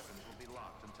 All weapons will be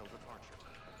locked until departure.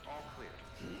 All clear.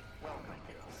 Welcome,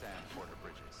 Sand Porter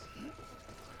Bridges.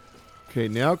 Okay,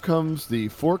 now comes the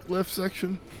forklift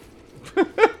section.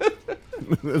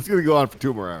 It's going to go on for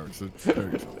 2 more hours.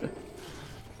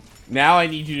 Now I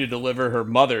need you to deliver her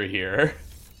mother here.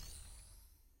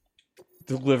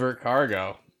 Deliver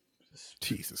cargo.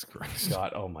 Jesus Christ.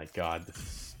 God, oh my God.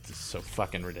 This is so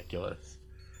fucking ridiculous.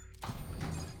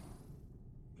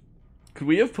 Could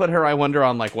we have put her, I wonder,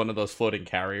 on like one of those floating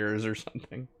carriers or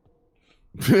something?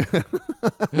 You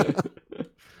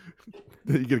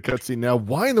get a cutscene now.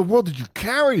 Why in the world did you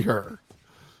carry her?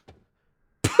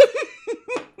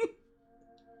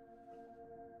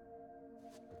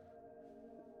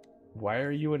 Why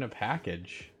are you in a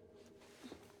package?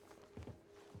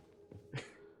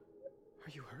 Are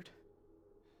you hurt?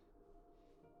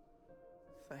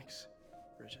 Thanks,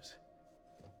 Bridges.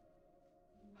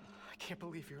 I can't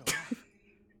believe you're alive.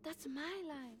 That's my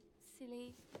line,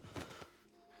 silly.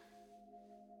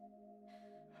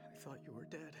 I thought you were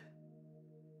dead.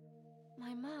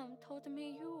 My mom told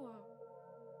me you were.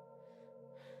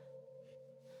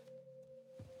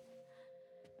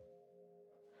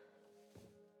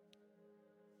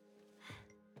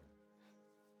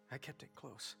 I kept it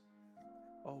close.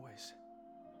 Always.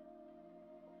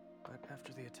 But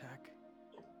after the attack,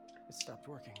 it stopped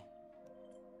working.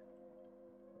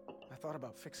 I thought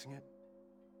about fixing it,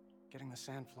 getting the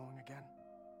sand flowing again.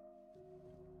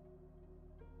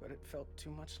 But it felt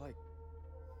too much like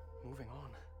moving on.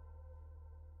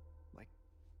 Like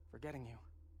forgetting you.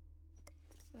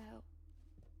 Well,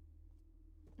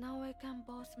 now we can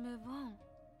both move on.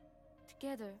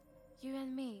 Together, you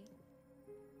and me.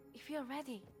 If you're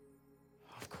ready.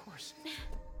 Of course.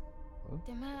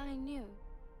 The man I knew.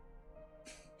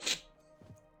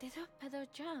 They don't peddle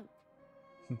junk.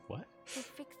 What? They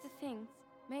fix the things,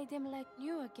 made them like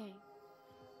new again.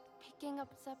 Picking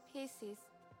up the pieces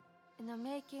and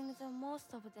making the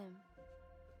most of them.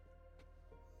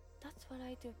 That's what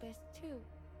I do best too.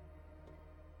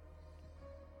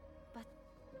 But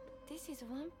this is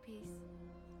one piece.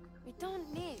 We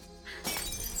don't need.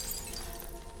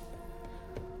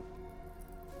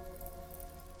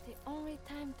 The only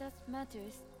time that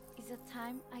matters is the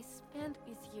time I spend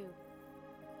with you.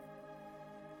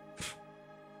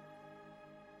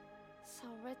 So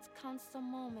let's count the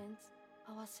moments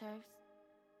ourselves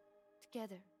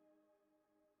together.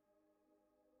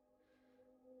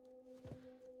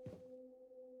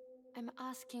 I'm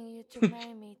asking you to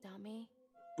marry me, dummy.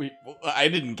 I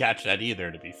didn't catch that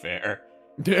either, to be fair.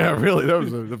 Yeah, really, that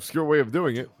was an obscure way of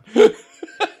doing it.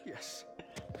 Yes.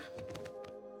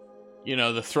 You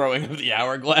know, the throwing of the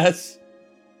hourglass.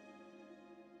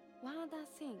 One other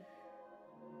thing.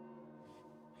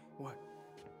 What?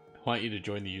 I want you to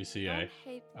join the UCA. Don't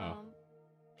hate Mom,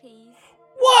 please.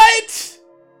 What?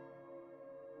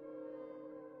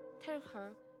 Tell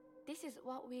her this is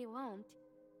what we want.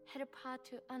 Help her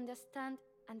to understand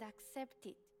and accept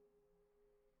it.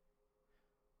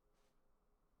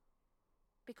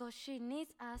 Because she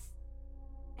needs us,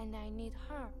 and I need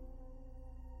her.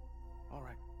 All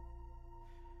right.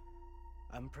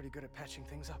 I'm pretty good at patching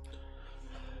things up.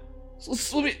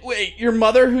 So, wait, your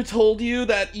mother who told you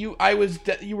that you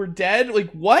were dead?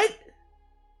 Like, what?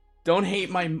 Don't hate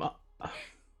my mom.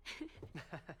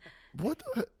 What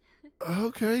the?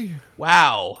 Okay.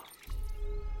 Wow.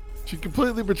 She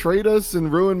completely betrayed us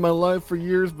and ruined my life for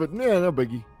years, but yeah, no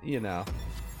biggie. You know.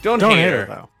 Don't Don't hate hate her, her,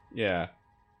 though. Yeah.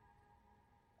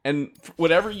 And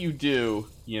whatever you do,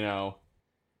 you know,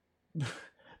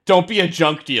 don't be a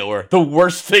junk dealer. The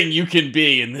worst thing you can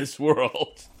be in this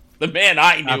world. The man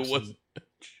I knew was...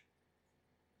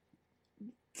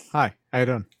 Hi, how you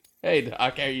doing? Hey,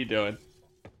 Doc, how you doing?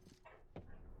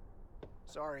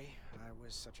 Sorry, I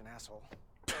was such an asshole.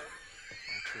 I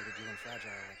treated you and Fragile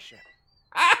like shit.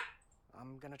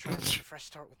 I'm gonna try and make a fresh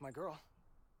start with my girl.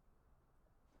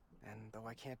 And though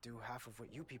I can't do half of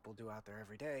what you people do out there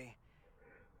every day,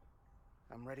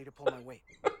 I'm ready to pull my weight.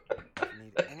 If you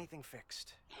need anything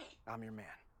fixed, I'm your man.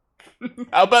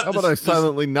 How about I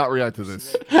silently not react to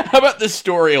this? How about the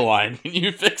storyline? Can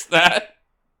you fix that?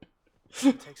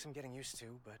 It'll take some getting used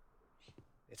to, but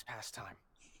it's past time.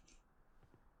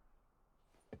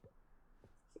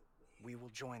 We will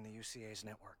join the UCA's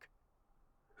network.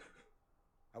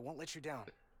 I won't let you down.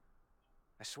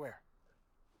 I swear.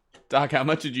 Doc, how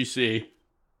much did you see?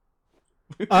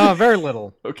 Very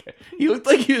little. Okay. He looked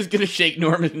like he was gonna shake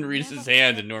Norman Reedus'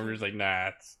 hand, and Norman was like, nah,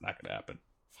 it's not gonna happen.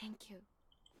 Thank you.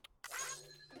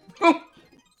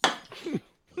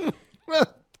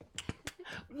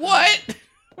 What?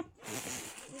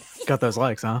 Got those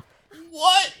likes, huh?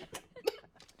 What?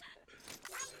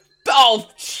 Oh,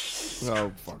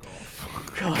 Oh, fuck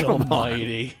off. God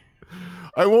almighty.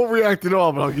 I won't react at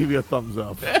all, but I'll give you a thumbs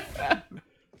up.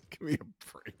 Give me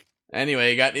a break.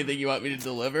 Anyway, you got anything you want me to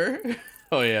deliver?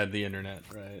 Oh yeah, the internet,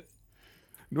 right.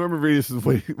 Norman Reedus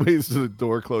waits till the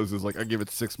door closes like I give it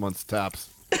 6 months taps.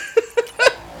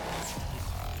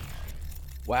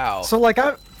 Wow. So, like,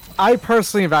 I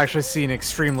personally have actually seen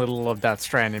extreme little of Death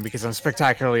Stranding because I'm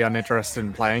spectacularly uninterested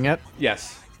in playing it.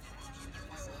 Yes.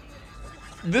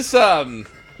 This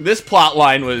plot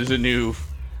line was a new,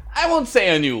 I won't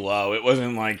say a new low. It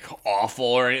wasn't like awful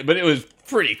or anything, but it was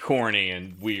pretty corny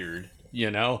and weird,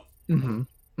 you know? Mm-hmm.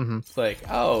 Mm-hmm. It's like,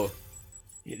 oh,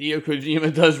 Hideo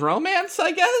Kojima does romance,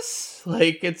 I guess?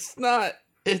 Like, it's not,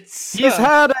 it's... He's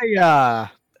had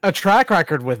a track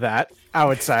record with that, I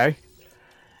would say.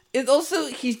 It also,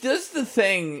 he does the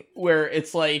thing where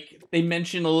it's like, they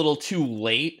mention a little too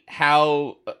late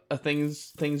how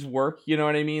things work, you know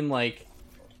what I mean? Like,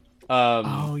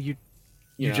 oh, you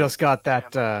just got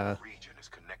that, the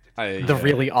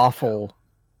really awful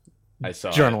I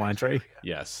saw journal it. entry.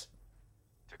 Yes.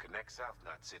 To connect South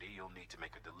Knot City, you'll need to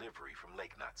make a delivery from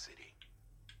Lake Knot City.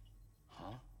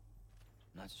 Huh?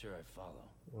 Not sure I follow.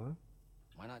 What?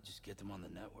 Why not just get them on the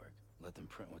network? Let them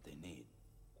print what they need.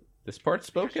 This part's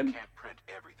spoken? You can't print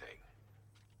everything.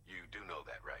 You do know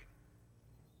that, right?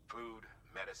 Food,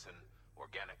 medicine,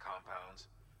 organic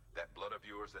compounds, that blood of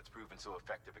yours that's proven so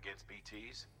effective against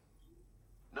BTs?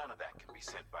 None of that can be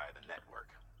sent via the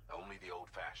network. Only the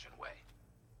old-fashioned way.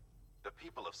 The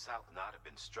people of South Knot have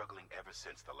been struggling ever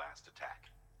since the last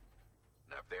attack.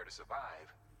 Now, if they're to survive,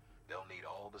 they'll need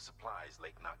all the supplies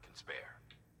Lake Knot can spare.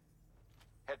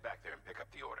 Head back there and pick up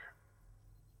the order.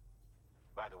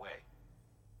 By the way,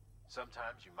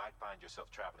 sometimes you might find yourself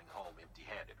traveling home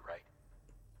empty-handed, right?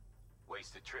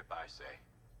 Wasted trip, I say.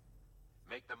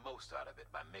 Make the most out of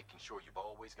it by making sure you've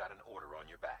always got an order on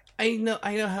your back. I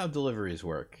know how deliveries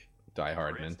work, Die For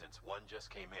Hardman. instance, one just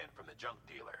came in from the junk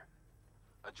dealer.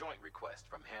 A joint request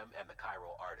from him and the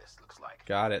Cairo artist, looks like.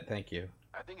 Got it, thank you.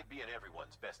 I think it'd be in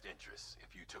everyone's best interest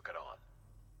if you took it on.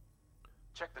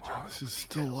 Check the Wow, terminal this for is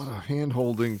still a details. lot of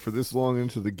hand-holding for this long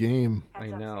into the game. I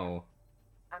know.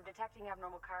 I'm detecting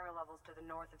abnormal chiral levels to the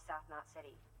north of South Knot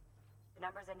City. The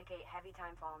numbers indicate heavy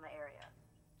timefall in the area.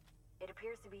 It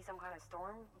appears to be some kind of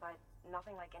storm, but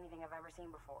nothing like anything I've ever seen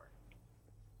before.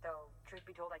 Though, truth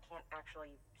be told, I can't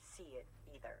actually see it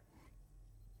either.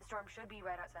 The storm should be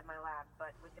right outside my lab,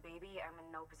 but with the baby, I'm in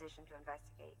no position to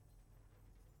investigate.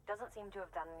 Doesn't seem to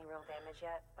have done any real damage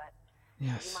yet, but...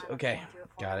 Yes, do you mind okay. looking into it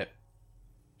for Got me? it.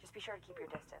 Just be sure to keep your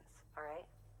distance, alright?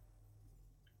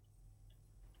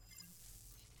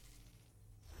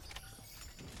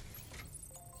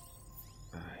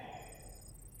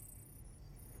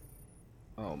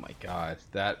 Oh my god,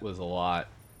 that was a lot.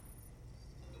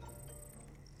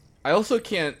 I also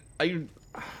can't... I'm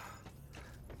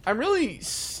really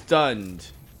stunned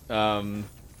by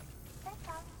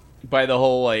the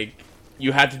whole, like,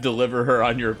 you had to deliver her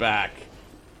on your back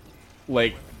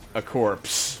like a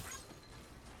corpse.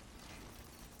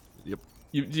 Yep.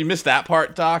 You missed that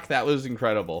part, Doc? That was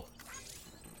incredible.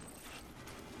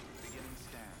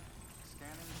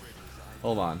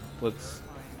 Hold on. Let's...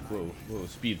 Whoa,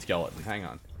 speed skeleton. Hang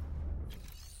on.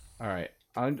 Alright.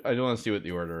 I do want to see what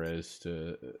the order is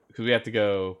to... Because we have to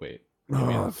go... Wait.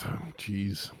 Oh,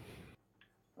 jeez.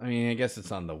 I mean, I guess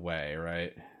it's on the way,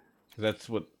 right? 'Cause that's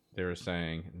what they were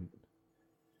saying.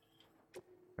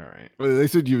 Alright. Well, they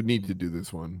said you would need to do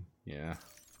this one. Yeah.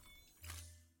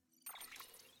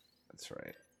 That's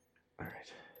right.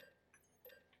 Alright.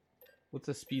 What's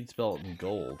a speed skeleton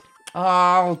gold?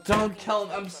 Oh, don't tell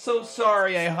him. I'm so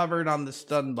sorry I hovered on the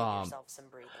stun bomb.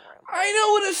 I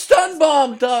know what a stun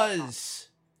bomb does!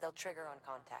 They'll trigger on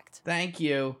contact. Thank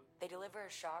you. They deliver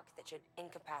a shock that should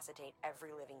incapacitate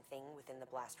every living thing within the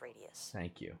blast radius.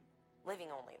 Thank you. Living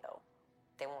only, though.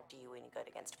 They won't do you any good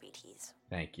against BTs.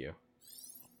 Thank you.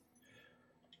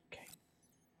 Okay.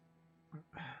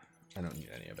 I don't need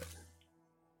any of it.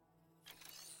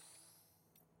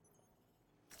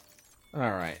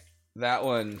 Alright. That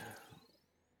one...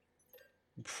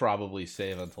 probably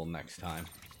save until next time.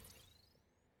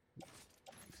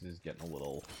 This is getting a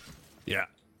little... Yeah.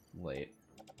 late.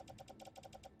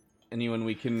 Anyone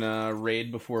we can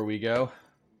raid before we go?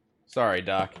 Sorry,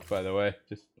 Doc, by the way.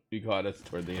 Just you caught us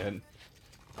toward the end.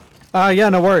 Yeah,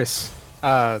 no worries.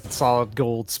 Solid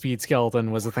gold speed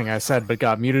skeleton was the thing I said, but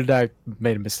got muted. I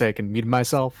made a mistake and muted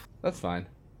myself. That's fine.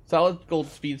 Solid gold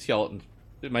speed skeleton.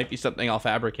 It might be something I'll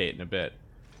fabricate in a bit.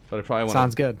 But I probably want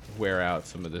Sounds good. Wear out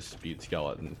some of this speed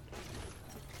skeleton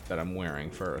that I'm wearing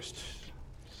first.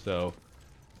 So,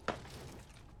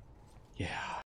 yeah.